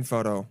second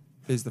photo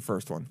is the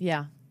first one.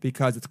 Yeah.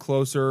 Because it's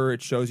closer,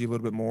 it shows you a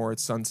little bit more,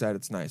 it's sunset,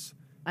 it's nice.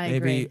 I maybe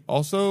agree.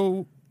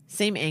 Also,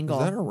 Same angle.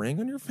 is that a ring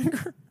on your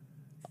finger?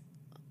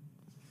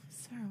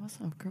 Sarah, what's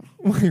up, girl?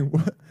 Wait,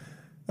 what?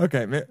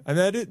 Okay, and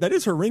that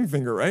is her ring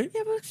finger, right?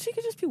 Yeah, but she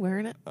could just be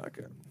wearing it.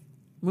 Okay.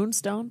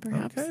 Moonstone,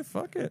 perhaps. Okay,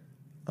 fuck it.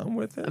 I'm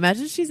with it.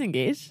 Imagine she's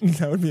engaged.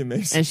 That would be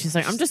amazing. And she's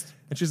like, I'm just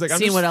I'm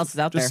seeing what else is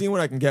out just there. seeing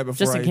what I can get before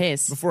Just in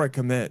case. before I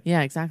commit.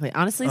 Yeah, exactly.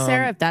 Honestly,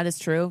 Sarah, if that is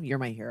true, you're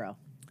my hero.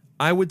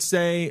 I would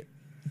say,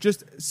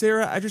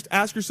 Sarah, I just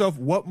ask yourself,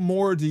 what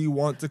more do you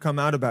want to come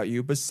out about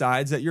you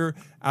besides that you're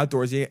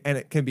outdoorsy and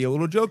it can be a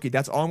little jokey?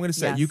 That's all I'm going to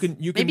say. Yes. You can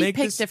Maybe make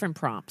pick this, different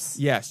prompts.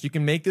 Yes, you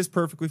can make this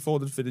perfectly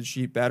folded fitted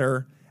sheet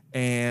better.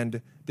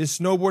 And this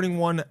snowboarding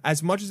one,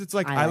 as much as it's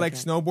like I like it.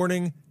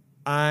 snowboarding,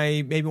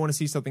 I maybe want to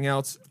see something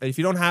else. If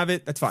you don't have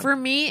it, that's fine. For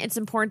me, it's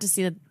important to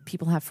see that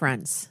people have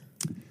friends.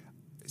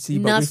 See,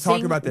 but we've talked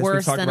Nothing about this. worse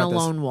We've talked than about a this.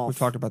 lone wolf. We've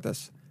talked about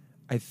this.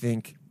 I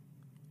think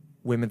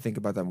women think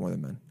about that more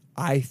than men.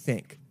 I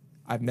think.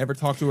 I've never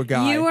talked to a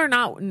guy. You are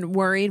not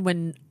worried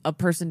when a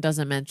person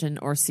doesn't mention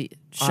or show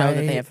that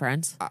they have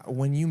friends?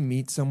 When you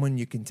meet someone,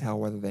 you can tell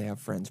whether they have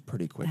friends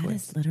pretty quickly. That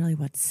is literally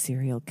what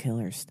serial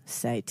killers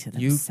say to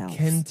You themselves.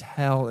 can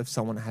tell if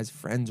someone has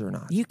friends or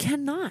not. You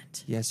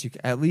cannot. Yes, you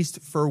can. At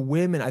least for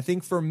women. I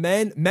think for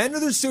men are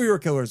the serial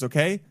killers,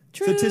 okay?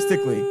 True.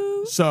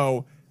 Statistically.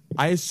 So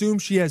I assume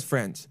she has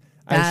friends.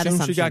 I Bad assume she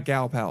assumption. got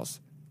gal pals.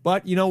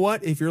 But you know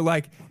what? If you're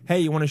like, hey,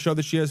 you want to show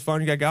that she has fun,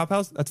 you got gal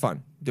pals, that's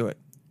fine. Do it.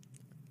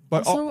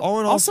 But Also, all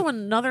in all, also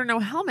another no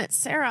helmet.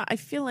 Sarah, I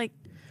feel like,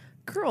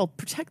 girl,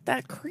 protect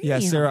that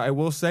cranium. yeah, Sarah, I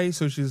will say,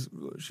 so she's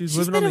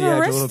living a on bit the of a edge a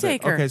risk little bit.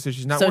 taker. Okay, so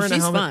she's not So wearing a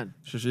she's helmet. fun.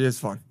 So she is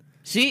fun.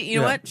 You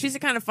know Yeah. what? She's the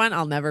kind of fun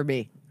I'll never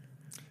be.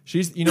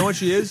 You know what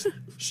she is?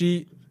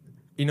 You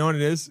know what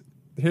it is?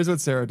 Here's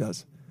what Sarah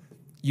does.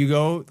 You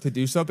go to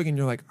do something and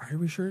you're like, are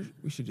we sure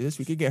we should do this?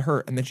 We could get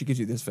hurt. And then she gives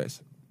you this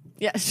face.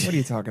 Yeah. What are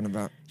you talking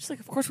about? She's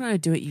like, of course we're going to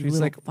do it, you She's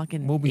little like,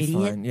 fucking we'll be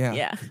idiot. fine. Yeah.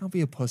 Yeah. Don't be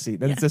a pussy.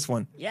 Then it's this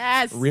one.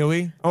 Yes.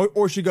 Really?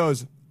 Or she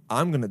goes,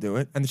 I'm going to do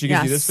it. And then she gives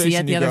Yeah, you this see face at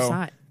and the you other go,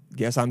 side.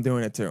 yes, I'm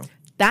doing it too.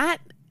 That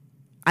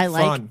I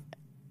like Fun.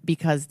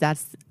 because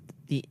that's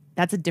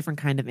a different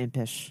kind of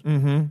impish.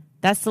 Mm-hmm.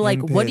 That's the like,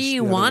 what do Impish,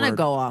 you the other want to word.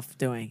 go off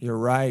doing? You're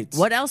right.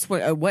 What else?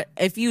 What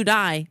if you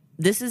die?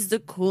 This is the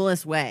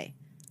coolest way.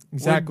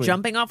 Exactly. We're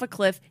jumping off a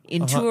cliff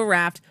into a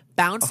raft,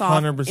 bounce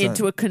 100%. off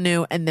into a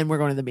canoe, and then we're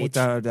going to the beach.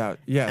 Without a doubt.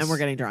 Yes. And we're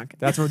getting drunk.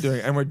 That's what we're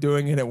doing. And we're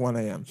doing it at 1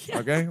 a.m.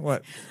 Okay?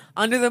 What?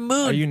 Under the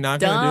moon. Are you not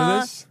going to Duh.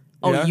 do this?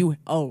 Oh,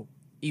 Yeah?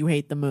 you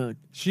hate the moon.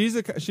 She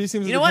seems You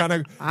the know what? kind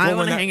of I woman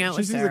wanna that, hang out she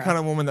with seems Sarah. the kind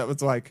of woman that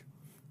was like,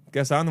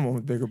 guess I'm the one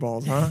with bigger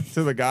balls, huh?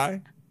 To the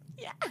guy.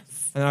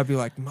 Yes. And I'd be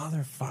like,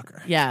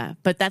 motherfucker. Yeah,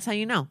 but that's how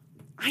you know.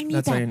 I need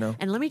That's that. how you know.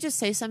 And let me just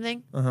say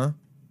something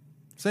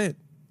Say it.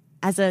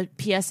 as a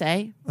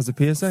PSA As a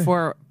PSA.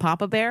 for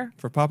Papa Bear.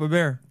 For Papa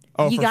Bear.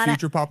 Oh, you for gotta,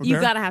 future Papa You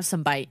Bear? gotta have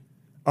some bite.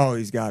 Oh,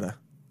 he's gotta.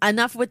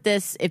 Enough with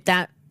this. If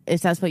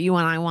that's what you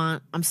want, I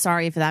want. I'm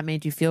sorry if that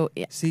made you feel.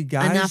 See,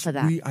 guys, enough of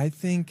that. I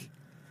think,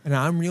 and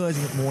I'm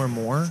realizing it more and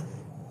more,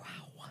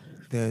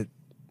 that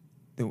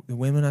the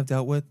women I've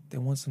dealt with, they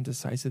want some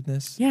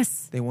decisiveness.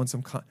 Yes. They want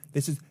some.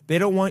 They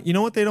don't want. You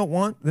know what they don't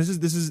want? This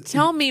is.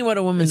 Tell me what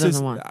a woman This is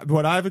doesn't want.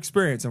 what I've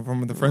experienced and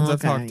from the friends I've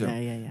Okay, talked to.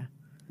 Yeah.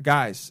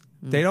 Guys,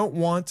 they don't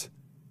want.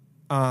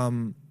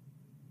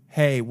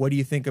 Hey, what do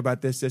you think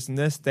about this, and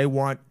this? They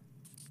want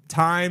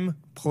time,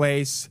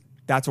 place.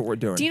 That's what we're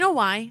doing. Do you know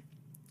why?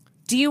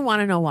 Do you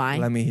want to know why?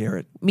 Let me hear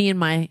it. Me and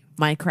my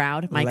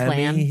crowd, my Let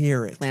clan. me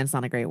hear it. Clan's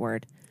not a great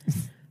word.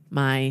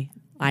 My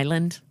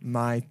island,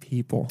 My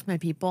people. my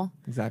people.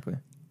 Exactly.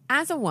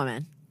 As a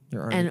woman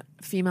You're and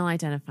female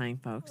identifying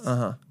folks,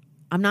 Uh-huh.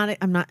 I'm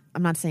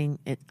not saying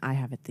it. I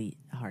have it the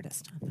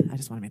hardest. I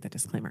just want to make that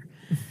disclaimer.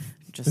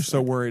 Just They're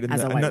so worried. And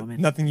as a white woman.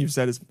 Nothing you've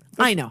said is.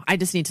 I know. I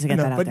just need to get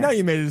No, that out but there. now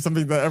you made it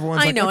something that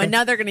everyone's I like, know, okay. and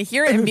now they're going to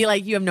hear it and be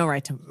like, "You have no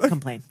right to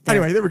complain." There.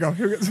 Anyway, there we go.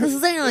 Here we go. This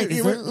is like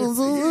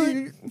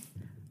this.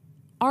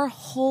 Our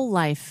whole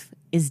life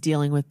is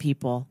dealing with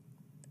people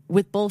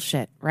with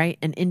bullshit, right?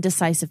 And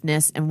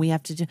indecisiveness, and we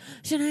have to do.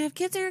 Should I have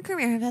kids or a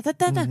career?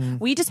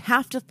 We just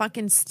have to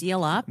fucking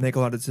steal up Make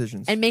a lot of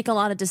decisions. and make a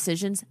lot of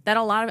decisions that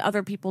a lot of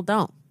other people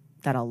don't.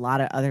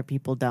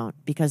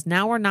 Because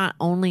now we're not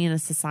only in a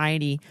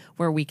society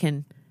where we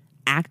can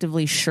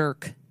actively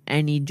shirk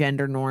any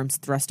gender norms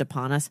thrust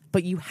upon us,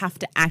 but you have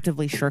to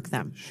actively shirk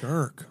them.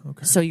 Shirk.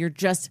 Okay. So you're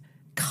just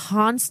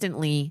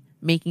constantly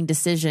making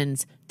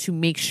decisions to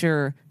make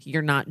sure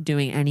you're not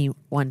doing any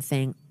one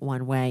thing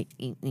one way,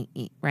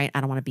 right?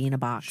 I don't want to be in a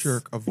box.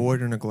 Shirk.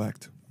 Avoid or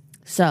neglect.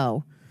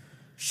 So,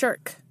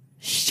 shirk.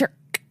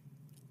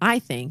 I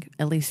think,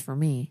 at least for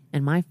me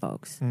and my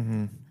folks,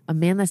 a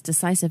man that's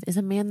decisive is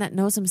a man that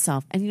knows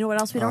himself. And you know what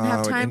else we don't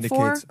have it time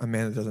for? indicates a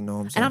man that doesn't know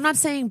himself. And I'm not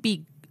saying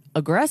be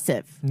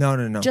aggressive,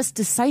 No. just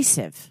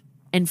decisive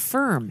and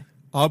firm.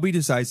 I'll be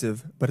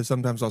decisive, but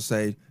sometimes I'll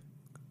say,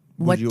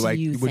 would What you do like?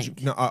 you would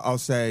think? No, I'll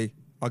say,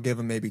 I'll give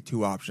him maybe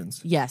two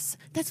options. Yes,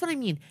 that's what I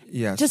mean.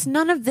 Yes. Just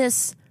none of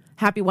this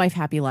Happy wife,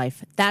 happy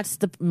life. That's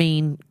the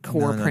main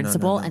core No.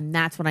 principle, and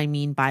that's what I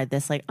mean by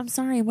this. Like, I'm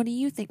sorry, what do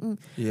you think?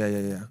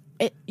 Yeah.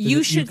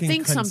 You should can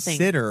think something.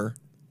 consider,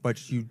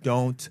 but you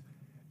don't.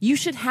 You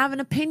should have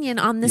an opinion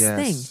on this Yes.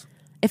 thing.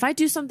 If I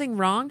do something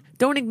wrong,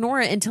 don't ignore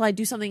it until I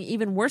do something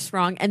even worse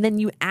wrong, and then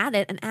you add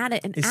it and add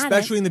it and add it.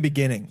 Especially in the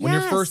beginning. When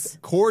you're Yes.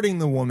 first courting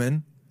the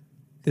woman,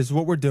 this is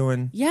what we're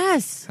doing.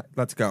 Yes.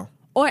 Let's go.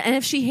 And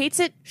if she hates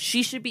it,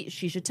 she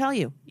should tell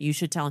you. You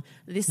should tell him.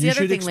 This is the You other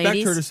should thing, expect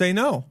ladies. her to say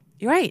no.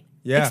 You're right.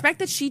 Yeah. Expect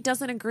that she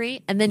doesn't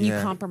agree, and then you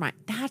Yeah. compromise.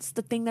 That's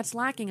the thing that's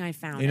lacking, I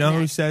found. You know And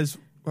who I- says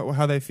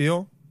how they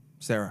feel?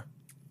 Sarah.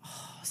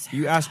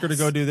 You ask her to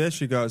go do this,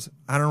 she goes,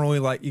 I don't really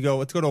like, you go,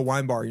 let's go to a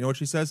wine bar. You know what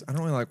she says? I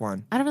don't really like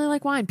wine. I don't really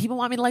like wine. People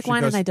want me to like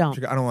wine, Goes- and I don't.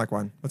 she goes, I don't like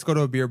wine. Let's go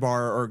to a beer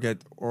bar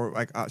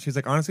she's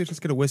like, honestly,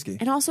 just get a whiskey.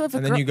 And also, if a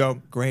and then girl- you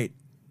go, great.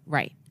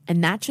 Right.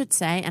 And that should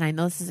say, and I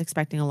know this is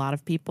expecting a lot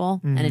of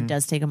people, and it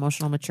does take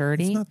emotional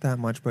maturity. It's not that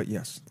much, but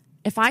yes.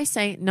 If I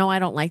say, no, I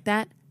don't like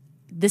that,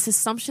 this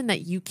assumption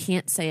that you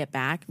can't say it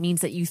back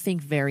means that you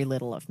think very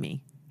little of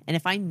me. And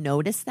if I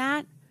notice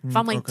that, if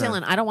I'm like, okay.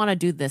 Dylan, I don't want to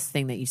do this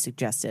thing that you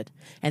suggested,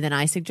 and then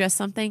I suggest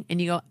something, and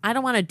you go, I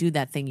don't want to do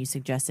that thing you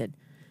suggested,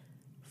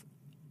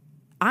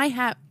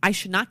 I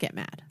should not get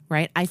mad,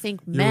 right? I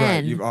think You're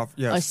right. men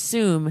Yes.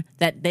 assume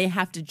that they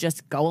have to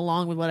just go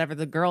along with whatever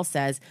the girl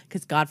says,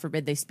 because God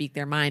forbid they speak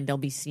their mind, they'll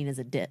be seen as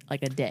a dick.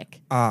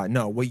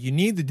 No, what you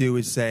need to do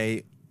is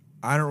say,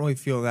 I don't really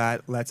feel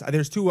that. I think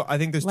there's two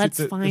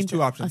find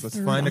two options. a Let's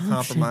third find a option.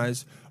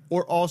 compromise.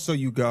 Or also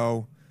you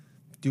go,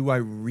 do I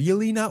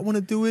really not want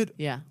to do it?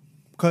 Yeah.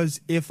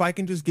 Because if I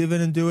can just give in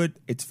and do it,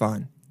 it's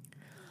fine.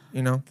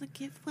 You know?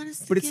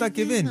 But it's not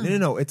give in.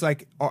 No. It's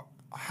like,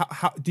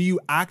 how do you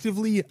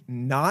actively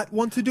not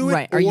want to do it?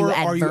 Right. Or Are you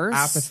are you adverse?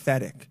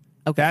 apathetic?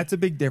 Okay. That's a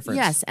big difference.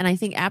 Yes, and I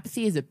think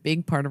apathy is a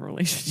big part of a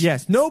relationship.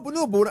 Yes.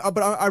 But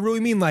I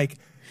really mean like,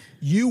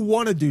 you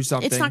want to do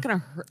something. It's not going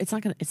to hurt. It's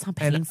not and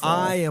painful.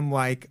 I am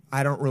like,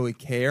 I don't really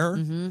care.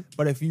 Mm-hmm.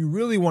 But if you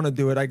really want to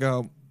do it, I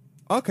go,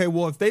 okay,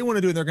 well, if they want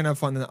to do it, they're going to have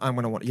fun, then I'm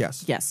going to want it.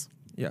 Yes.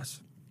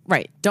 Yes.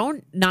 Right.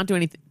 Don't not do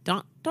anything.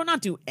 Don't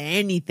not do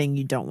anything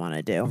you don't want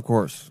to do, Of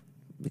course.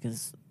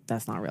 because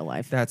that's not real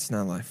life. That's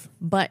not life.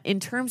 But in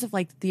terms of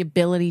like the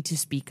ability to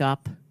speak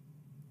up,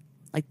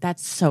 like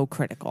that's so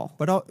critical.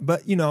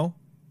 But you know,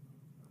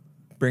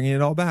 bringing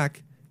it all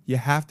back, you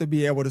have to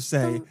be able to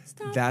say, Don't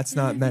stop that's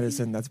not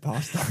medicine, that's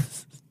pasta.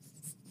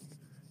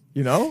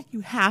 You know?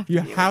 You have to.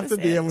 You be able have to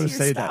say be it able to your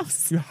say that.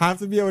 spouse. You have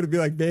to be able to be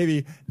like,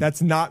 baby,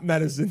 that's not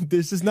medicine.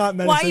 This is not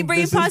medicine. Why are you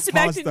bringing This is pasta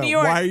back to New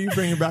York? Why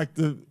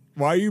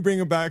are you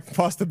bringing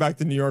pasta back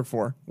to New York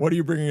for? What are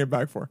you bringing it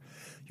back for?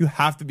 You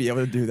have to be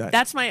able to do that.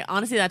 That's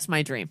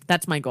my dream.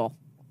 That's my goal.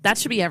 That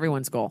should be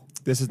everyone's goal.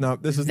 This is that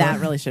not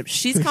relationship.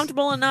 She's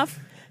comfortable enough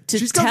to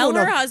She's tell comfortable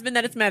her enough- husband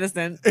that it's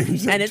medicine and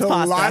it's to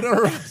lie to pasta.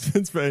 her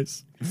husband's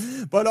face.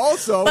 But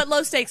also, But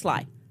low stakes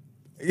lie.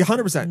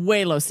 100%.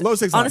 Way low stakes. Low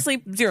stakes lie.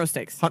 Honestly, zero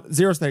stakes.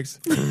 Zero stakes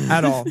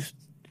at all.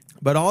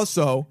 But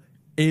also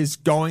is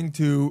going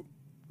to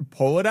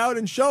pull it out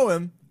and show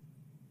him.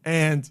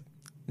 And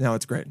now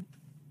it's great.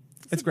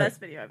 It's the great. best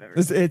video I've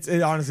ever seen.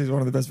 It honestly is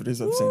one of the best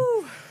videos I've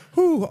seen.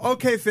 Whew.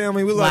 Okay,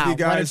 family, we love Wow, you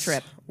guys. what a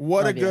trip.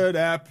 What Love a you. good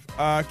app.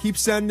 Keep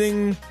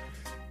sending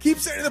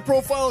the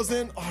profiles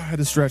in. Oh, I had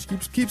to stretch.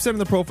 Keep sending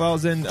the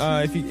profiles in.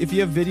 If you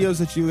have videos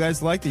that you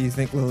guys like that you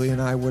think Lily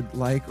and I would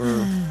like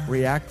or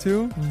react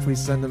to, please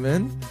send them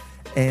in.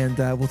 And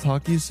we'll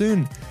talk to you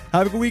soon.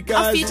 Have a good week,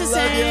 guys. Auf Wiedersehen.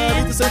 Love you. Auf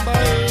Wiedersehen.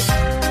 Bye.